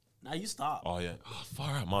 Now you start. Oh yeah. Oh,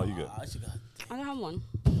 far out, Mal. You good? I actually got. I don't have one.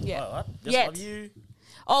 Yeah. What? Just Yet. love you.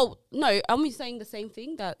 Oh no, are we saying the same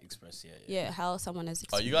thing? That Express, yeah. yeah, how someone has.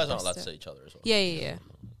 Oh, you guys aren't allowed to expressed say it. each other as well. Yeah.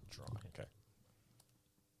 Okay.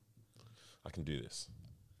 I can do this.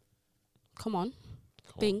 Come on,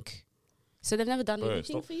 Come on. think. So they've never done Bro,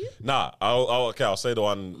 anything stop. for you? Nah, I'll say the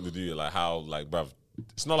one with you, like how, like, bruv,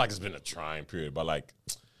 it's not like it's been a trying period, but like,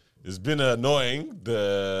 it's been annoying,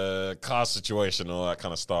 the car situation, all that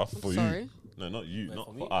kind of stuff for sorry. you. No, not you, not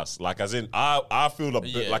for for me? us. Like, as in, I feel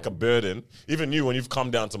like a burden. Even you, when you've come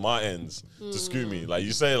down to my ends to scoot me, like,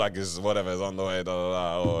 you say, like, it's whatever, it's on the way,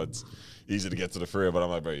 or it's easy to get to the freeway, but I'm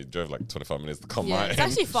like, bro, you drove like 25 minutes to come Yeah, my it's end.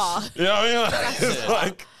 actually far. You know what I mean?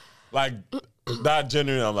 Like, it's like that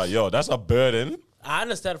genuine, I'm like, yo, that's a burden. I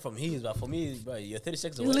understand from his, but for me, bro, you're 30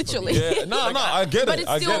 seconds away. Literally. From me. Yeah, no, I get But it.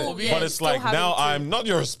 it's I get still- it. yeah, But it's it's still like having now to- I'm not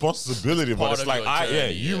your responsibility, but Part it's of like your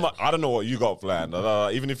journey, you yeah. might, I don't know what you got planned.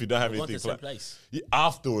 Even if you don't have We're going to anything the same planned. place. Yeah,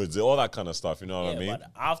 afterwards, all that kind of stuff, you know what I mean? But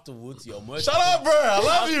afterwards, your merch. Shut up, bro. I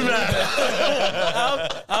love you,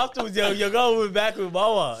 man. Afterwards, you're going back with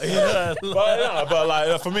Mama. Yeah. but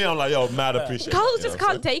like for me, I'm like, yo, mad appreciate. Carl it, just you know what I'm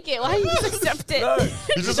can't take it. Why you just accept it? saying?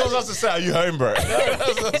 He just wants us to say, are you home, bro?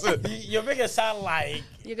 That's it. You're making it sound like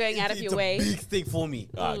You're going out of it's your a way. big thing for me.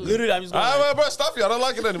 Literally, I'm just going. Alright, bro, stop you. I don't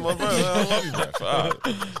like it anymore, bro. I love you,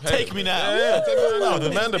 bro. Take me now. Yeah, take me now.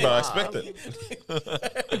 Demand it, bro. I expect it.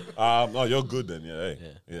 No, you're good then. Yeah, hey.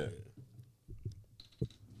 Yeah.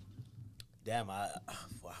 Damn, wow,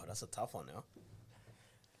 that's a tough one now.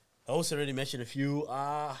 I also already mentioned a few.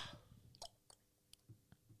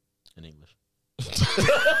 In English.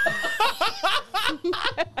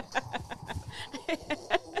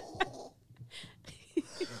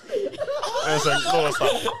 It's like, no, it's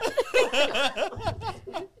not.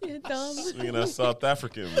 You're dumb. Speaking of South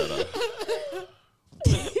African, brother.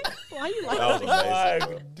 Why you like That was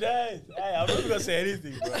amazing. my days. Hey, I'm not gonna say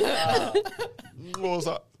anything, bro. What was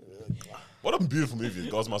that? What a beautiful movie.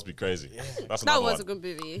 Gods Must Be Crazy. That's That another was one. a good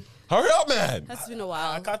movie. Hurry up, man. That's been a I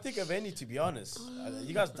while. can't think of any, to be honest.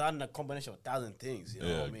 You guys done a combination of 1,000 things. You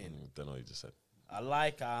know what I mean? Don't know what you just said. I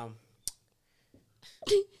like I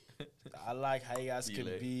like how you guys can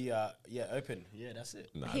Delay. be open. Yeah, that's it.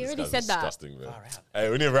 Nah, He this already guy's said that. disgusting, bro. Far out. Hey,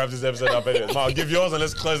 we need to wrap this episode up anyway. Mark, give yours and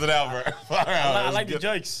let's close it out, bro. Far out. I Let's like the get-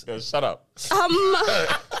 jokes. Yo, shut up.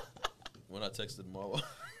 When I texted Marwa.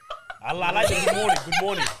 I like the good morning. Good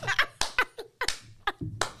morning.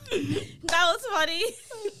 That was funny.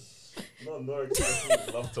 No,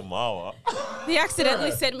 love tomorrow. He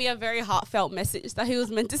accidentally sent me a very heartfelt message that he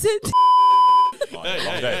was meant to send.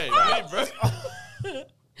 Hey, bro.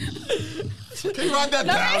 Can you write that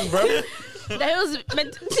down, bro? That he was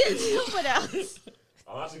meant to send someone else.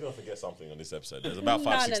 I'm actually gonna forget something on this episode. There's about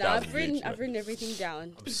No, 5,000-6,000 I've written views, bro. everything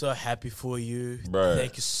down. I'm so happy for you. Bruh.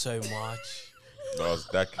 Thank you so much.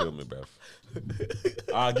 That killed me, bro.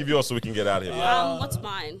 I'll give yours so we can get out of here. What's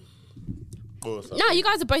mine? What's up? No, you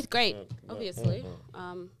guys are both great. Obviously,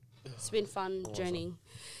 it's been fun journeying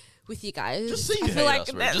with you guys. Just say you I hate feel like us,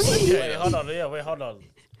 bro. that- Just say you hate Wait, us. hold on. Yeah, wait, hold on.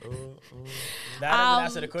 That doesn't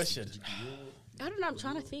answer the question. I don't know. I'm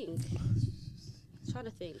trying to think.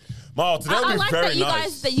 Mal, today I will be like very that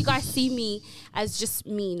nice. you guys see me as just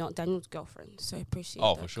me, not Daniel's girlfriend. So I appreciate.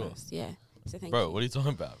 Oh, that, for sure. guys. Yeah. So thank Bro, you. what are you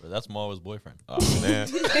talking about, bro? That's Marwa's boyfriend. Oh, man.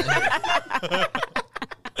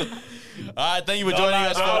 All right, thank you for joining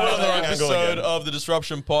us for no, another no, no, go episode again. of the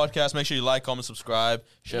Disruption Podcast. Make sure you like, comment, subscribe,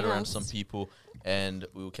 share it around Yes. to some people, and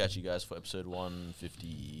we will catch you guys for episode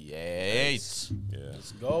 158. Yeah.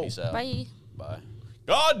 Let's go. Peace out. Bye. Bye.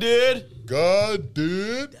 God, dude. God,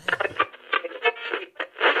 dude.